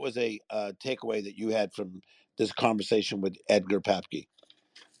 Hawthorne, what was a takeaway that you had from this conversation with Edgar Papke?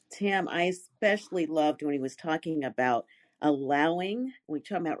 Tim, I especially loved when he was talking about allowing, when we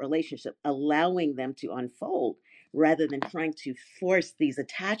talk about relationship, allowing them to unfold rather than trying to force these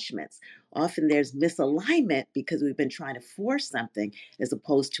attachments. Often there's misalignment because we've been trying to force something as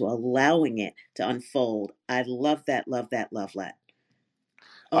opposed to allowing it to unfold. I love that, love that, love that.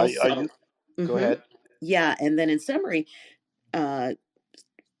 Also, Are you? Go ahead. Yeah, and then in summary,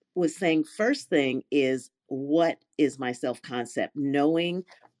 was saying first thing is what is my self concept? Knowing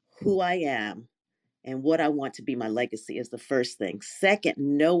who I am and what I want to be my legacy is the first thing. Second,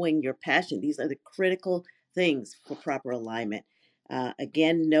 knowing your passion. These are the critical things for proper alignment.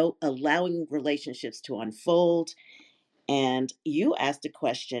 Again, allowing relationships to unfold. And you asked a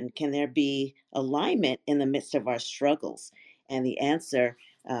question, can there be alignment in the midst of our struggles? And the answer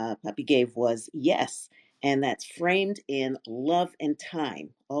Puppy gave was yes. And that's framed in love and time,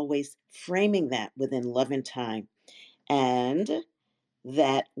 always framing that within love and time. And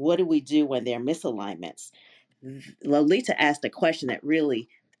that what do we do when there are misalignments? Lolita asked a question that really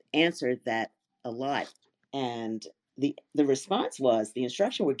answered that a lot. And the response was, the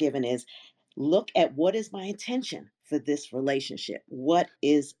instruction we're given is, look at what is my intention for this relationship. What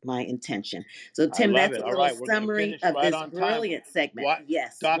is my intention? So, I Tim, love that's it. a All little right, we're going to summary finish of right this on time. brilliant segment. What,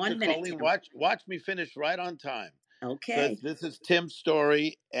 Yes, Dr. 1 minute, Colleen, Tim. watch me finish right on time. So Okay. this is Tim's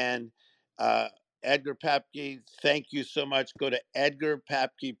story, and Edgar Papke. Thank you so much. Go to Edgar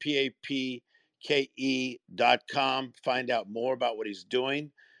Papke, PAPKE.com. Find out more about what he's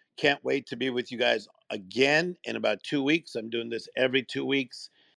doing. Can't wait to be with you guys again in about 2 weeks. I'm doing this every 2 weeks.